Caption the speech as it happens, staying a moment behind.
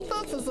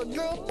a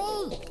good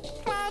beat.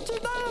 Why aren't you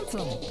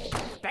dancing?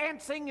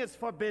 Dancing is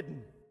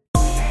forbidden.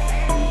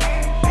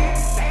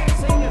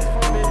 Dancing is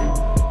forbidden.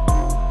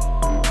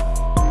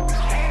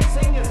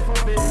 Dancing is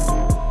forbidden.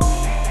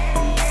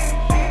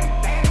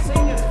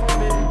 Dancing is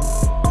forbidden.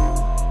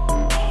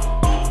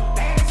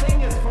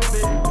 Dancing is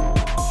forbidden.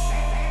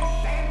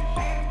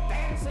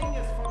 Dancing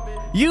is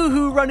forbidden.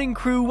 Yoo-hoo, running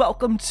crew,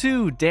 welcome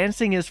to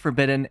Dancing is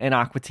Forbidden, an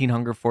Aqua Teen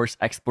Hunger Force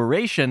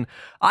exploration.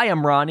 I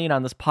am Ronnie, and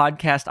on this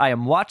podcast, I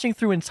am watching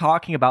through and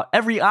talking about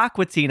every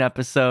Aqua Teen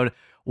episode,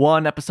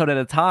 one episode at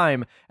a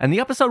time. And the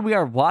episode we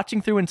are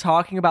watching through and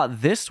talking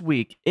about this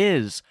week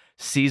is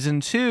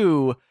Season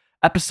 2,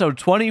 Episode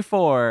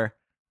 24,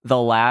 The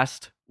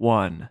Last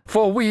One.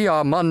 For we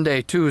are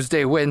Monday,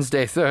 Tuesday,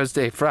 Wednesday,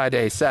 Thursday,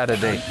 Friday,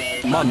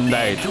 Saturday,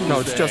 Monday.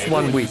 No, it's just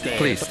 1 week.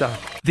 Please stop.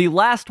 The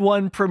Last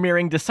One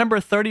premiering December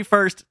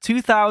 31st,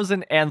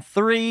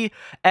 2003.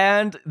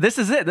 And this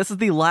is it. This is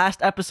the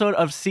last episode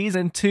of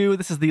Season 2.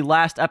 This is the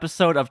last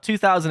episode of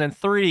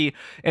 2003.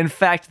 In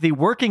fact, the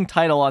working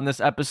title on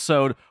this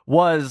episode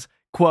was,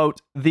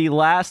 quote, The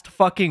Last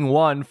Fucking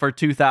One for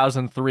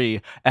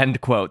 2003,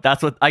 end quote.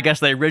 That's what I guess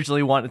they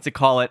originally wanted to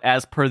call it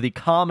as per the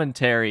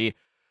commentary.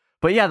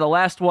 But yeah, The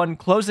Last One,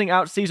 closing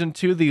out Season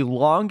 2, the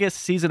longest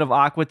season of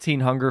Aqua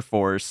Teen Hunger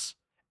Force.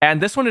 And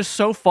this one is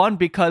so fun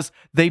because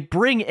they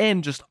bring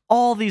in just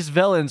all these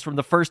villains from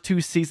the first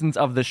two seasons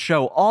of the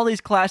show, all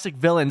these classic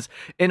villains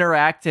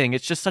interacting.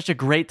 It's just such a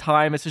great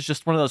time. This is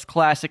just one of those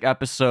classic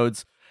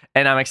episodes,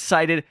 and I'm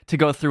excited to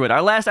go through it.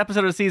 Our last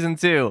episode of Season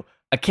 2.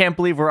 I can't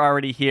believe we're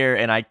already here,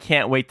 and I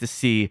can't wait to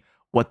see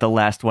what The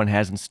Last One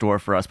has in store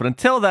for us. But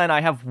until then,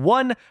 I have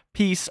one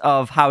piece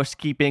of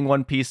housekeeping,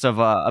 one piece of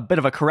a bit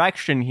of a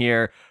correction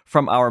here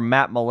from our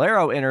Matt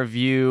Malero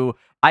interview.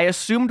 I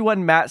assumed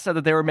when Matt said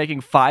that they were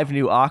making 5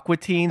 new Aqua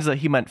Teens that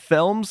he meant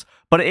films,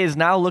 but it is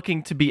now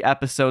looking to be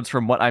episodes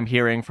from what I'm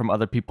hearing from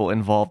other people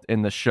involved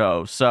in the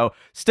show. So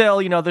still,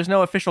 there's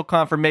no official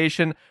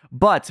confirmation,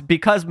 but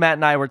because Matt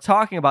and I were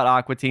talking about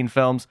Aqua Teen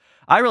films,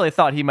 I really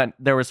thought he meant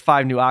there was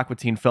 5 new Aqua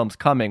Teen films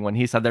coming when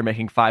he said they're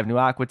making 5 new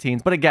Aqua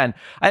Teens. But again,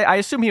 I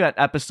assume he meant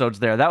episodes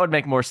there. That would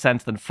make more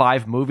sense than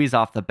 5 movies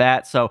off the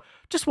bat. So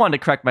just wanted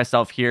to correct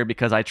myself here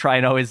because I try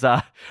and always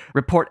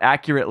report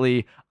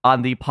accurately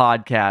on the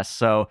podcast.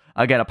 So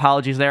again,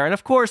 apologies there. And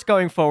of course,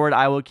 going forward,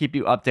 I will keep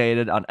you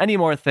updated on any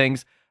more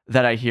things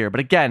that I hear.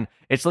 But again,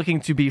 it's looking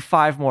to be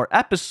 5 more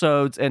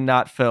episodes and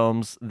not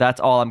films.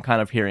 That's all I'm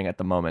kind of hearing at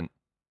the moment.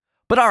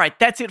 But all right,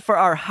 that's it for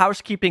our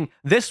housekeeping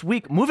this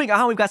week. Moving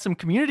on, we've got some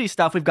community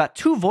stuff. We've got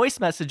 2 voice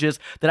messages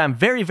that I'm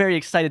very, very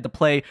excited to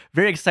play,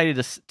 very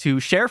excited to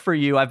share for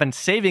you. I've been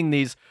saving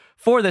these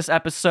for this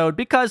episode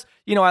because,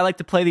 I like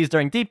to play these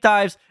during deep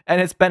dives,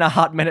 and it's been a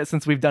hot minute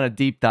since we've done a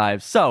deep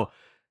dive. So,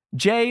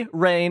 Jay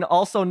Rain,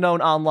 also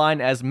known online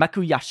as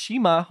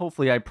Mekuyashima,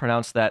 hopefully I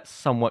pronounced that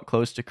somewhat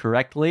close to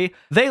correctly.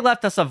 They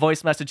left us a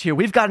voice message here.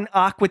 We've got an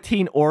Aqua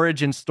Teen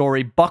origin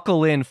story.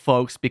 Buckle in,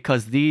 folks,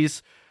 because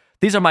these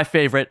are my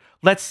favorite.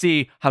 Let's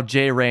see how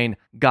Jay Rain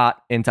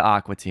got into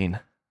Aqua Teen.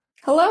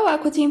 Hello,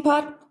 Aqua Teen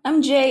Pod.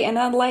 I'm Jay, and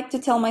I'd like to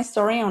tell my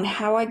story on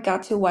how I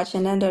got to watch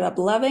and ended up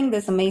loving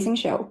this amazing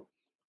show.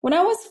 When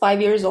I was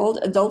 5 years old,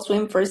 Adult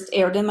Swim first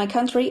aired in my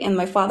country, and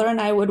my father and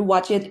I would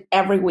watch it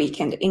every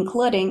weekend,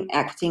 including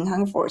Aqua Teen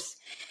Hunger Force.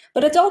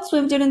 But Adult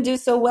Swim didn't do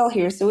so well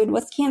here, so it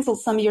was canceled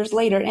some years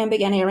later and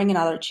began airing in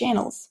other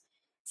channels.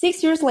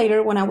 6 years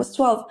later, when I was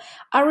 12,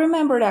 I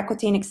remembered Aqua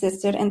Teen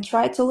existed and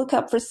tried to look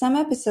up for some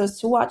episodes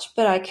to watch,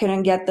 but I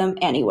couldn't get them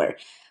anywhere.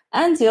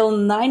 Until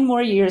 9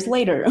 more years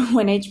later,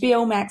 when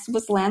HBO Max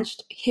was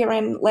launched here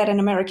in Latin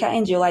America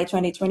in July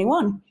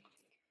 2021.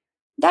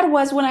 That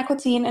was when Aqua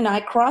Teen and I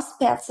crossed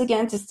paths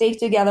again to stay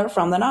together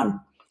from then on.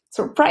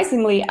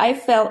 Surprisingly, I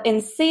fell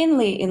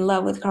insanely in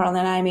love with Carl,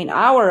 and I mean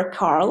our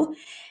Carl,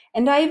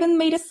 and I even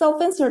made a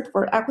self-insert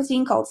for Aqua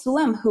Teen called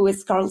Sulem, who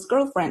is Carl's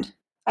girlfriend.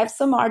 I have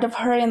some art of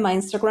her in my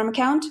Instagram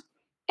account,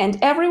 and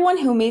everyone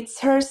who meets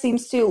her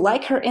seems to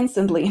like her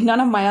instantly. None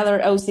of my other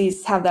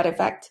OCs have that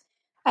effect.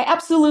 I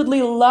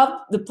absolutely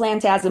loved the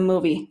Plantasm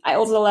movie. I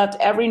also loved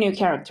every new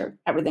character.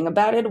 Everything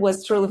about it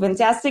was truly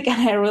fantastic,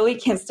 and I really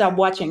can't stop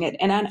watching it.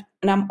 And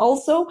I'm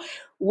also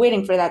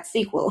waiting for that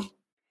sequel.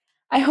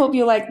 I hope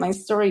you liked my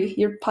story.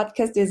 Your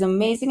podcast is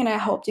amazing, and I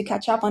hope to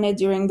catch up on it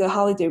during the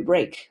holiday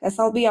break, as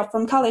I'll be off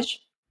from college.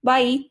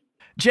 Bye!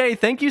 Jay,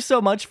 thank you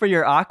so much for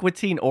your Aqua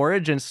Teen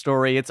origin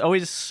story. It's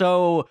always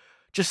so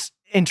just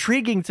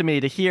intriguing to me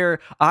to hear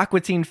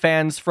Aqua Teen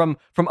fans from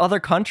other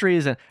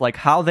countries and like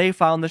how they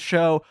found the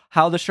show,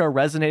 how the show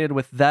resonated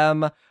with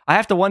them. I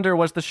have to wonder,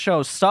 was the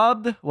show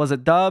subbed? Was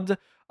it dubbed?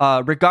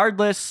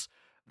 Regardless,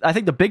 I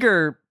think the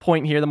bigger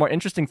point here, the more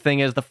interesting thing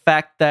is the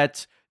fact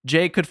that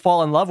Jay could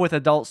fall in love with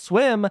Adult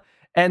Swim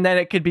and then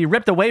it could be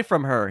ripped away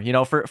from her,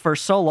 for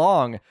so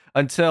long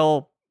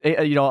until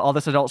all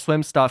this Adult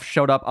Swim stuff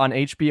showed up on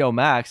HBO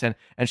Max and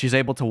she's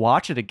able to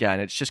watch it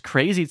again. It's just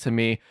crazy to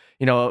me.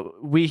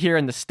 We here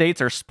in the States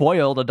are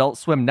spoiled. Adult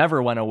Swim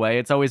never went away.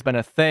 It's always been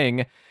a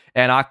thing.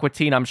 And Aqua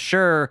Teen, I'm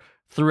sure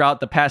throughout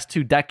the past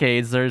 2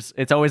 decades,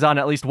 it's always on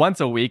at least once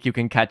a week. You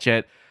can catch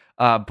it.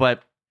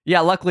 But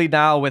Yeah, luckily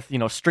now with,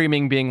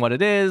 streaming being what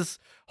it is,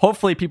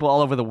 hopefully people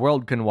all over the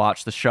world can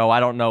watch the show. I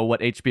don't know what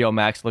HBO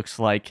Max looks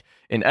like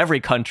in every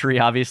country,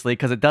 obviously,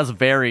 because it does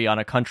vary on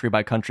a country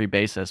by country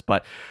basis.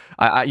 But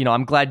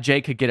I'm glad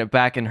Jay could get it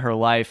back in her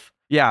life.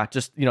 Yeah,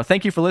 just,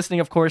 thank you for listening,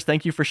 of course.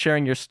 Thank you for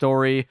sharing your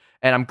story.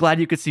 And I'm glad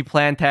you could see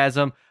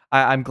Plantasm.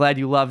 I'm glad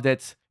you loved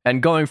it.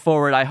 And going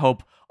forward, I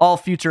hope all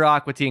future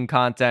Aqua Teen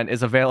content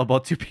is available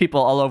to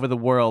people all over the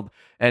world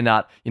and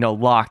not,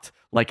 locked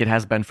like it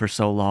has been for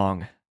so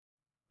long.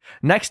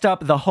 Next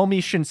up, the homie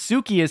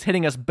Shinsuke is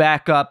hitting us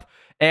back up.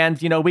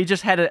 And, we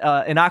just had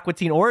an Aqua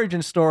Teen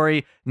origin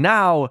story.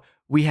 Now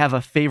we have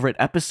a favorite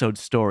episode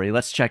story.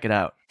 Let's check it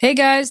out. Hey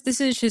guys, this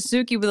is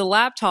Shinsuke with a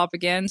laptop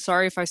again.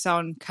 Sorry if I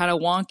sound kind of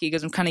wonky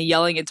because I'm kind of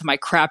yelling into my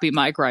crappy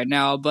mic right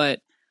now.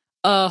 But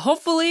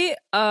hopefully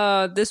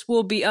this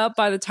will be up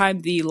by the time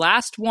the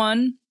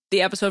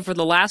episode for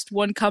the last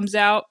one comes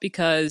out,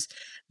 because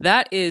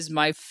that is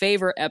my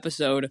favorite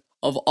episode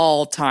of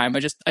all time.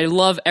 I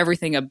love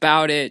everything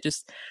about it.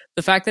 Just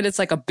the fact that it's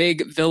like a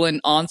big villain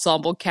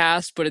ensemble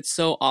cast, but it's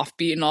so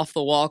offbeat and off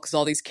the wall because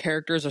all these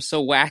characters are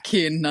so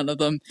wacky and none of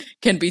them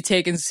can be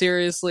taken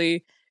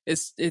seriously.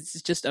 It's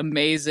just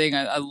amazing.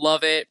 I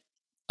love it.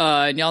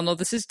 And y'all know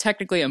this is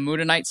technically a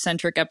Moonanite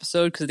centric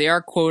episode because they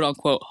are quote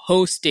unquote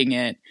hosting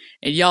it,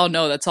 and y'all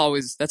know that's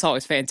always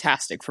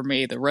fantastic for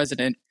me, the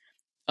resident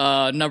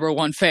number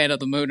one fan of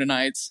the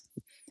Moonanites.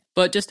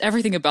 But just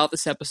everything about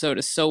this episode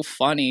is so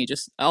funny.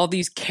 Just all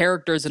these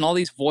characters and all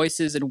these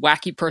voices and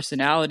wacky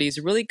personalities.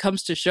 It really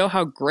comes to show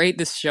how great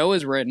this show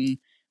is written.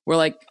 We're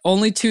like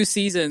only 2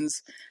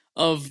 seasons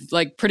of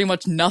like pretty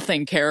much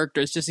nothing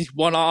characters, just these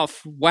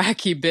one-off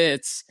wacky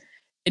bits.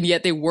 And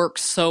yet they work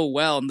so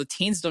well. And the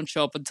teens don't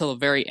show up until the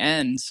very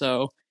end.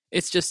 So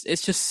it's just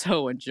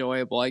so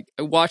enjoyable. I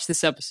watched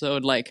this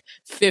episode like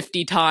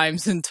 50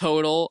 times in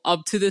total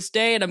up to this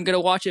day. And I'm going to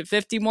watch it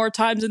 50 more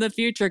times in the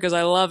future because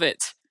I love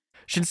it.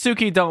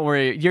 Shinsuke, don't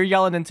worry. You're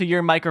yelling into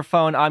your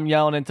microphone. I'm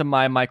yelling into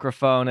my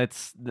microphone.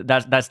 That's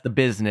the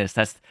business.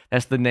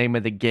 That's the name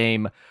of the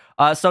game.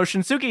 So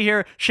Shinsuke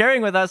here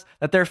sharing with us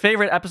that their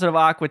favorite episode of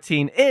Aqua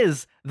Teen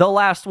is the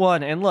last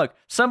one. And look,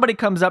 somebody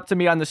comes up to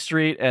me on the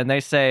street and they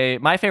say,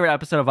 my favorite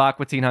episode of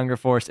Aqua Teen Hunger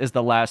Force is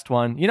the last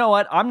one. You know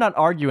what? I'm not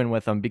arguing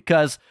with them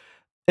because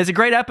it's a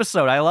great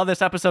episode. I love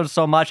this episode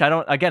so much. I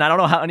don't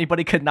know how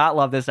anybody could not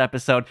love this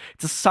episode.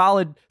 It's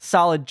a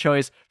solid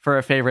choice for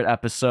a favorite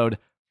episode.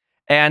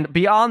 And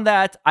beyond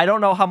that, I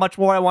don't know how much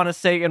more I want to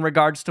say in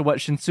regards to what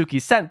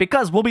Shinsuke sent,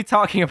 because we'll be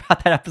talking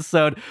about that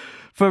episode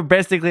for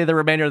basically the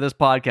remainder of this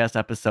podcast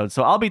episode.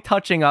 So I'll be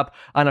touching up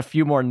on a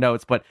few more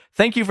notes, but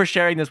thank you for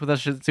sharing this with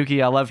us,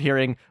 Shinsuke. I love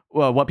hearing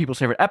what people's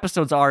favorite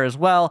episodes are as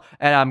well,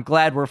 and I'm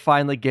glad we're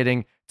finally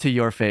getting to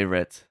your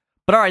favorite.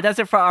 But all right, that's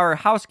it for our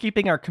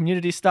housekeeping, our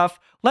community stuff.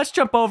 Let's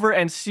jump over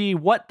and see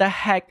what the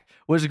heck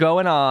was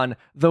going on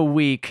the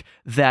week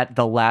that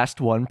the last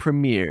one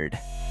premiered.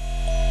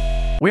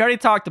 We already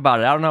talked about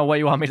it. I don't know what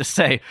you want me to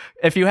say.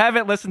 If you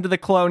haven't listened to The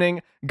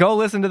Cloning, go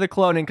listen to The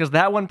Cloning, because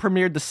that one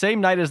premiered the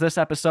same night as this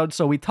episode,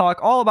 so we talk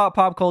all about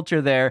pop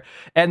culture there.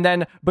 And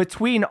then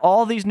between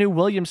all these new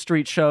William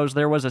Street shows,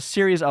 there was a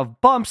series of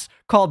bumps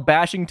called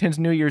Bashington's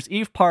New Year's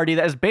Eve Party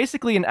that is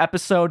basically an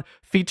episode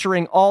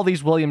featuring all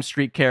these William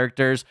Street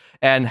characters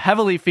and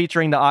heavily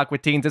featuring the Aqua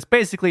Teens. It's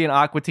basically an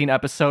Aqua Teen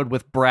episode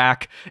with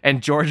Brack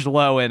and George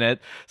Lowe in it.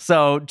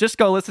 So just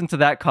go listen to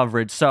that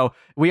coverage. So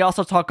we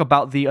also talk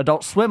about the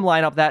Adult Swim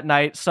lineup that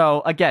night.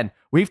 So again,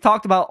 we've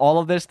talked about all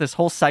of this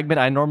whole segment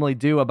I normally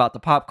do about the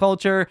pop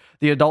culture,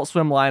 the Adult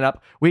Swim lineup.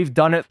 We've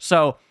done it.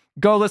 So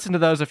go listen to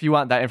those if you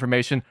want that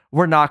information.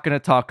 We're not going to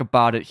talk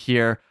about it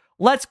here.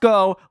 Let's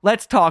go.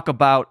 Let's talk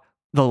about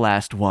the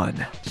last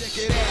one. Check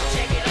it out.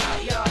 Check it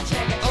out, y'all.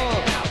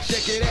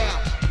 Check it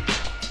out.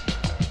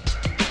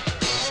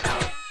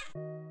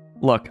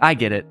 Look, I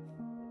get it.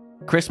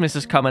 Christmas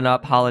is coming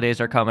up. Holidays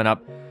are coming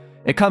up.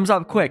 It comes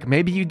up quick.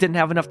 Maybe you didn't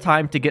have enough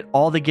time to get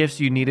all the gifts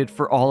you needed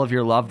for all of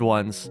your loved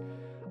ones.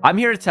 I'm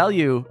here to tell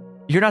you,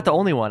 you're not the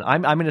only one.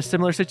 I'm in a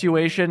similar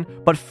situation,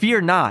 but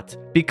fear not,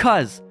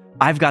 because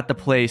I've got the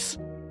place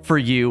for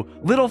you.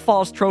 Little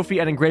Falls Trophy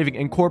and Engraving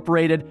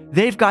Incorporated,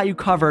 they've got you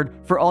covered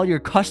for all your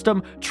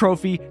custom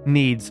trophy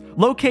needs.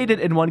 Located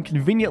in one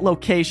convenient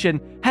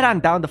location, head on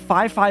down to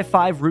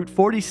 555 Route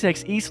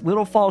 46 East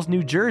Little Falls,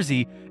 New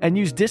Jersey, and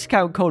use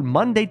discount code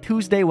Monday,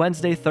 Tuesday,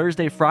 Wednesday,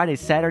 Thursday, Friday,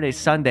 Saturday,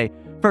 Sunday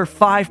for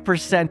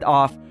 5%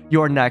 off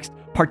your next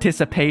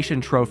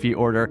participation trophy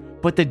order.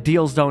 But the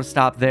deals don't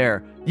stop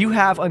there. You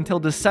have until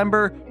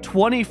December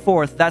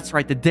 24th, that's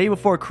right, the day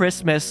before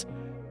Christmas.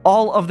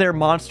 All of their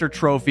monster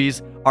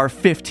trophies are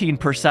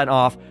 15%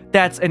 off.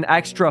 That's an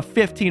extra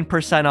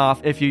 15%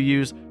 off if you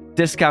use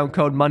discount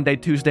code Monday,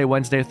 Tuesday,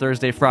 Wednesday,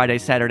 Thursday, Friday,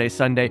 Saturday,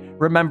 Sunday.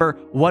 Remember,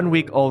 1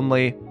 week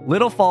only.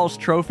 Little Falls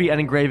Trophy and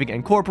Engraving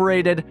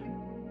Incorporated.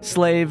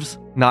 Slaves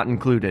not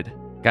included.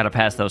 Gotta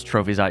pass those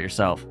trophies out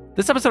yourself.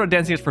 This episode of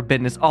Dancing is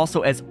Forbidden is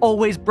also, as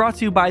always, brought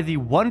to you by the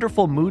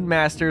wonderful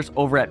Moonmasters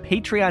over at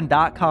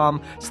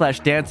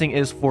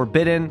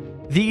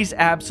patreon.com/dancingisforbidden. These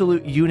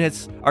absolute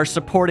units are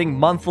supporting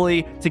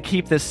monthly to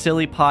keep this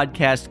silly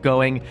podcast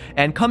going,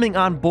 and coming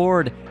on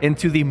board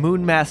into the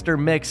Moonmaster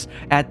mix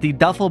at the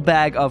duffel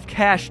bag of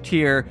cash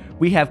tier,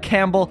 we have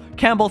Campbell.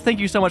 Campbell, thank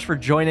you so much for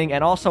joining,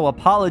 and also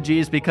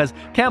apologies because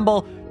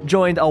Campbell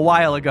joined a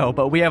while ago,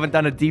 but we haven't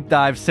done a deep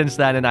dive since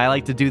then, and I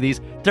like to do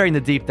these during the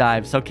deep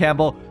dive. So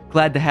Campbell,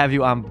 glad to have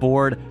you on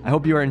board. I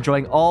hope you are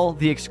enjoying all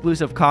the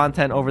exclusive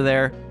content over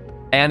there.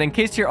 And in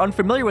case you're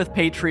unfamiliar with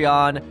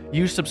Patreon,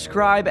 you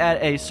subscribe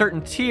at a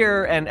certain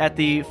tier, and at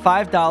the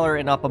 $5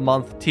 and up a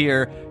month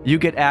tier, you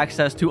get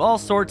access to all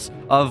sorts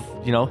of,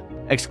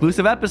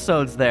 exclusive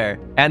episodes there.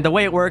 And the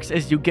way it works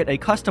is you get a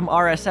custom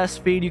RSS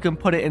feed. You can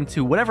put it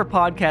into whatever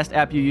podcast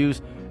app you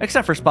use,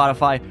 except for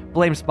Spotify.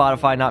 Blame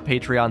Spotify, not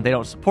Patreon. They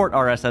don't support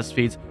RSS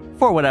feeds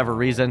for whatever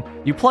reason.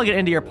 You plug it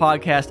into your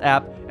podcast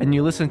app, and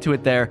you listen to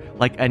it there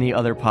like any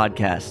other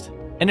podcast.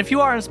 And if you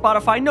are on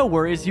Spotify, no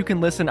worries. You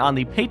can listen on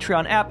the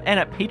Patreon app and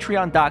at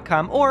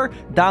patreon.com, or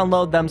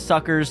download them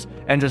suckers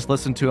and just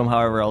listen to them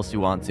however else you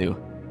want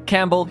to.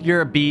 Campbell,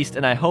 you're a beast,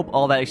 and I hope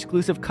all that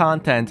exclusive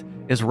content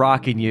is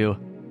rocking you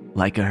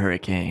like a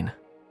hurricane.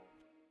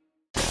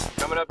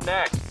 Coming up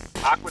next,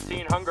 Aqua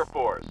Teen Hunger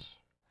Force.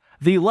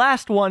 The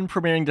last one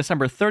premiering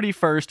December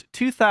 31st,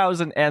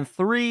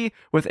 2003,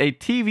 with a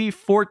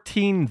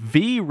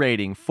TV-14V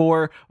rating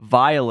for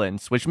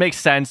violence, which makes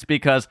sense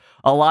because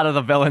a lot of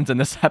the villains in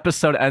this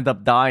episode end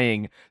up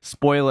dying.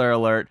 Spoiler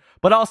alert.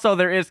 But also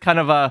there is kind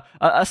of a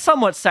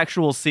somewhat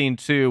sexual scene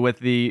too with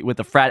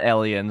the frat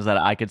aliens that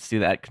I could see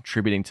that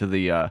contributing to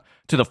the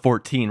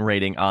 14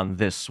 rating on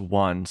this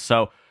one.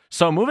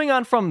 So moving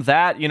on from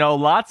that,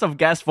 lots of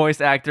guest voice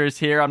actors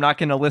here. I'm not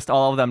going to list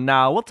all of them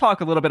now. We'll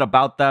talk a little bit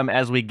about them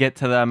as we get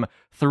to them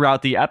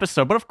throughout the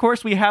episode. But of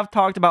course, we have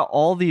talked about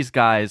all these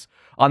guys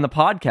on the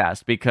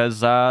podcast because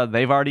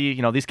they've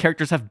already, these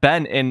characters have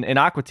been in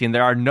Aqua Teen.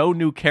 There are no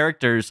new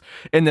characters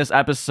in this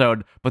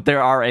episode, but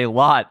there are a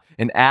lot,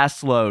 an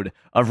assload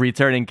of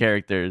returning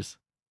characters.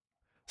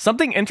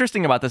 Something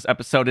interesting about this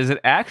episode is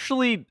it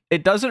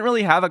doesn't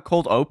really have a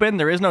cold open.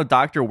 There is no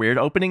Dr. Weird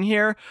opening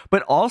here,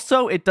 but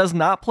also it does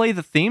not play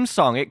the theme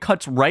song. It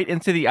cuts right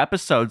into the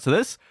episode. So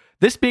this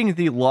being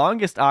the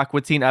longest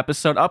Aqua Teen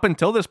episode up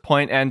until this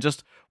point, and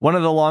just one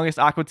of the longest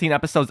Aqua Teen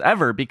episodes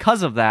ever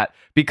because of that,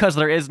 because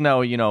there is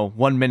no,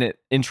 1 minute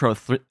intro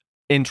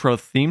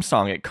theme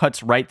song. It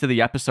cuts right to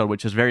the episode,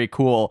 which is very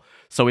cool.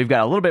 So we've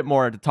got a little bit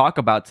more to talk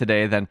about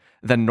today than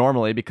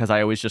normally, because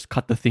I always just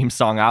cut the theme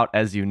song out,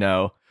 as you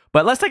know.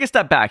 But let's take a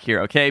step back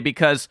here, okay?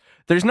 Because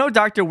there's no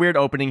Dr. Weird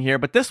opening here,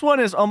 but this one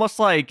is almost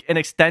like an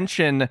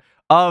extension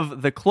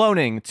of the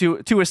cloning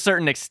to a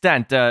certain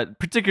extent,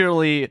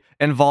 particularly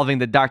involving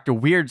the Dr.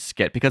 Weird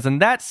skit. Because in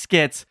that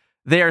skit,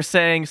 they are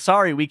saying,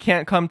 sorry, we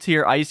can't come to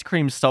your ice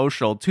cream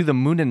social, to the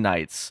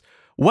Mooninites.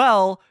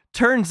 Well,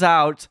 turns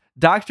out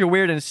Dr.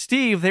 Weird and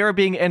Steve, they were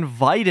being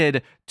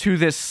invited to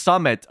this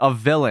summit of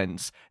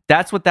villains.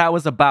 That's what that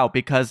was about,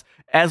 because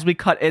as we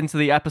cut into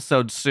the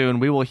episode soon,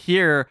 we will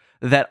hear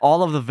that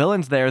all of the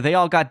villains there, they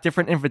all got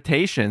different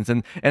invitations,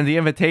 and the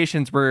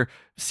invitations were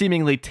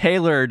seemingly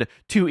tailored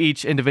to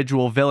each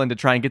individual villain to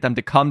try and get them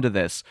to come to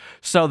this.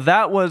 So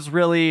that was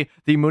really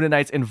the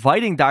Mooninites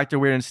inviting Dr.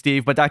 Weird and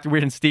Steve, but Dr.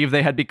 Weird and Steve,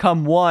 they had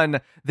become one.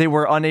 They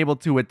were unable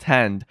to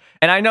attend.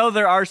 And I know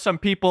there are some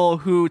people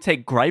who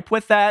take gripe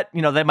with that.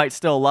 They might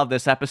still love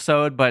this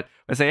episode, but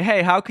they say,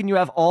 hey, how can you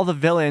have all the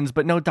villains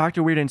but no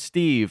Dr. Weird and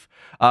Steve?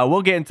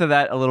 We'll get into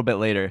that a little bit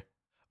later.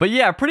 But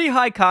yeah, pretty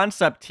high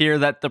concept here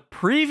that the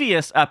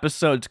previous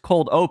episode's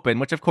cold open,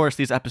 which of course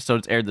these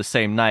episodes aired the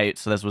same night,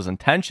 so this was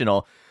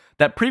intentional.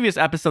 That previous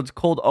episode's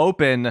cold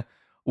open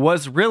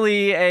was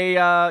really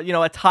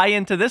a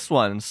tie-in to this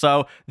one.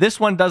 So this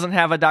one doesn't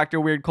have a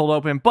Dr. Weird cold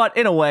open, but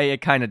in a way it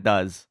kind of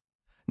does.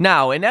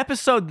 Now, an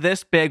episode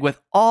this big with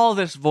all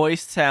this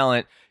voice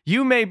talent,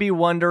 you may be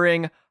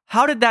wondering,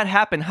 how did that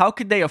happen? How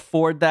could they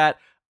afford that?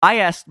 I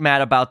asked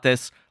Matt about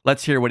this.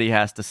 Let's hear what he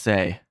has to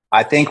say.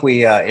 I think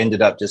we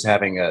ended up just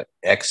having an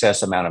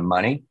excess amount of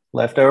money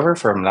left over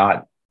from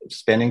not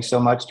spending so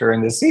much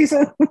during the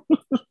season.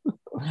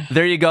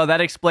 There you go.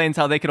 That explains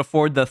how they could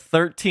afford the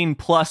 13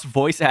 plus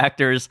voice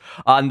actors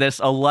on this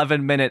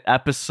 11-minute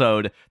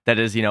episode that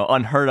is,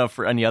 unheard of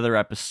for any other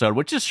episode,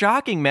 which is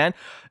shocking, man.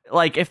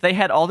 Like, if they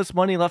had all this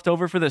money left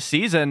over for the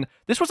season,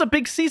 this was a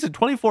big season,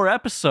 24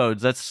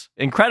 episodes. That's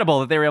incredible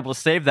that they were able to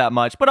save that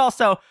much. But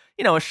also,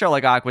 a show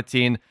like Aqua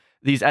Teen,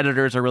 these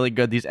editors are really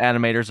good. These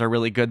animators are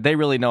really good. They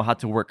really know how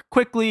to work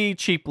quickly,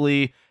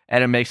 cheaply,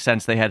 and it makes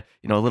sense. They had,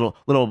 a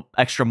little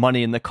extra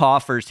money in the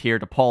coffers here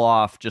to pull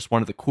off just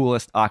one of the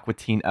coolest Aqua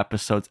Teen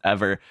episodes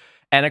ever.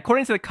 And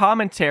according to the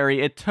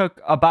commentary, it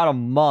took about a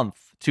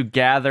month to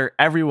gather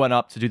everyone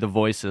up to do the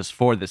voices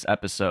for this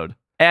episode.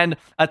 And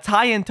a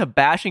tie-in to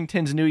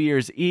Bashington's New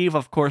Year's Eve,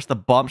 of course, the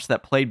bumps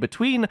that played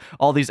between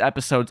all these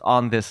episodes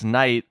on this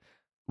night.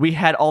 We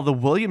had all the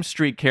William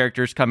Street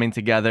characters coming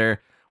together.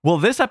 Well,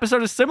 this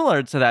episode is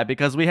similar to that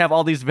because we have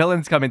all these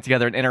villains coming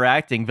together and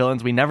interacting.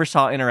 Villains we never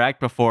saw interact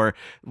before.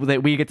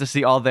 That we get to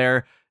see all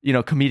their,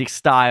 comedic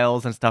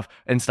styles and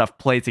stuff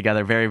play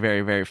together. Very,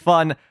 very, very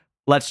fun.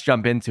 Let's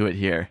jump into it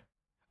here.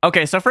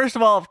 Okay, so first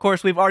of all, of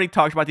course, we've already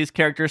talked about these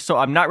characters, so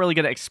I'm not really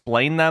going to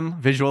explain them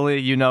visually.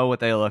 You know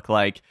what they look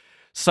like.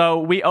 So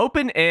we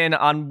open in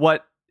on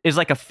what is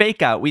like a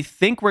fake out. We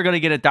think we're going to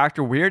get a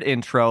Dr. Weird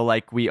intro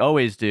like we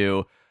always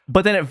do.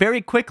 But then it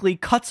very quickly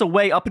cuts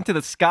away up into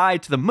the sky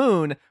to the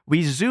moon.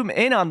 We zoom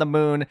in on the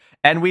moon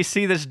and we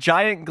see this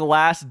giant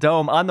glass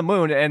dome on the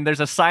moon. And there's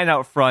a sign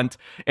out front.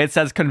 It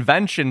says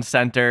Convention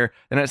Center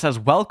and it says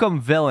Welcome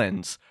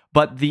Villains.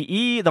 But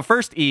the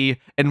first E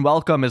in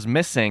welcome is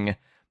missing.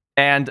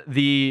 And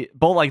the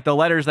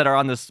letters that are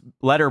on this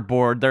letter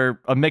board, they're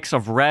a mix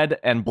of red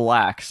and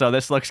black. So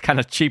this looks kind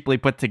of cheaply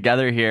put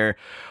together here.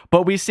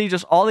 But we see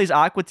just all these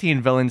Aqua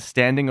Teen villains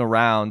standing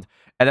around.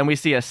 And then we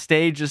see a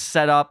stage is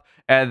set up.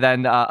 And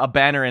then a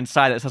banner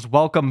inside that says,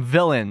 Welcome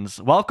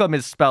Villains. Welcome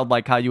is spelled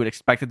like how you would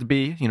expect it to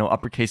be,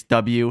 uppercase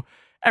W.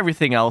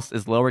 Everything else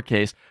is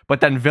lowercase.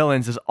 But then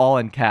Villains is all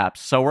in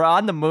caps. So we're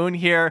on the moon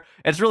here.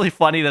 It's really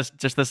funny,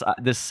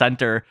 this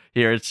center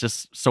here. It's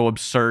just so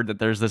absurd that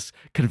there's this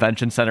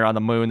convention center on the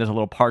moon. There's a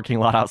little parking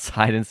lot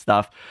outside and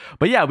stuff.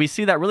 But yeah, we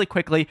see that really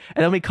quickly.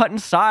 And then we cut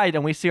inside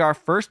and we see our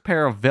first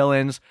pair of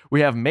villains.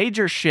 We have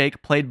Major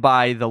Shake, played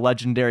by the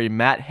legendary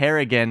Matt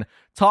Harrigan,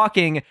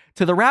 talking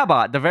to the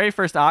Rabot, the very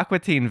first Aqua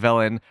Teen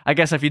villain. I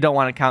guess if you don't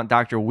want to count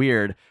Dr.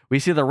 Weird. We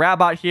see the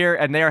Rabot here,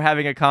 and they are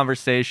having a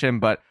conversation,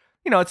 but,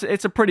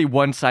 it's a pretty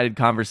one-sided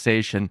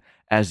conversation,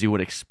 as you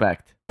would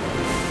expect.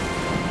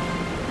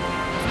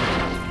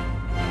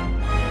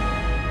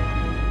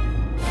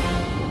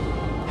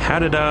 How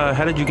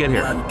did you get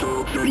here? 1,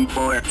 2, 3,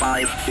 4,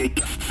 5,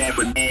 6,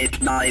 7,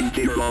 8, 9,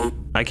 0.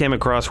 I came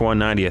across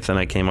 190th and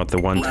I came up to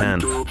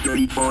 110. 1, 2,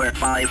 3, 4,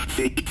 5,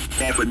 6,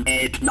 7,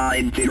 8,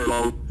 9,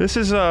 0. This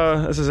is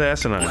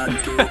asinine.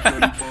 1, 2,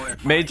 3, 4,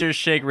 Major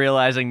Shake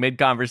realizing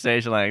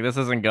mid-conversation, like, this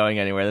isn't going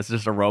anywhere. This is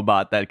just a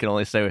robot that can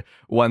only say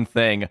one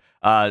thing.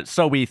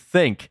 So we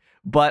think.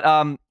 But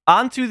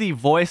onto the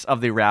voice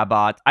of the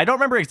Rabot. I don't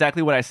remember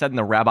exactly what I said in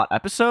the Rabot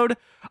episode.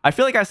 I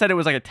feel like I said it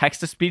was like a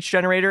text-to-speech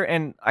generator,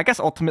 and I guess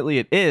ultimately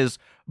it is.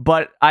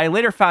 But I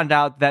later found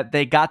out that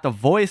they got the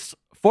voice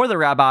for the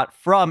Rabot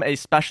from a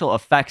special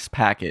effects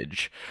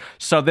package.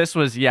 So this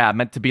was,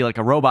 meant to be like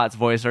a robot's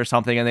voice or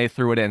something, and they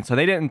threw it in. So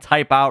they didn't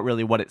type out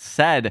really what it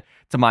said,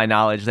 to my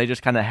knowledge. They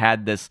just kind of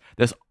had this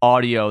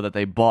audio that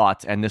they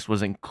bought, and this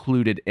was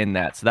included in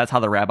that. So that's how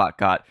the Rabot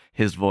got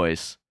his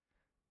voice.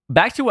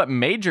 Back to what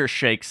Major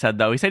Shake said,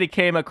 though. He said he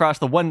came across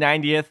the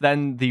 190th,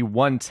 then the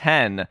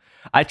 110.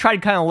 I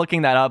tried kind of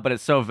looking that up, but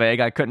it's so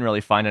vague, I couldn't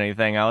really find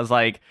anything. I was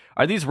like,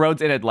 are these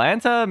roads in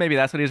Atlanta? Maybe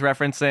that's what he's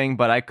referencing,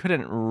 but I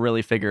couldn't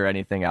really figure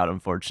anything out,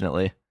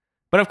 unfortunately.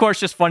 But of course,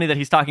 just funny that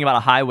he's talking about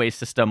a highway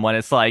system when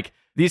it's like,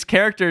 these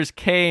characters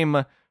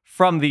came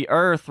from the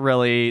Earth,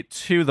 really,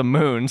 to the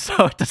moon,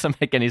 so it doesn't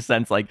make any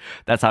sense, like,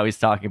 that's how he's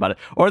talking about it.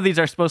 Or these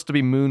are supposed to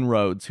be moon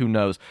roads, who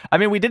knows? I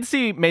mean, we did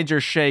see Major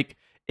Shake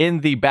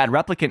in the Bad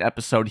Replicant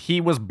episode. He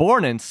was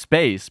born in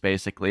space,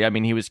 basically. I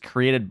mean, he was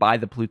created by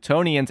the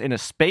Plutonians in a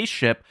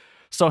spaceship,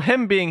 so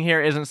him being here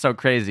isn't so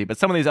crazy. But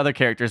some of these other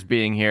characters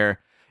being here,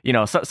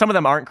 some of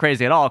them aren't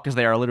crazy at all because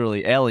they are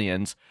literally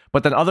aliens.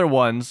 But then other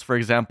ones, for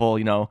example,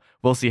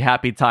 we'll see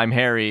Happy Time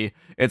Harry.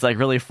 It's like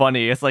really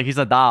funny. It's like he's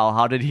a doll.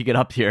 How did he get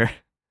up here?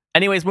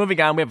 Anyways, moving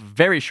on, we have a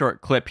very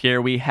short clip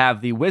here. We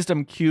have the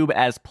Wisdom Cube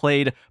as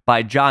played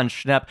by John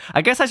Schnepp.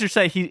 I guess I should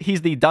say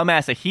he's the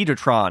dumbass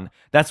Ahedratron.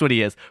 That's what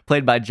he is,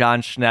 played by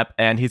John Schnepp,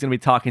 and he's going to be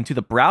talking to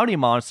the Brownie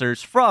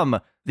Monsters from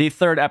the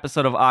third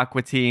episode of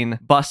Aqua Teen,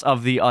 Bus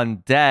of the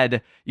Undead.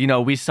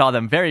 We saw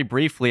them very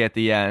briefly at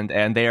the end,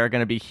 and they are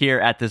going to be here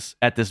at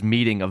this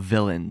meeting of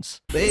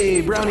villains. Hey,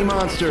 Brownie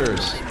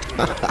Monsters!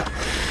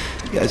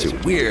 You guys are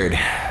weird.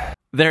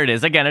 There it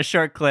is, again, a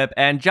short clip,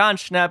 and John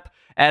Schnepp,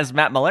 as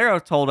Matt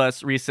Malero told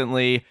us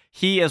recently,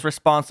 he is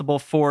responsible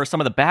for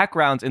some of the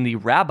backgrounds in the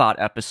Rabot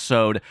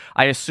episode.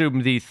 I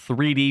assume the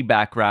 3D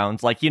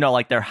backgrounds, like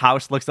their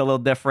house looks a little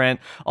different,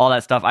 all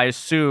that stuff. I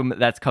assume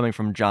that's coming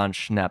from John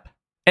Schnepp.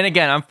 And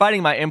again, I'm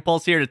fighting my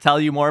impulse here to tell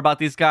you more about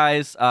these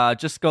guys.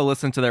 Just go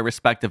listen to their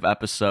respective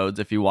episodes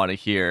if you want to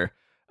hear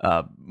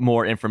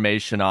more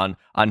information on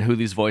who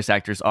these voice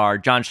actors are.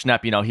 John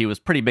Schnepp, he was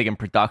pretty big in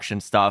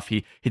production stuff.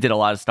 He did a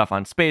lot of stuff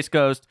on Space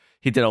Ghost.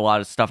 He did a lot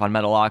of stuff on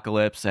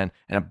Metalocalypse and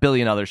a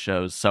billion other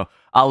shows. So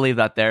I'll leave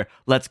that there.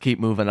 Let's keep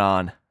moving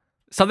on.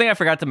 Something I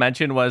forgot to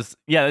mention was,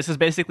 this is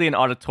basically an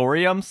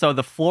auditorium. So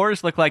the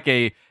floors look like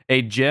a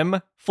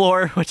gym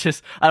floor, which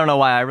is, I don't know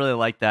why, I really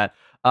like that.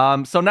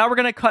 So now we're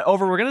going to cut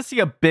over. We're going to see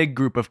a big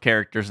group of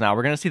characters now.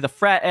 We're going to see the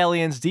Frat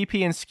Aliens,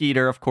 DP and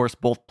Skeeter, of course,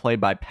 both played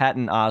by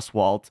Patton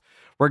Oswalt.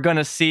 We're going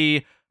to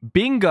see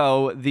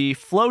Bingo, the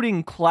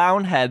floating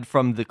clown head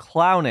from The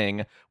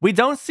Clowning. We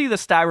don't see the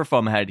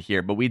styrofoam head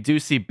here, but we do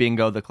see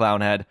Bingo, the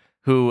clown head.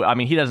 who, I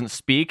mean, he doesn't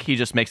speak. He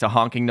just makes a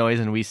honking noise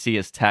and we see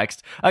his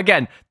text.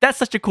 Again, that's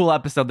such a cool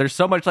episode. There's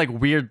so much like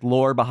weird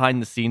lore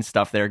behind the scenes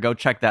stuff there. Go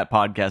check that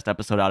podcast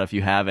episode out if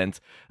you haven't.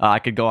 I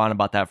could go on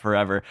about that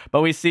forever.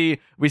 But we see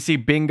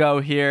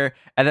Bingo here,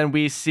 and then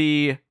we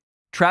see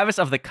Travis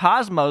of the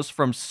Cosmos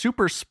from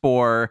Super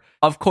Spore,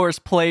 of course,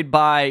 played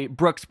by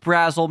Brooks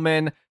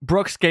Brazelman.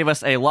 Brooks gave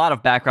us a lot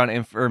of background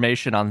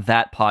information on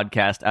that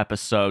podcast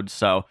episode.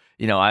 So,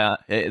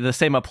 the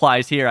same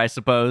applies here, I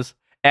suppose.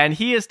 And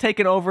he has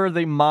taken over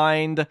the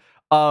mind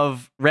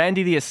of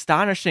Randy the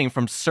Astonishing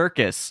from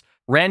Circus.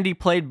 Randy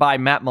played by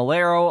Matt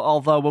Malero,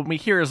 although when we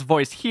hear his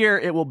voice here,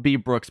 it will be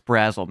Brooks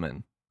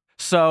Brazelman.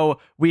 So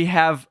we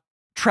have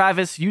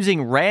Travis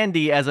using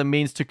Randy as a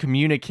means to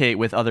communicate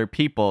with other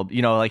people.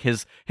 Like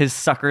his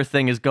sucker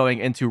thing is going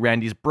into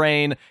Randy's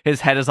brain.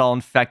 His head is all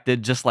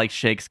infected, just like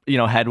Shake's,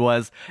 head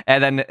was.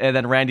 And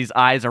then Randy's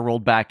eyes are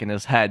rolled back in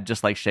his head,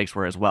 just like Shake's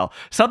were as well.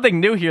 Something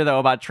new here, though,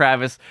 about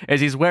Travis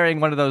is he's wearing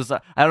one of those, I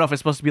don't know if it's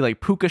supposed to be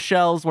like puka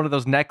shells, one of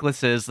those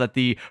necklaces that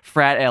the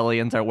frat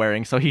aliens are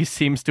wearing. So he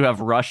seems to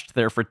have rushed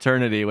their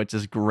fraternity, which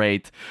is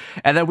great.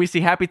 And then we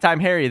see Happy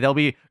Time Harry. They'll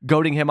be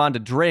goading him on to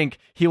drink.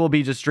 He will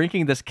be just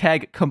drinking this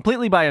keg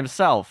completely by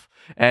himself,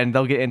 and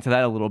they'll get into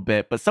that a little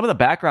bit. But some of the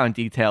background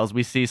details,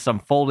 we see some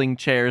folding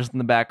chairs in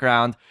the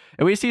background,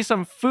 and we see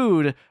some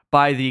food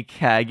by the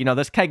keg.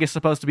 This keg is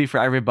supposed to be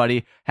for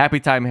everybody. Happy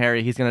Time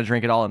Harry, he's going to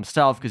drink it all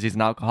himself because he's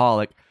an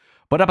alcoholic.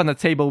 But up on the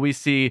table, we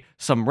see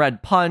some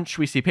red punch,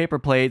 we see paper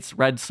plates,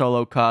 red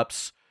Solo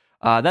cups.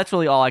 That's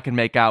really all I can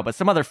make out, but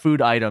some other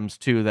food items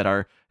too that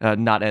are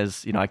not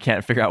as, I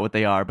can't figure out what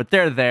they are, but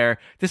they're there.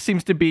 This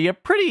seems to be a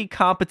pretty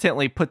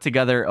competently put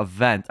together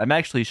event. I'm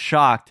actually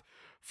shocked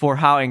for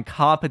how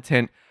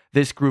incompetent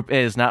this group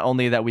is. Not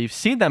only that we've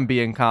seen them be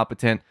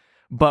incompetent,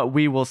 but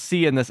we will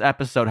see in this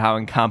episode how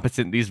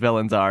incompetent these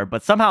villains are.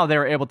 But somehow they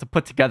were able to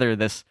put together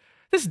this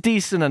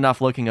decent enough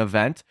looking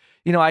event.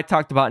 I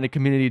talked about in a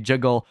community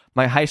jiggle,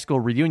 my high school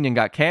reunion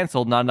got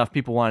canceled. Not enough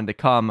people wanted to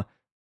come.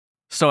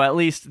 So at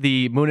least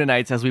the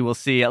Moonanites, as we will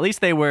see, at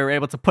least they were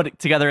able to put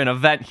together an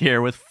event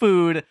here with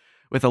food,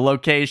 with a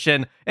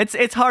location.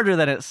 It's harder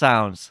than it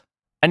sounds.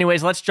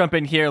 Anyways, let's jump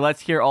in here. Let's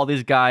hear all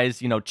these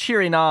guys,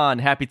 cheering on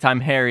Happy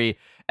Time Harry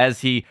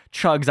as he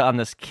chugs on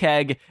this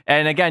keg.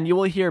 And again, you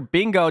will hear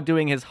Bingo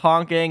doing his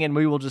honking, and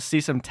we will just see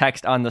some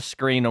text on the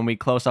screen when we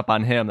close up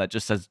on him that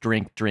just says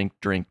drink, drink,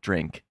 drink,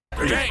 drink.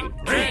 Drink,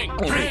 drink,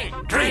 drink,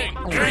 drink,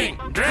 drink,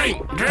 drink,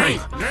 drink,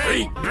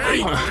 drink,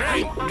 drink,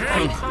 drink,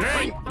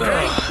 drink.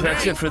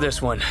 That's it for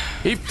this one.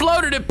 He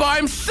floated it by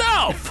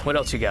himself. What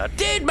else you got?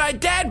 Dude, my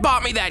dad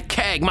bought me that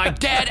keg. My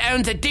dad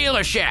owns a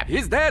dealership.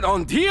 His dad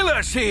owns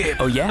dealership.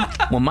 Oh, yeah?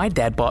 Well, my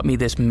dad bought me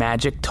this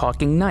magic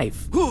talking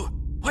knife. Who?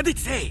 What'd it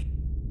say?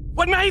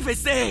 What knife it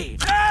say?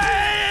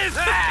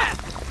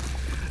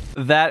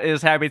 That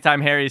is Happy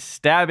Time Harry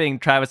stabbing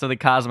Travis of the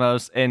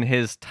Cosmos in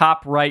his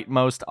top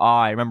rightmost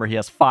eye. Remember, he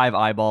has 5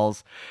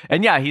 eyeballs.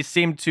 And yeah, he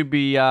seemed to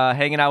be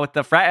hanging out with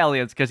the frat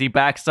aliens because he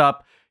backs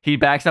up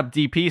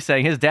DP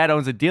saying his dad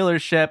owns a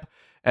dealership.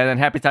 And then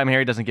Happy Time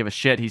Harry doesn't give a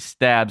shit. He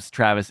stabs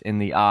Travis in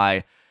the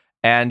eye.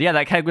 And yeah,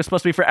 that keg was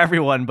supposed to be for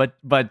everyone, but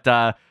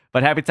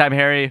Happy Time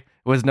Harry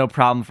was no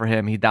problem for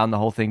him. He downed the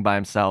whole thing by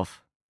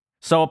himself.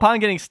 So upon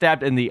getting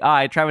stabbed in the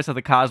eye, Travis of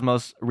the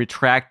Cosmos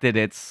retracted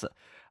its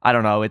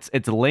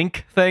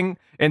link thing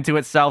into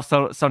itself.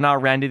 So now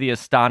Randy the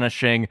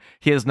Astonishing,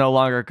 he is no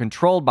longer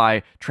controlled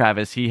by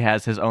Travis. He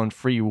has his own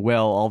free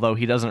will, although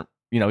he doesn't,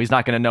 he's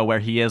not going to know where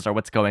he is or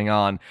what's going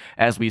on,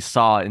 as we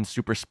saw in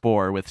Super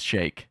Spore with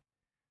Shake.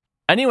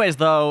 Anyways,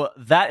 though,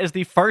 that is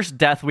the first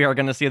death we are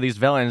going to see of these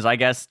villains. I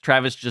guess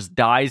Travis just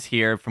dies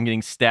here from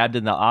getting stabbed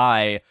in the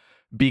eye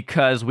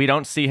because we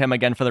don't see him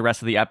again for the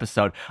rest of the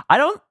episode. I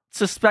don't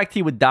suspect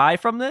he would die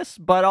from this,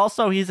 but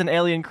also he's an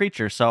alien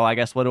creature, so I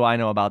guess what do I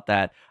know about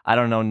that? I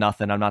don't know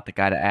nothing. I'm not the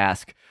guy to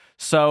ask.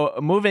 So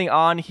moving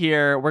on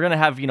here, we're going to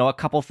have, a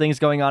couple things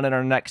going on in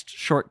our next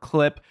short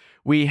clip.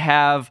 We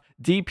have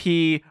we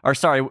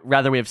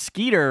have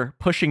Skeeter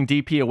pushing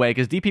DP away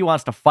because DP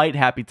wants to fight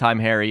Happy Time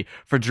Harry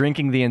for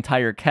drinking the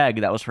entire keg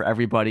that was for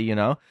everybody,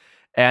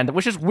 and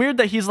which is weird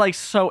that he's like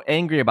so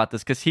angry about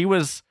this because he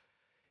was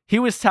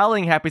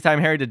telling Happy Time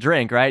Harry to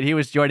drink, right? He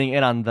was joining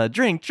in on the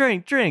drink,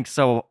 drink, drink.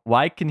 So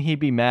why can he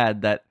be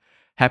mad that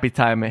Happy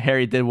Time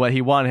Harry did what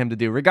he wanted him to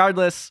do?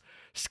 Regardless,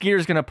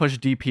 Skeeter's going to push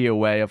DP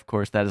away. Of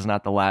course, that is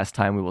not the last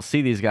time we will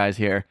see these guys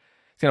here.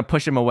 He's going to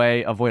push him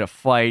away, avoid a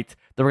fight.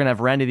 Then we're going to have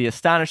Randy the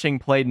Astonishing,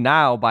 played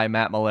now by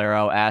Matt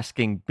Malero,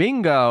 asking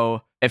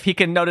Bingo if he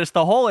can notice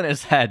the hole in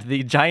his head,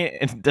 the giant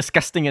and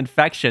disgusting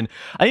infection.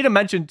 I need to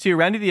mention, too,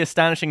 Randy the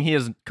Astonishing, he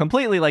is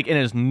completely, in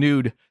his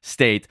nude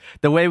state.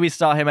 The way we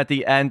saw him at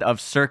the end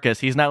of Circus,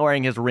 he's not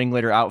wearing his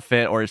ringleader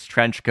outfit or his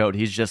trench coat.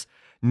 He's just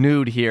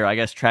nude here. I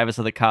guess Travis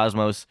of the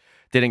Cosmos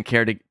didn't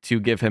care to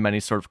give him any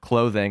sort of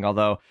clothing,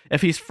 although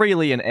if he's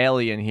freely an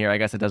alien here, I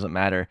guess it doesn't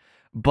matter.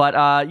 But,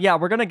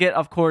 we're going to get,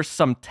 of course,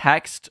 some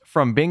text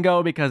from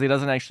Bingo because he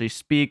doesn't actually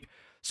speak.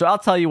 So I'll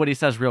tell you what he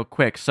says real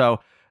quick. So,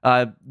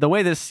 the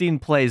way this scene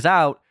plays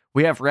out,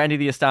 we have Randy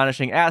the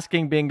Astonishing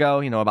asking Bingo,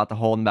 about the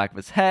hole in the back of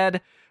his head.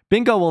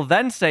 Bingo will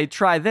then say,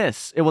 try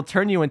this. It will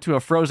turn you into a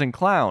frozen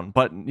clown.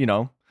 But,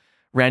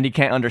 Randy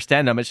can't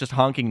understand him. It's just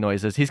honking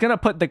noises. He's going to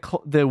put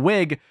the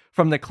wig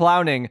from the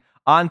clowning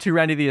onto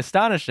Randy the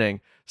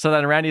Astonishing. So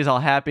then Randy's all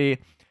happy.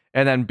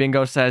 And then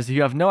Bingo says,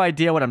 you have no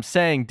idea what I'm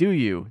saying, do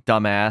you,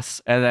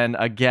 dumbass? And then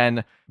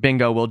again,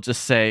 Bingo will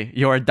just say,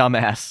 you're a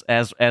dumbass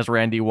as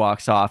Randy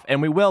walks off.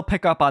 And we will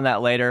pick up on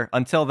that later.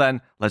 Until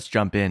then, let's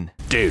jump in.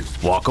 Dude,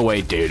 walk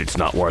away, dude. It's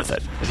not worth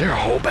it. Is there a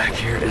hole back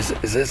here? Is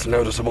this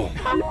noticeable?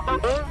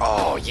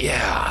 Oh,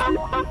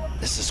 yeah.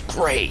 This is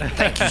great.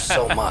 Thank you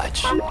so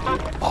much.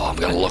 Oh, I'm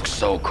going to look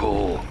so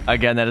cool.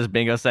 Again, that is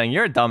Bingo saying,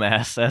 you're a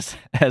dumbass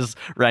as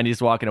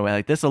Randy's walking away.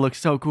 Like, this will look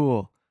so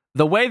cool.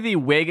 The way the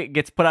wig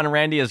gets put on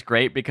Randy is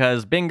great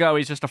because Bingo,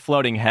 he's just a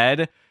floating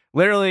head.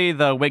 Literally,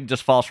 the wig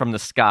just falls from the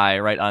sky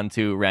right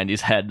onto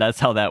Randy's head. That's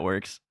how that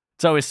works.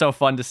 It's always so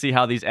fun to see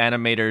how these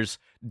animators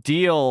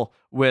deal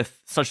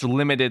with such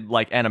limited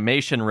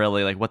animation,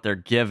 really, like what they're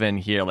given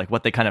here, like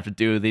what they kind of have to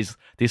do,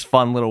 these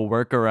fun little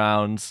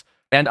workarounds.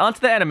 And onto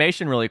the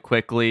animation really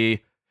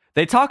quickly.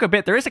 They talk a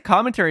bit. There is a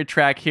commentary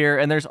track here,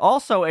 and there's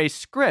also a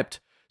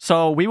script.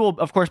 So we will,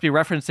 of course, be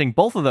referencing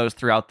both of those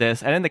throughout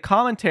this. And in the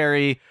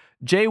commentary,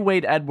 J.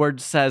 Wade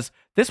Edwards says,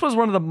 this was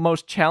one of the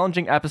most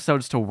challenging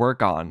episodes to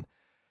work on.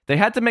 They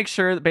had to make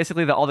sure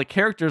that all the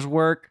characters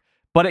work,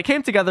 but it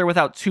came together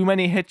without too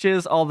many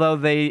hitches, although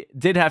they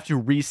did have to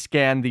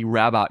rescan the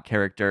Rabot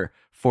character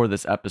for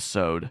this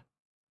episode.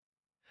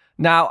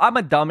 Now, I'm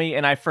a dummy,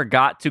 and I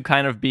forgot to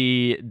kind of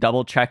be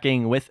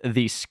double-checking with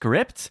the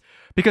script,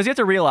 because you have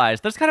to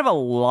realize there's kind of a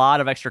lot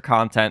of extra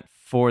content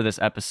for this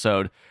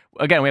episode.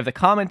 Again, we have the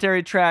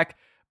commentary track,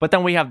 but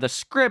then we have the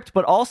script,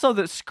 but also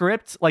the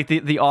script, like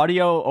the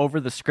audio over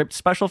the script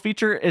special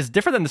feature is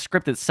different than the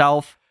script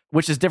itself,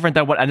 which is different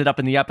than what ended up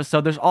in the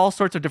episode. There's all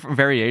sorts of different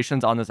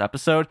variations on this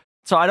episode.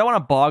 So I don't want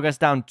to bog us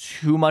down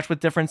too much with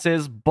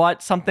differences,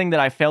 but something that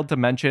I failed to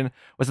mention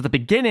was at the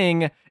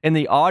beginning, in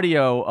the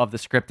audio of the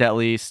script at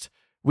least,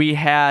 we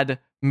had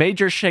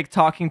Major Shake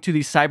talking to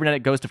the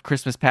cybernetic ghost of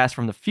Christmas Past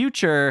from the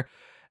future,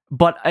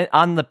 but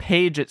on the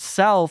page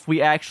itself,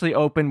 we actually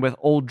open with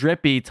Old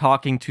Drippy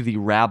talking to the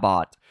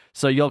Rabot.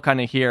 So you'll kind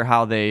of hear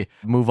how they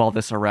move all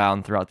this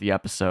around throughout the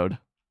episode.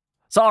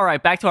 So all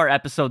right, back to our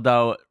episode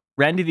though.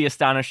 Randy the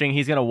Astonishing,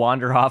 he's going to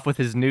wander off with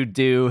his new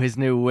do, his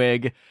new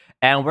wig,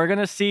 and we're going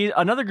to see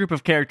another group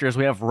of characters.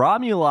 We have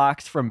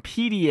Romulox from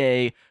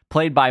PDA,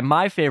 played by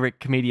my favorite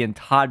comedian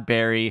Todd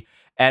Barry,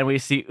 and we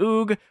see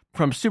Oog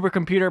from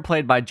Supercomputer,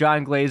 played by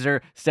John Glazer,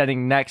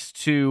 standing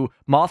next to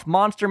Moth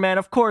Monster Man,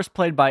 of course,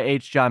 played by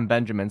H. John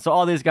Benjamin. So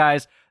all these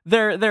guys,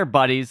 they're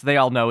buddies. They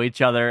all know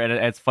each other, and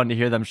it's fun to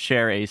hear them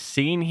share a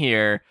scene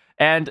here.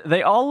 And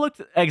they all looked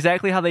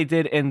exactly how they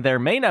did in their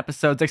main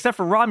episodes, except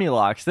for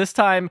Romulox. This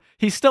time,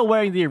 he's still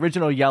wearing the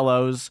original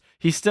yellows.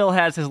 He still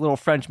has his little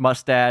French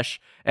mustache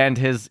and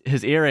his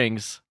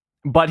earrings.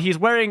 But he's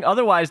wearing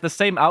otherwise the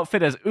same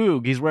outfit as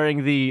Oog. He's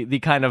wearing the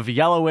kind of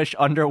yellowish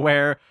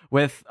underwear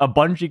with a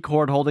bungee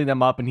cord holding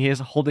them up, and he is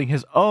holding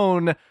his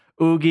own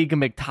Oogie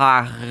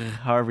Gmigtach,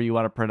 however you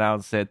want to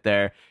pronounce it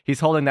there.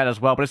 He's holding that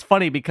as well, but it's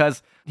funny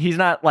because he's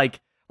not like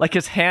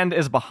his hand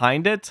is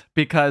behind it,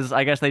 because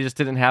I guess they just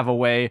didn't have a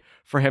way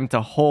for him to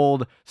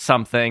hold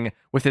something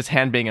with his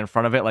hand being in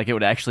front of it like it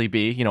would actually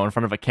be, in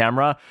front of a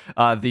camera.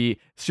 The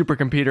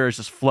supercomputer is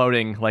just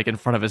floating like in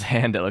front of his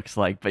hand, it looks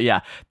like. But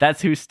yeah,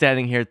 that's who's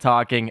standing here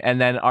talking.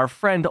 And then our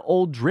friend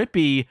Old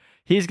Drippy,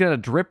 he's going to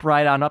drip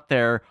right on up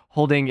there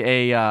holding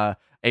a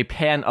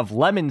pan of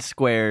lemon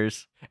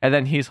squares, and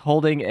then he's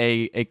holding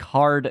a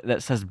card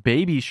that says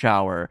baby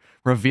shower,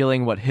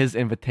 revealing what his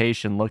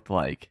invitation looked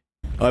like.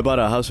 I bought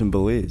a house in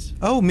Belize.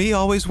 Oh, me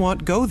always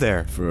want go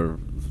there. For,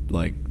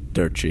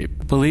 dirt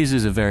cheap. Belize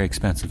is a very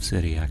expensive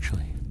city,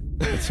 actually.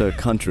 It's a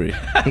country.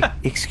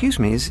 Excuse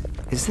me, is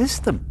this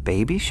the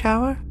baby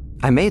shower?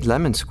 I made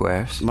lemon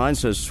squares. Mine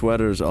says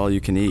sweaters all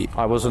you can eat.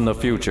 I was in the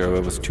future.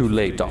 It was too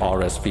late to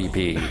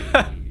RSVP.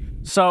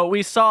 So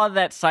we saw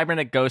that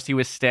cybernetic ghost, he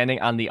was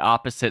standing on the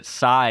opposite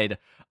side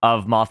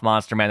of Moth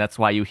Monster Man. That's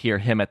why you hear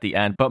him at the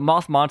end. But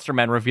Moth Monster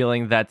Man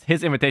revealing that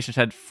his invitation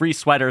said free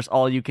sweaters,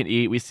 all you can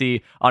eat. We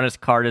see on his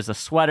card is a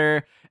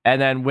sweater.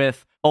 And then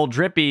with Old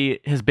Drippy,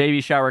 his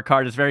baby shower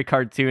card is very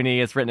cartoony.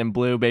 It's written in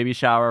blue, baby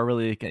shower,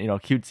 really,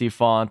 cutesy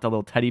font, a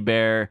little teddy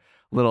bear,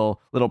 little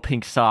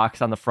pink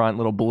socks on the front,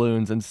 little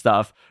balloons and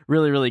stuff.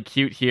 Really, really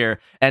cute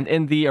here. And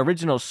in the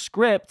original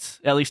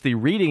script, at least the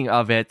reading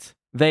of it,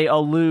 they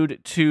allude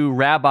to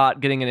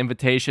Rabot getting an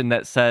invitation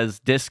that says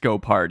disco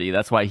party.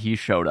 That's why he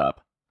showed up.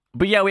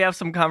 But yeah, we have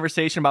some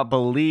conversation about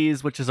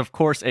Belize, which is, of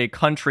course, a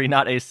country,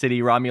 not a city.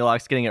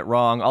 Romulox getting it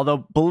wrong.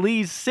 Although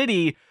Belize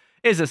City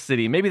is a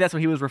city. Maybe that's what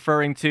he was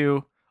referring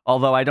to.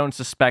 Although I don't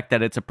suspect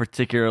that it's a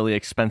particularly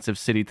expensive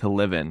city to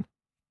live in.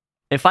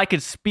 If I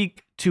could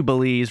speak to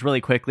Belize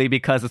really quickly,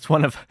 because it's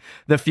one of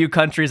the few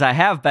countries I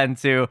have been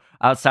to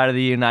outside of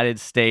the United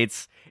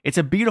States. It's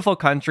a beautiful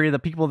country. The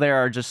people there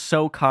are just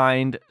so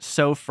kind,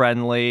 so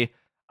friendly.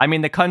 I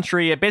mean, the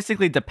country, it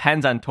basically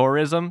depends on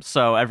tourism.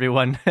 So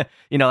everyone,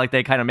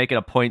 they kind of make it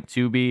a point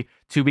to be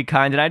to be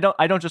kind. And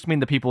I don't just mean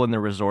the people in the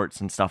resorts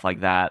and stuff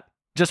like that.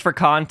 Just for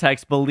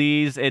context,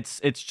 Belize,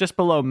 it's just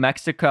below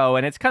Mexico,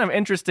 and it's kind of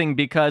interesting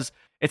because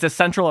it's a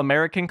Central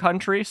American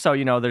country, so,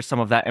 there's some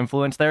of that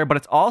influence there, but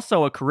it's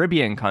also a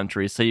Caribbean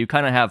country, so you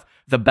kind of have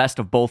the best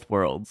of both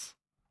worlds.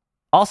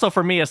 Also,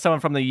 for me, as someone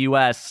from the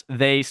U.S.,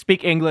 they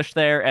speak English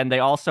there, and they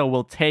also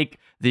will take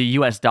the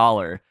U.S.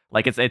 dollar.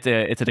 Like, it's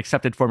an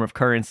accepted form of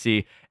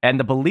currency, and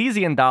the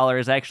Belizean dollar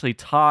is actually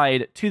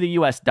tied to the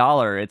U.S.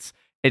 dollar.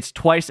 It's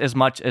twice as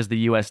much as the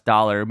U.S.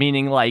 dollar,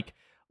 meaning, like,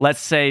 let's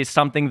say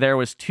something there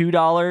was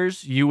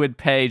 $2, you would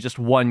pay just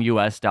 $1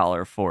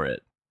 US for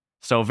it.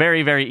 So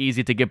very, very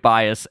easy to get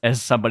by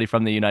as somebody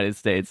from the United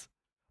States.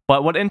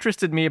 But what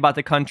interested me about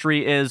the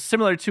country is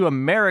similar to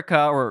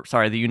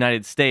the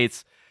United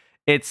States,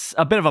 it's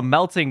a bit of a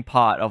melting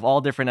pot of all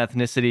different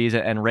ethnicities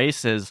and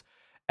races.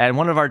 And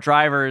one of our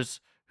drivers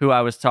who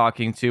I was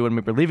talking to when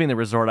we were leaving the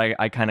resort,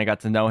 I kind of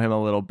got to know him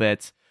a little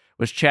bit,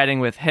 was chatting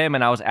with him,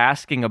 and I was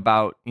asking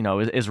about,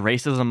 is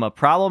racism a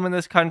problem in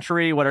this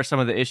country? What are some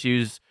of the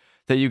issues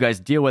that you guys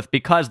deal with?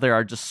 Because there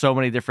are just so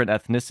many different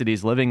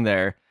ethnicities living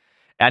there.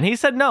 And he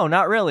said, no,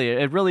 not really.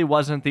 It really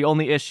wasn't. The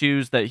only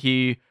issues that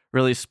he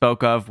really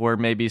spoke of were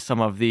maybe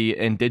some of the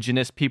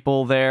indigenous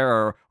people there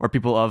or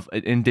people of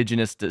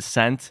indigenous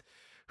descent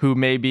who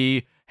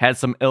maybe had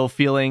some ill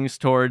feelings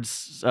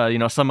towards,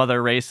 some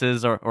other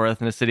races or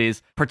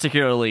ethnicities,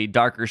 particularly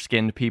darker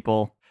skinned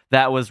people.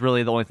 That was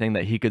really the only thing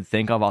that he could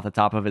think of off the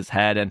top of his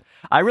head. And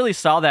I really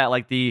saw that,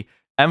 like the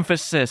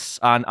emphasis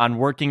on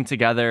working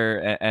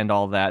together and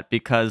all that,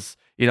 because,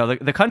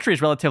 the country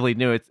is relatively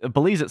new.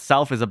 Belize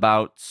itself is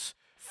about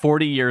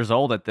 40 years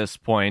old at this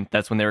point.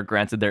 That's when they were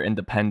granted their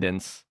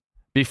independence.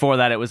 Before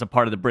that, it was a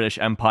part of the British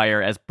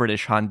Empire as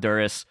British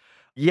Honduras.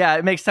 Yeah,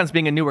 it makes sense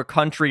being a newer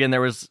country, and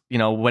there was,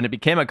 when it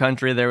became a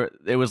country,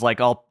 it was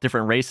like all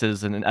different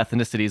races and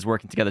ethnicities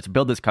working together to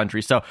build this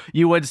country. So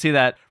you would see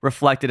that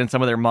reflected in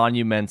some of their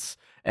monuments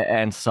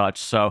and such.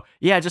 So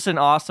yeah, just an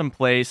awesome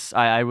place.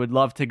 I would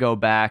love to go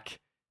back.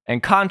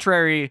 And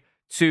contrary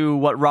to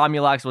what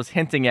Romulus was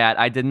hinting at,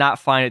 I did not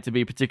find it to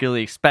be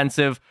particularly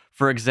expensive.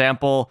 For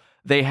example,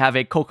 they have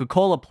a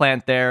Coca-Cola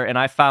plant there, and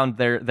I found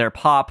their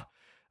pop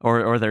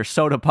or their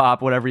soda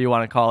pop, whatever you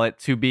want to call it,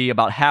 to be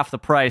about half the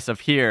price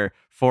of here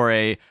for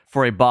a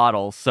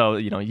bottle. So,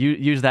 you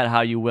use that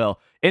how you will.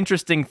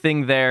 Interesting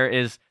thing there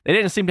is they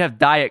didn't seem to have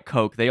Diet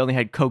Coke. They only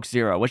had Coke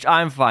Zero, which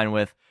I'm fine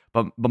with,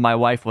 but my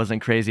wife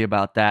wasn't crazy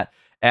about that.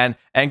 And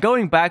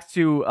going back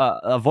to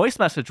a voice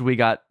message we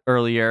got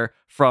earlier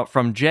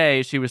from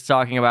Jay, she was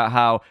talking about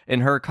how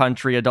in her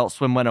country Adult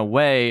Swim went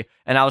away,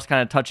 and I was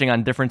kind of touching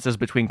on differences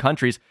between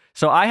countries.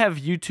 So I have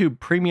YouTube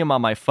Premium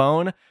on my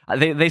phone.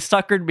 They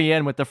suckered me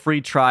in with the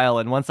free trial,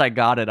 and once I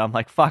got it, I'm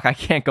like, fuck, I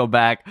can't go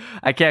back.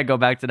 I can't go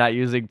back to not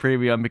using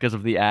Premium because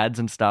of the ads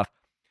and stuff.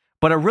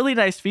 But a really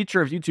nice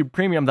feature of YouTube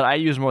Premium that I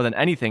use more than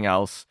anything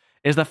else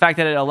is the fact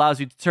that it allows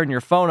you to turn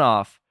your phone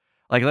off.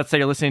 Like, let's say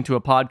you're listening to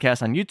a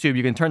podcast on YouTube,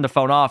 you can turn the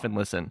phone off and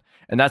listen.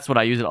 And that's what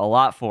I use it a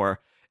lot for.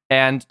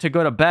 And to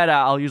go to bed,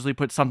 I'll usually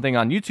put something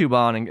on YouTube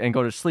on and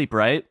go to sleep,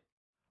 right?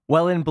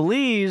 Well, in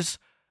Belize,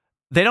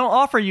 they don't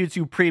offer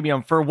YouTube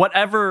Premium for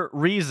whatever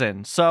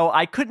reason. So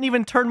I couldn't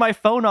even turn my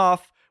phone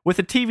off with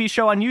a TV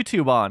show on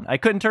YouTube on. I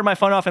couldn't turn my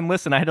phone off and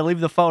listen. I had to leave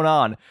the phone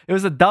on. It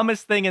was the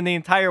dumbest thing in the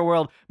entire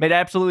world. Made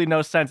absolutely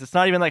no sense. It's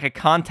not even like a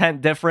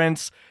content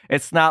difference.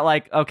 It's not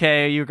like,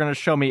 okay, you're going to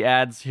show me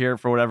ads here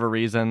for whatever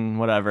reason,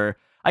 whatever.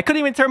 I couldn't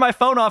even turn my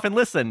phone off and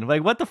listen.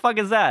 Like, what the fuck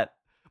is that?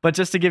 But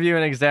just to give you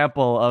an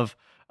example of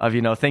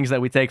things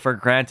that we take for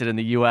granted in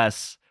the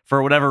U.S.,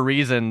 for whatever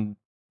reason,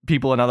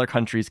 people in other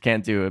countries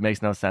can't do. It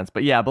makes no sense.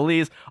 But yeah,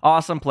 Belize,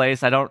 awesome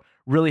place. I don't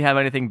really have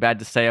anything bad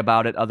to say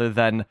about it other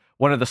than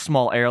one of the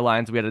small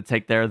airlines we had to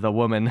take there, the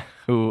woman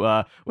who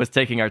was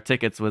taking our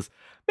tickets was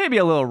maybe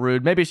a little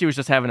rude. Maybe she was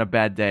just having a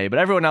bad day, but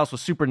everyone else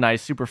was super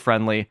nice, super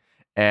friendly.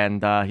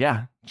 And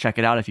yeah, check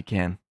it out if you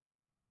can.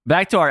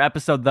 Back to our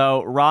episode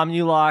though,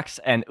 Romulus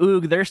and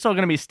Oog, they're still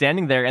going to be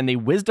standing there, and the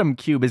Wisdom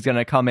Cube is going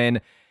to come in.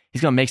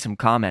 He's going to make some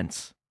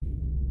comments.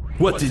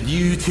 What did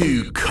you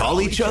two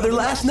call each other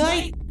last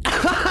night?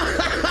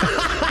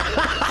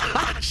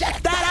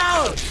 Check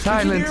that out!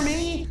 Silence. Did you hear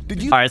me?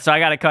 Did you? All right, so I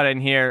got to cut in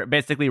here.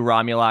 Basically,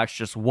 Romulus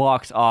just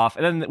walks off,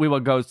 and then we will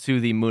go to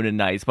the Moon and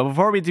Knights. But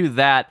before we do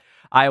that,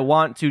 I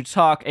want to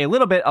talk a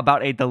little bit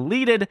about a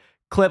deleted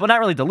clip. Well, not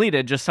really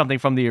deleted, just something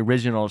from the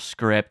original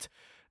script.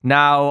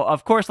 Now,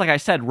 of course, like I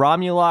said,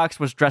 Romulus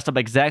was dressed up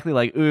exactly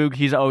like Oog.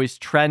 He's always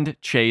trend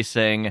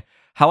chasing.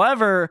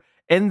 However,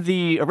 in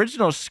the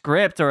original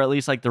script, or at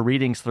least like the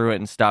readings through it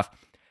and stuff,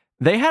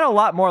 they had a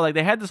lot more. Like,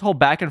 they had this whole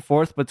back and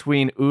forth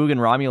between Oog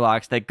and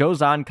Romulus that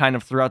goes on kind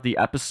of throughout the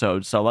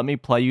episode. So let me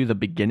play you the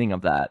beginning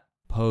of that.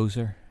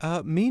 Poser.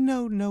 Me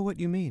no know what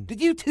you mean.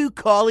 Did you two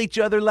call each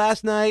other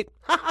last night?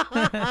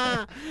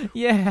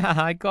 Yeah,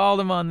 I called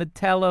him on the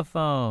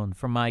telephone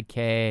from my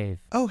cave.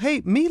 Oh,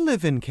 hey, me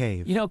live in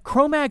cave. You know,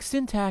 Cro-Mag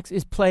syntax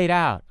is played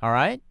out, all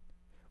right?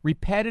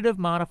 Repetitive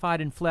modified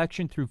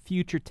inflection through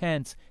future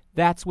tense,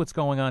 That's what's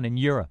going on in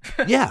Europe.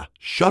 Yeah,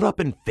 shut up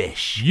and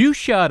fish. You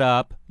shut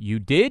up. You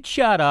did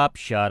shut up.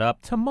 Shut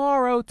up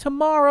tomorrow.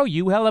 Tomorrow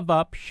you hell of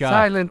up. Shut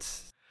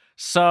Silence.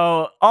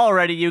 So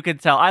already you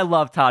could tell I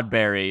love Todd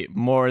Barry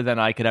more than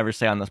I could ever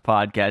say on this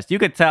podcast. You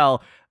could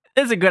tell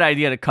it's a good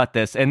idea to cut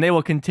this, and they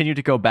will continue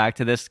to go back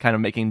to this, kind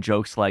of making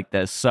jokes like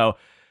this. So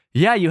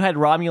yeah, you had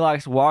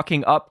Romulus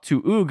walking up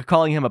to Oog,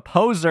 calling him a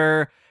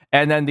poser,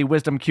 and then the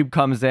Wisdom Cube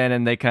comes in,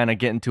 and they kind of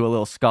get into a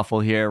little scuffle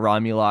here.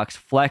 Romulus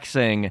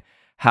flexing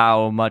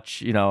how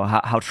much,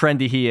 how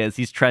trendy he is.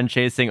 He's trend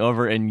chasing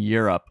over in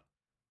Europe.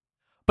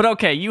 But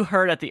okay, you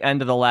heard at the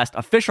end of the last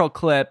official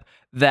clip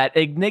that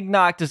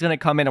Ignignokt is going to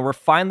come in, and we're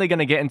finally going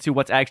to get into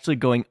what's actually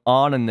going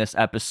on in this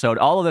episode.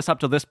 All of this up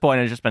to this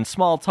point has just been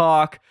small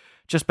talk,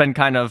 just been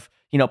kind of,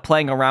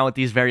 playing around with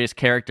these various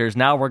characters.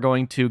 Now we're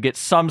going to get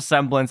some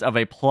semblance of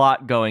a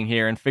plot going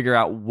here and figure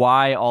out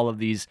why all of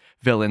these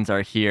villains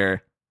are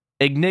here.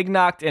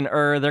 Ignignokt and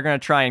they're going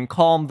to try and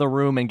calm the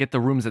room and get the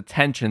room's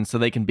attention so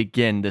they can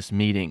begin this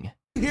meeting.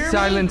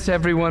 Silence,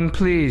 everyone,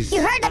 please.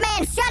 You heard the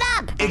man. Shut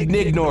up.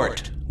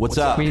 Ignignort. What's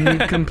up? We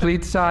need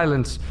complete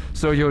silence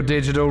so your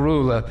digital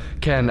ruler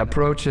can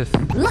approacheth.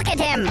 Look at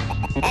him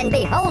and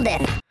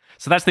beholdeth.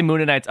 So that's the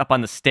Mooninites up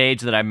on the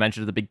stage that I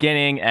mentioned at the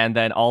beginning, and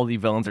then all the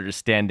villains are just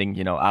standing,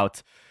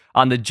 out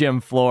on the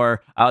gym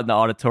floor, out in the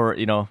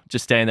auditorium,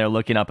 just standing there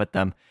looking up at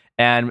them.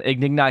 And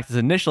Ignignokt is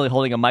initially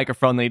holding a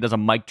microphone, then he does a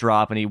mic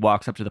drop, and he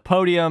walks up to the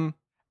podium.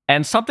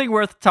 And something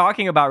worth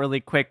talking about really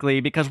quickly,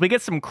 because we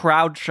get some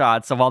crowd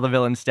shots of all the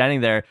villains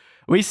standing there.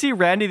 We see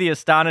Randy the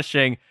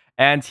Astonishing,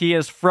 and he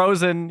is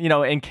frozen,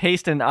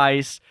 encased in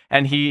ice,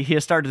 and he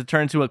has started to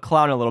turn into a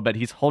clown a little bit.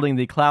 He's holding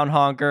the clown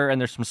honker,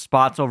 and there's some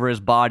spots over his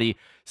body,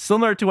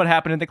 similar to what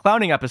happened in the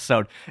clowning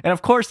episode. And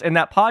of course, in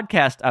that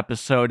podcast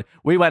episode,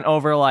 we went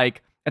over,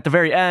 at the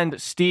very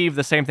end, Steve,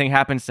 the same thing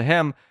happens to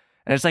him.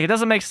 And it's it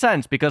doesn't make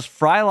sense, because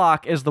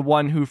Frylock is the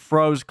one who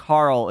froze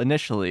Carl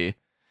initially.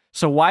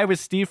 So why was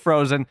Steve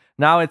frozen?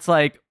 Now it's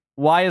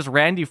why is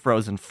Randy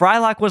frozen?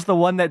 Frylock was the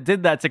one that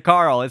did that to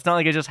Carl. It's not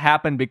like it just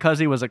happened because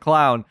he was a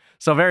clown.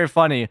 So very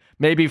funny.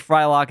 Maybe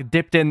Frylock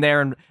dipped in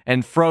there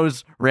and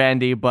froze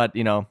Randy, but,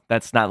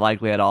 that's not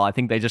likely at all. I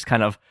think they just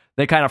kind of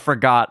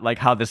forgot,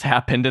 how this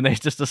happened, and they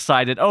just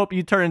decided,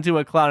 you turn into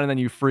a clown and then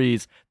you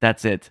freeze.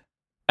 That's it.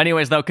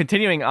 Anyways, though,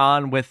 continuing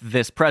on with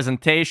this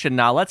presentation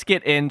now, let's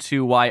get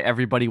into why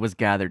everybody was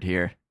gathered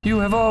here. You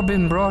have all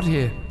been brought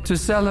here to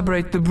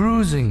celebrate the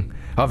bruising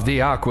of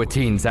the Aqua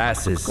Teen's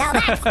asses. Now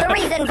that's the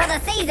reason for the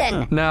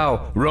season.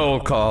 Now, roll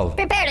call.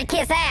 Prepare to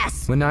kiss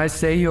ass. When I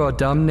say your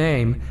dumb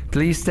name,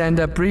 please stand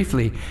up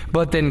briefly,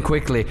 but then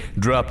quickly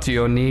drop to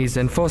your knees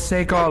and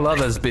forsake all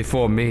others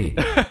before me.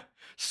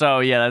 So,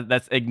 yeah,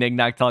 that's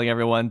Ignignokt telling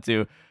everyone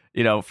to,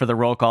 for the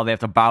roll call, they have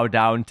to bow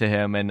down to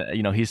him, and,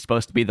 he's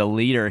supposed to be the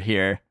leader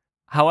here.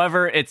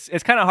 However, it's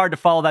kind of hard to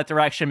follow that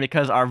direction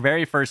because our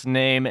very first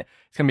name is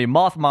going to be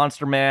Moth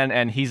Monster Man,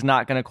 and he's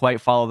not going to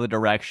quite follow the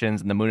directions,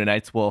 and the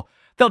Mooninites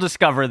they'll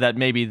discover that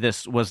maybe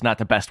this was not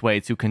the best way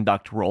to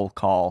conduct roll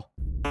call.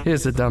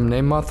 Here's a dumb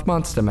name, Moth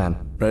Monster Man.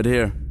 Right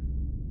here.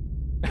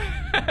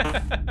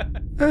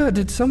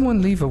 Did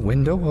someone leave a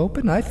window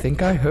open? I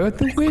think I heard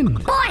the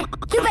wind. Boy,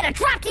 you better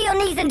drop to your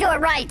knees and do it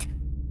right.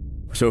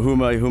 So who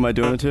am I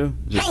doing it to?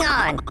 Hang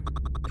on.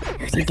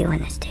 Who's he doing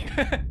this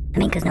to?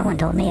 Because no one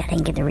told me. I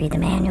didn't get to read the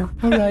manual.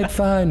 All right,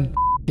 fine.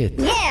 It.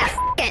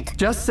 Yeah, it.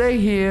 Just say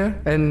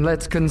here, and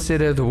let's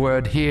consider the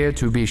word here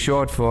to be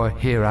short for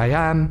here I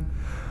am.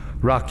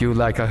 Rock you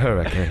like a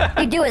hurricane.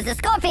 You do as the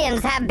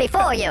Scorpions have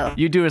before you.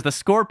 You do as the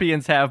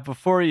Scorpions have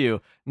before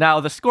you. Now,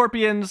 the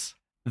Scorpions,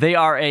 they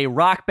are a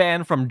rock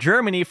band from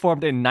Germany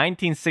formed in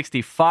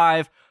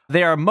 1965.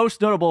 They are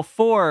most notable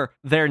for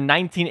their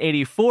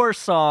 1984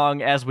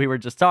 song, as we were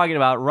just talking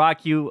about,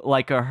 Rock You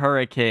Like a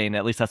Hurricane.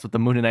 At least that's what the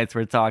Mooninites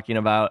were talking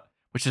about,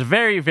 which is a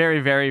very, very,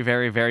 very,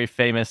 very, very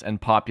famous and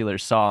popular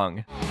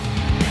song.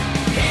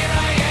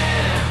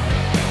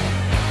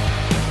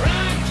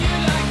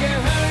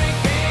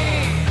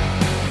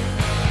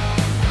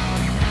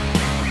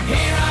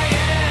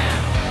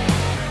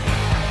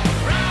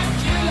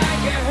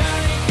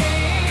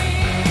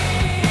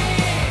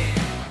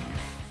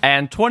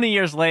 And 20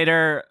 years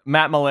later,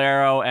 Matt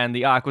Malero and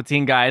the Aqua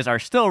Teen guys are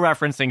still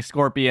referencing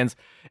Scorpions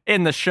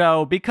in the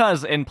show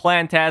because in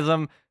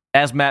Plantasm,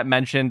 as Matt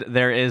mentioned,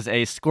 there is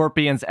a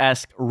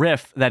Scorpions-esque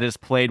riff that is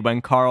played when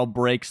Carl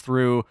breaks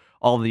through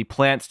all the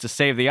plants to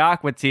save the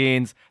Aqua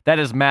Teens. That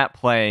is Matt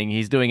playing.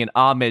 He's doing an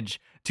homage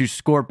to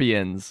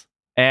Scorpions.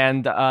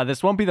 And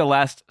this won't be the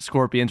last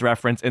Scorpions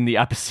reference in the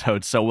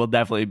episode, so we'll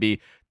definitely be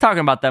talking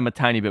about them a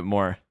tiny bit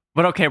more.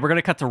 But okay, we're going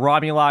to cut to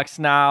Romulus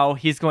now.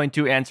 He's going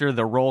to answer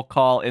the roll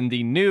call in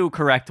the new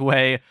correct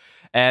way.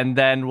 And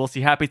then we'll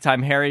see Happy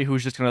Time Harry,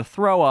 who's just going to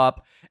throw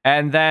up.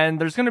 And then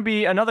there's going to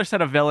be another set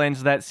of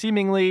villains that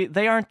seemingly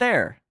they aren't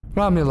there.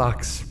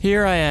 Romulus.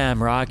 Here I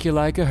am, rock you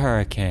like a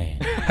hurricane.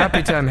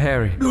 Happy Time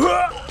Harry.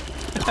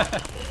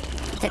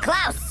 To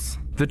Klaus.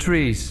 The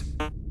trees.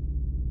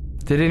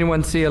 Did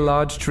anyone see a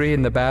large tree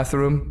in the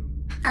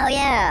bathroom? Oh,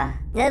 yeah.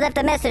 They left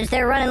a message.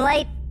 They're running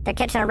late. They're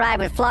catching a ride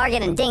with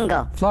Flargan and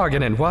Dingle.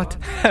 Flargan and what?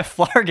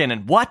 Flargan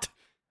and what?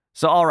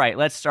 So, all right,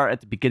 let's start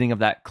at the beginning of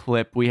that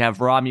clip. We have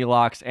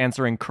Romulox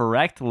answering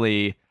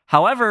correctly.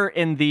 However,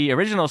 in the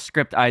original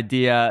script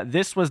idea,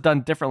 this was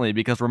done differently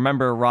because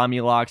remember,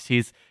 Romulox,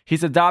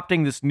 he's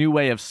adopting this new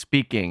way of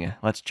speaking.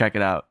 Let's check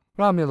it out.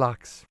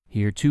 Romulox.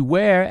 Here to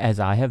where as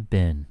I have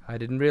been. I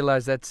didn't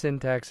realize that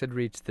syntax had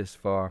reached this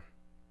far.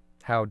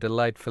 How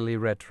delightfully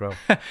retro.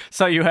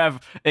 So you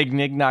have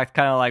Ignignokt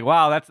kind of like,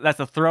 wow, that's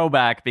a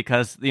throwback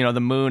because, you know,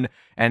 the moon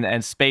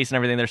and space and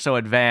everything, they're so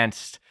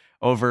advanced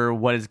over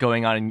what is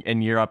going on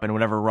in Europe and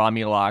whatever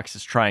Romulox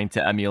is trying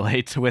to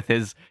emulate with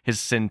his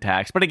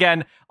syntax. But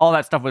again, all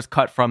that stuff was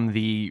cut from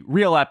the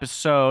real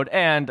episode,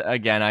 and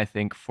again, I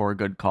think for a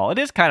good call. It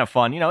is kind of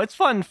fun. You know, it's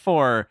fun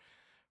for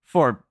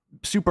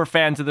super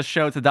fans of the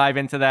show to dive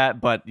into that,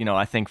 but, you know,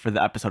 I think for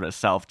the episode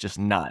itself, just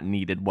not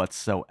needed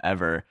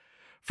whatsoever.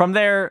 From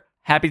there,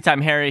 Happy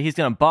Time Harry, he's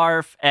going to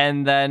barf,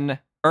 and then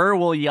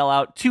will yell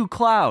out, "To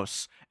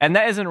Klaus!" And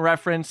that is in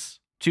reference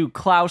to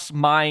Klaus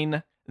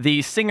Meine,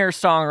 the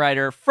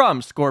singer-songwriter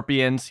from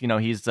Scorpions. You know,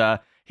 he's the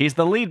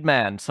lead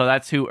man, so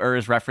that's who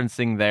is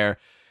referencing there.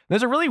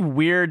 There's a really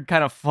weird,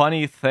 kind of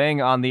funny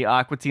thing on the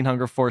Aqua Teen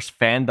Hunger Force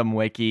fandom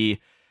wiki,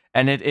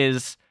 and it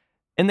is,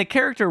 in the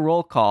character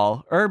roll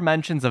call,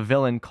 mentions a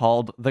villain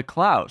called the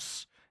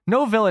Klaus.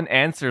 No villain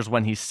answers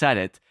when he said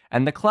it,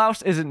 and the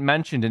Klaus isn't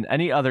mentioned in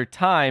any other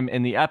time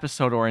in the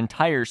episode or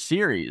entire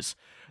series.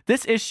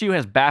 This issue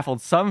has baffled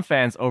some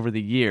fans over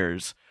the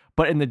years,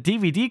 but in the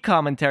DVD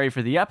commentary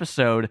for the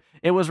episode,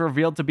 it was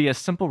revealed to be a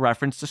simple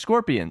reference to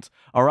Scorpions,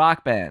 a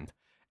rock band.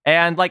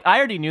 And, like, I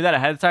already knew that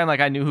ahead of time. Like,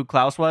 I knew who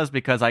Klaus was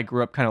because I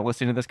grew up kind of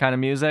listening to this kind of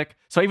music.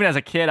 So even as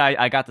a kid,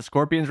 I got the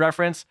Scorpions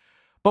reference.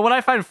 But what I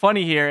find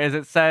funny here is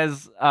it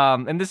says,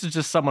 and this is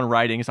just someone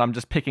writing, so I'm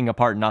just picking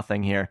apart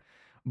nothing here.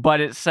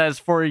 But it says,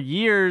 for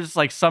years,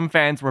 like, some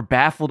fans were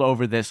baffled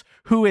over this.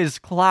 Who is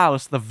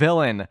Klaus, the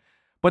villain?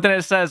 But then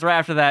it says right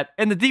after that,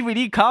 in the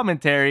DVD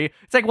commentary,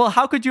 it's like, well,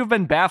 how could you have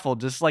been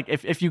baffled? Just like,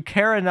 if you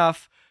care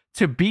enough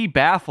to be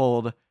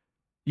baffled,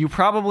 you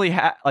probably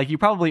you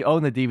probably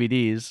own the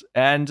DVDs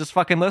and just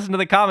fucking listen to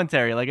the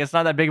commentary. Like, it's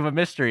not that big of a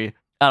mystery.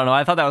 I don't know.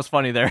 I thought that was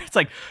funny there. It's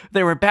like,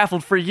 they were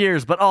baffled for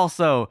years, but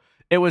also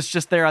it was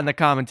just there on the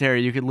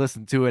commentary. You could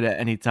listen to it at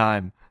any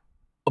time.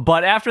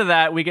 But after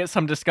that, we get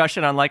some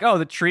discussion on like, oh,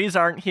 the trees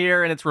aren't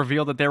here, and it's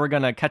revealed that they were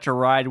going to catch a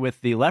ride with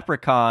the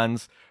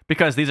leprechauns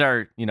because these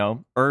are, you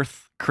know,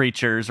 Earth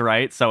creatures,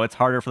 right? So it's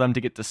harder for them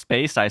to get to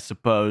space, I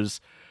suppose.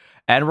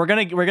 And we're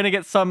gonna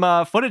get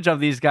some footage of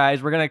these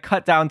guys. We're gonna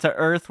cut down to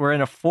Earth. We're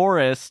in a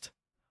forest.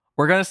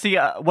 We're gonna see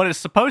what is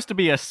supposed to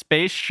be a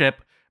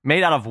spaceship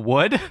made out of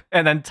wood,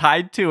 and then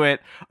tied to it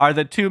are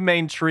the two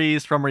main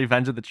trees from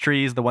Revenge of the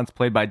Trees, the ones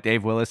played by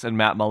Dave Willis and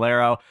Matt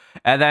Malero.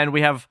 And then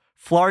we have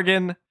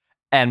Flargan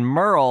and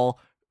Merle.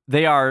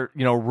 They are,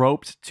 you know,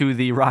 roped to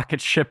the rocket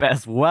ship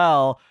as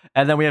well.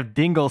 And then we have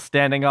Dingle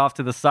standing off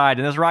to the side.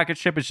 And this rocket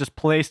ship is just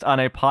placed on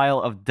a pile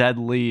of dead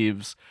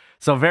leaves.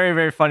 So very,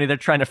 very funny. They're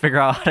trying to figure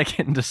out how to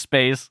get into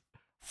space.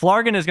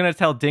 Flargan is going to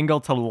tell Dingle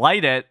to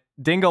light it.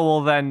 Dingle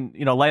will then,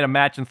 you know, light a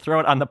match and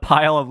throw it on the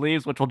pile of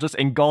leaves, which will just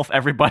engulf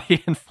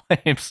everybody in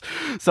flames.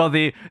 So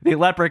the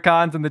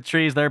leprechauns and the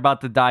trees, they're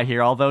about to die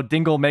here. Although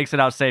Dingle makes it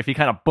out safe, he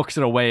kind of books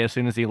it away as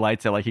soon as he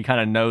lights it. Like, he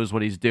kind of knows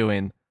what he's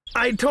doing.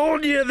 I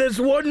told you this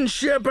wooden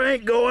ship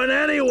ain't going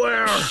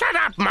anywhere. Shut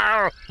up,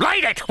 Merle.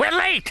 Light it. We're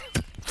late.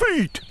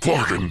 Feet.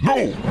 Flargan,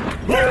 no.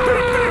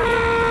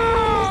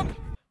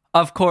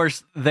 Of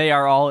course, they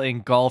are all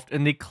engulfed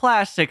in the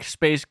classic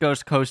Space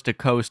Ghost Coast to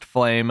Coast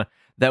flame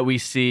that we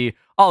see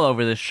all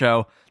over the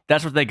show.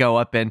 That's what they go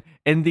up in.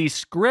 In the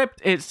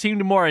script, it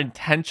seemed more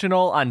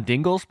intentional on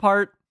Dingle's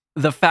part.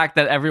 The fact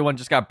that everyone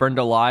just got burned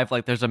alive,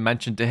 like there's a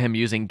mention to him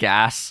using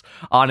gas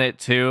on it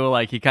too.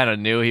 Like he kind of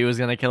knew he was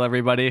going to kill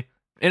everybody.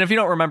 And if you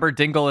don't remember,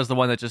 Dingle is the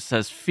one that just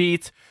says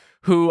feet,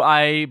 who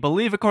I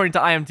believe, according to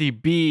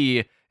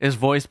IMDb, is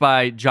voiced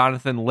by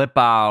Jonathan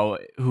Lipow,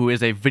 who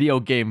is a video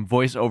game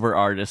voiceover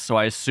artist. So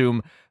I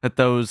assume that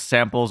those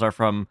samples are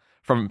from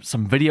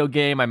some video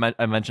game.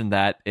 I mentioned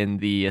that in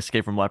the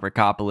Escape from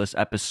Leprechapolis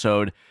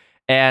episode.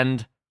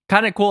 And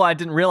kind of cool, I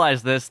didn't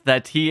realize this,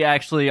 that he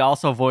actually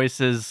also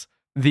voices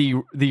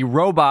the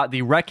robot,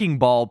 the Wrecking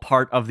Ball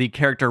part of the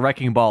character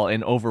Wrecking Ball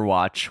in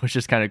Overwatch, which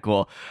is kind of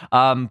cool.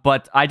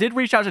 But I did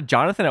reach out to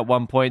Jonathan at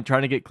one point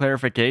trying to get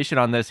clarification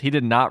on this. He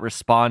did not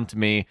respond to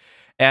me.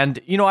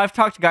 And, you know, I've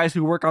talked to guys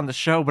who work on the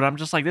show, but I'm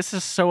just like, this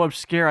is so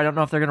obscure. I don't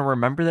know if they're going to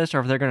remember this or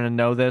if they're going to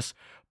know this.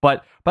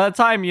 But by the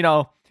time, you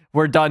know,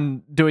 we're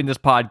done doing this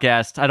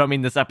podcast, I don't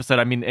mean this episode,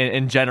 I mean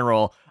in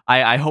general,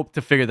 I hope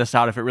to figure this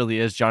out if it really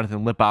is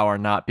Jonathan Lipow or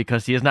not,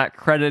 because he is not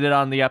credited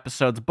on the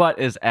episodes, but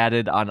is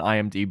added on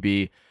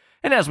IMDb.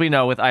 And as we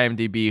know with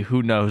IMDb,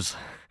 who knows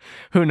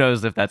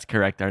if that's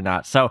correct or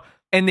not. So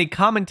in the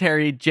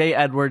commentary, Jay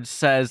Edwards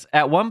says,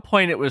 at one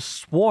point it was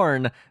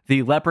sworn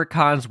the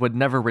leprechauns would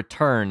never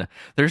return.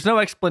 There's no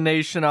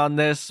explanation on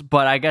this,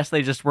 but I guess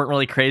they just weren't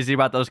really crazy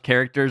about those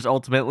characters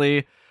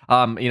ultimately.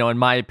 You know, in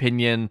my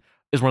opinion,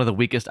 is one of the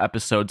weakest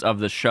episodes of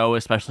the show,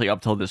 especially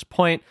up till this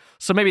point.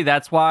 So maybe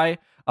that's why.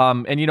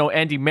 And you know,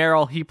 Andy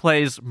Merrill, he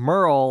plays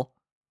Merle,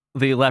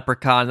 the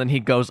leprechaun, then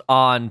he goes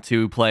on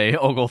to play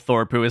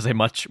Oglethorpe, who is a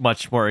much,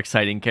 much more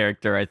exciting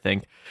character, I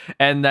think.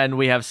 And then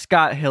we have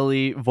Scott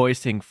Hilley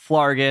voicing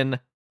Flargan.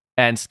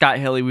 And Scott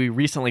Hilley, we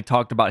recently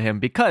talked about him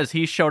because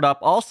he showed up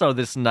also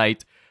this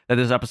night that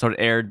this episode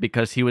aired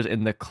because he was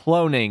in The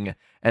Cloning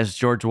as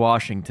George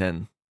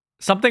Washington.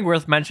 Something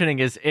worth mentioning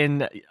is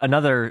in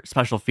another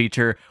special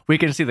feature, we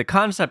can see the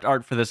concept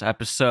art for this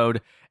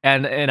episode,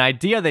 and an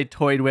idea they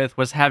toyed with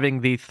was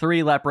having the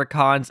 3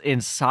 leprechauns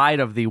inside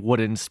of the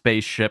wooden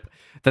spaceship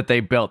that they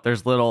built.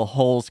 There's little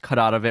holes cut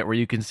out of it where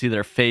you can see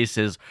their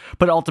faces,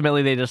 but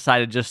ultimately they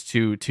decided just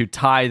to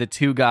tie the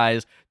 2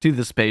 guys to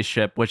the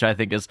spaceship, which I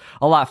think is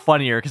a lot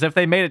funnier, because if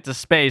they made it to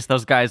space,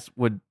 those guys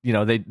would, you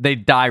know,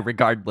 they'd die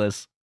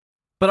regardless.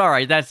 But all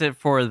right, that's it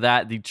for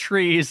that. The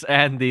trees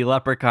and the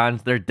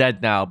leprechauns, they're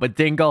dead now. But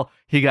Dingle,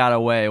 he got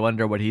away.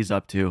 Wonder what he's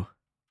up to.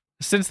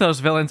 Since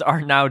those villains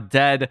are now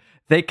dead,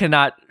 they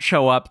cannot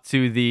show up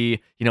to the,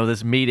 you know,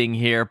 this meeting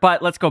here.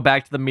 But let's go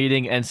back to the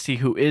meeting and see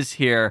who is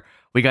here.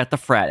 We got the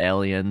frat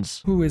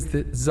aliens. Who is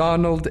it?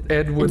 Zonald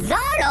Edward.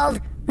 Zonald?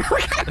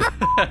 What kind of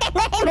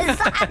name is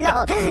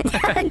Zonald?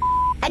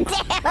 Damn,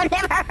 I've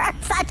never heard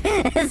such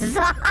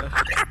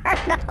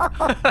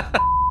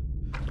Zonald.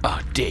 Oh,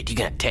 dude, you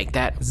gonna take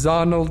that?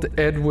 Zonald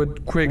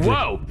Edward Quigley.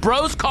 Whoa,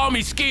 bros call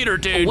me Skeeter,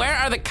 dude. Where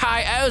are the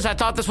Chi-O's? I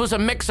thought this was a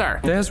mixer.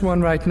 There's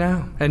one right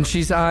now, and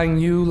she's eyeing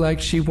you like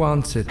she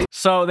wants it.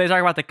 So they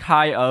talk about the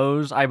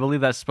Chi-O's. I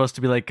believe that's supposed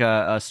to be like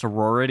a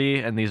sorority,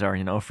 and these are,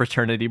 you know,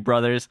 fraternity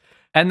brothers.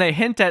 And they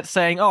hint at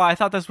saying, oh, I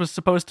thought this was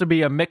supposed to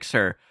be a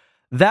mixer.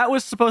 That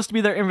was supposed to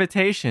be their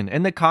invitation.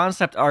 In the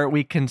concept art,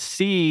 we can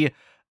see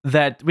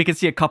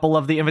a couple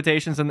of the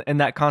invitations in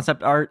that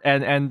concept art,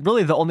 and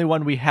really the only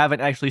one we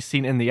haven't actually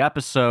seen in the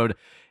episode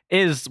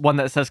is one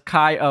that says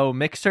Chi-O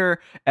Mixer,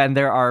 and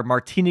there are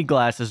martini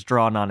glasses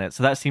drawn on it.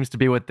 So that seems to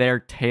be what their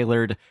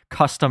tailored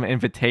custom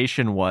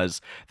invitation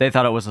was. They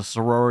thought it was a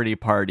sorority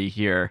party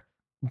here.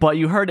 But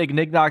you heard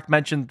Ignignokt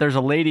mention there's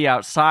a lady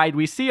outside.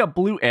 We see a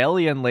blue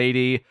alien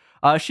lady.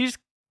 She's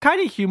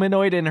kind of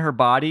humanoid in her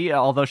body,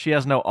 although she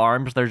has no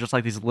arms. They're just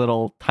like these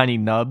little tiny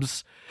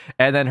nubs.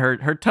 And then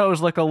her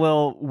toes look a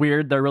little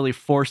weird. They're really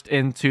forced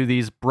into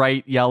these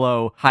bright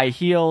yellow high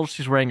heels.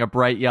 She's wearing a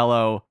bright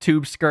yellow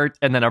tube skirt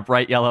and then a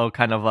bright yellow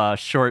kind of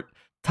short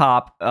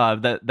top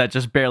that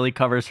just barely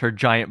covers her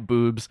giant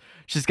boobs.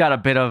 She's got a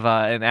bit of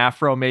an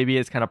afro, maybe.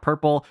 It's kind of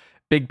purple,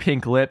 big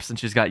pink lips, and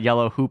she's got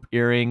yellow hoop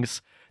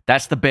earrings.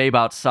 That's the babe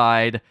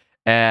outside.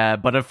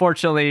 But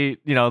unfortunately,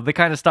 you know, the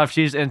kind of stuff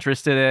she's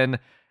interested in,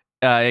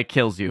 it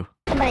kills you.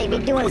 Somebody be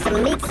doing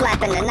some meat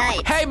slapping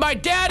tonight. Hey, my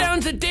dad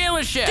owns a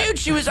dealership. Dude,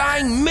 she was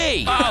eyeing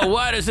me. Oh,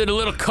 what? Is it a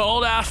little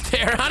cold out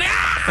there, honey?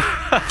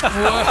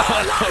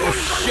 Whoa,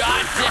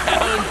 shot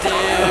down,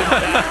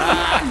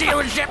 dude.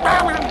 Dealership.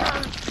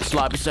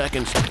 Sloppy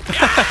seconds.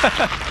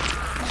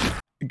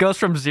 It goes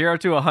from 0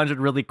 to 100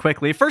 really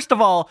quickly. First of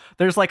all,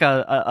 there's like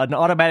an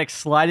automatic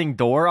sliding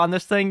door on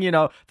this thing. You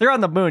know, they're on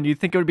the moon. You'd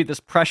think it would be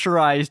this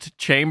pressurized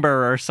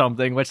chamber or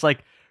something, which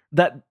like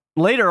that...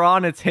 Later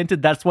on, it's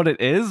hinted that's what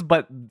it is,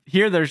 but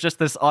here there's just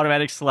this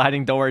automatic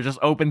sliding door. It just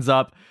opens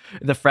up.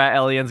 The frat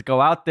aliens go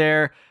out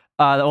there.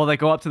 They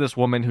go up to this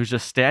woman who's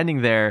just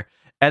standing there,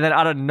 and then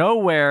out of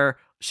nowhere,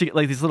 she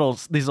like these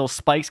little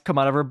spikes come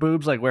out of her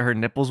boobs, like where her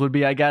nipples would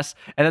be, I guess.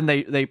 And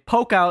then they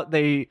poke out.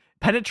 They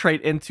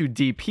penetrate into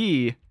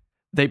DP.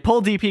 They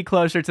pull DP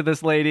closer to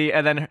this lady,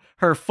 and then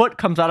her foot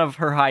comes out of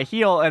her high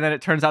heel, and then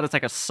it turns out it's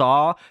like a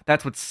saw.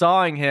 That's what's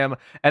sawing him.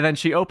 And then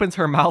she opens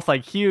her mouth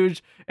like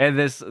huge, and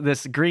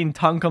this green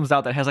tongue comes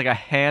out that has like a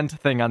hand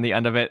thing on the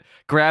end of it,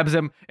 grabs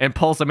him, and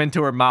pulls him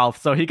into her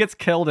mouth. So he gets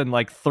killed in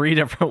like 3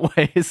 different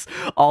ways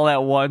all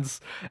at once.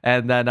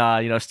 And then,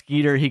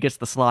 Skeeter, he gets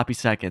the sloppy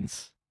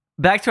seconds.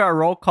 Back to our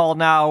roll call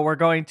now. We're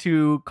going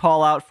to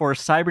call out for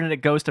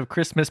Cybernetic Ghost of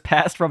Christmas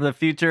Past from the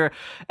future,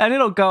 and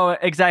it'll go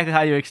exactly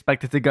how you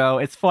expect it to go.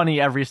 It's funny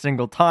every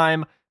single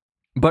time,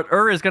 but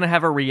is going to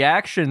have a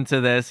reaction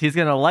to this. He's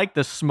going to like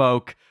the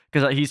smoke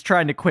because he's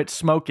trying to quit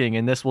smoking,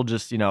 and this will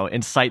just,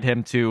 incite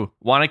him to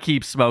want to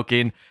keep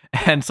smoking,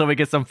 and so we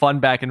get some fun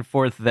back and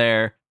forth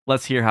there.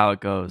 Let's hear how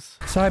it goes.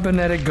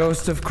 Cybernetic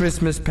Ghost of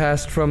Christmas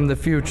Past from the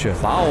future.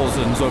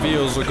 Thousands of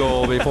years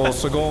ago, before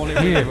Sigourney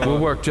Here, Weaver. will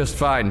work just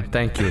fine,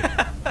 thank you.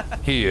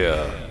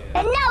 Here.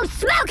 No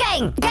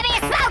smoking! Give me a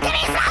smoke! Give me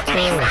a smoke! Give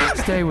me a smoke!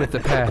 Stay with the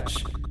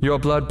patch. Your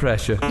blood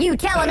pressure. You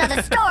tell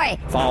another story!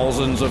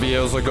 Thousands of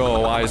years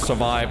ago, I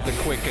survived the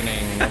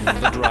quickening of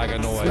the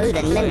Dragonoid. Smooth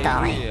and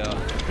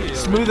mentholy.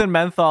 Smooth and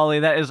mentholy.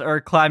 That is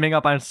climbing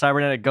up on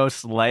Cybernetic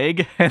Ghost's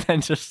leg and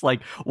then just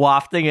like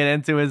wafting it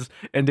into his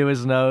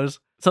nose.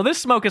 So this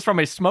smoke is from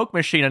a smoke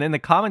machine, and in the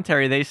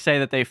commentary, they say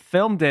that they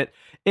filmed it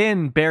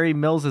in Barry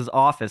Mills'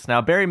 office. Now,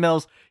 Barry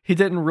Mills, he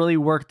didn't really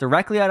work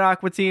directly on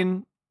Aqua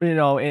Teen, in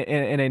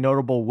a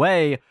notable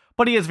way,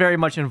 but he is very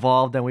much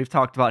involved, and we've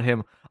talked about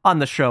him on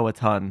the show a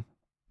ton.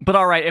 But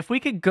all right, if we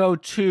could go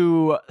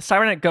to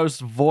Cybernetic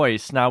Ghost's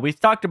voice. Now, we've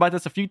talked about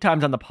this a few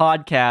times on the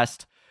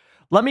podcast.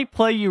 Let me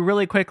play you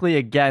really quickly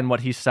again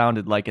what he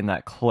sounded like in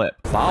that clip.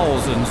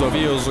 Thousands of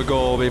years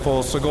ago,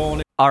 before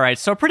Sigourney. All right,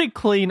 so pretty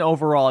clean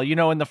overall. You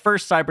know, in the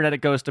first Cybernetic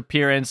Ghost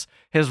appearance,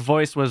 his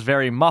voice was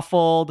very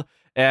muffled,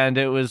 and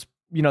it was,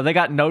 you know, they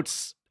got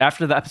notes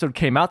after the episode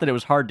came out that it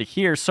was hard to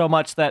hear, so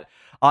much that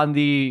on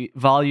the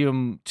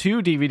Volume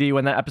 2 DVD,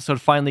 when that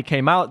episode finally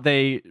came out,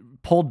 they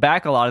pulled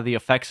back a lot of the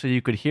effects so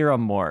you could hear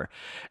them more.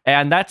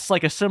 And that's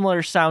like a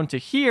similar sound to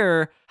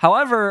here.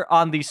 However,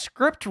 on the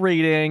script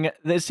reading,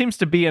 it seems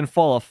to be in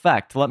full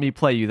effect. Let me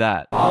play you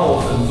that.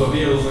 Thousands of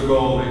years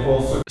ago,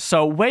 before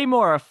So way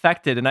more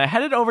affected. And I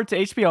headed over to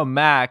HBO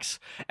Max,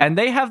 and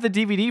they have the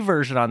DVD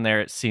version on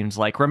there, it seems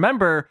like.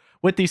 Remember,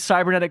 with the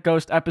Cybernetic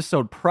Ghost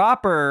episode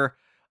proper,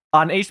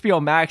 on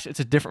HBO Max,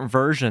 it's a different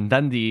version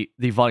than the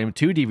Volume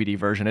 2 DVD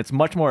version. It's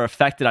much more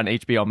affected on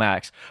HBO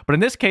Max. But in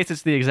this case,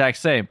 it's the exact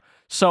same.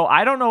 So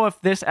I don't know if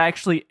this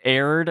actually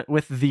aired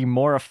with the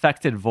more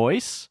affected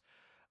voice.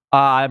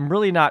 I'm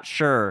really not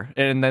sure.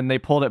 And then they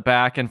pulled it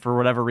back, and for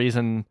whatever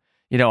reason,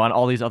 you know, on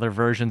all these other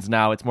versions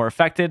now, it's more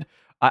affected.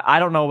 I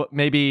don't know,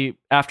 maybe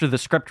after the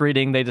script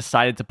reading, they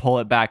decided to pull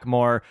it back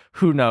more.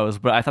 Who knows?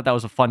 But I thought that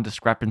was a fun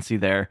discrepancy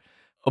there.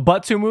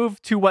 But to move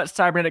to what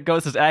Cybernetic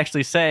Ghost is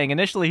actually saying,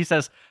 initially he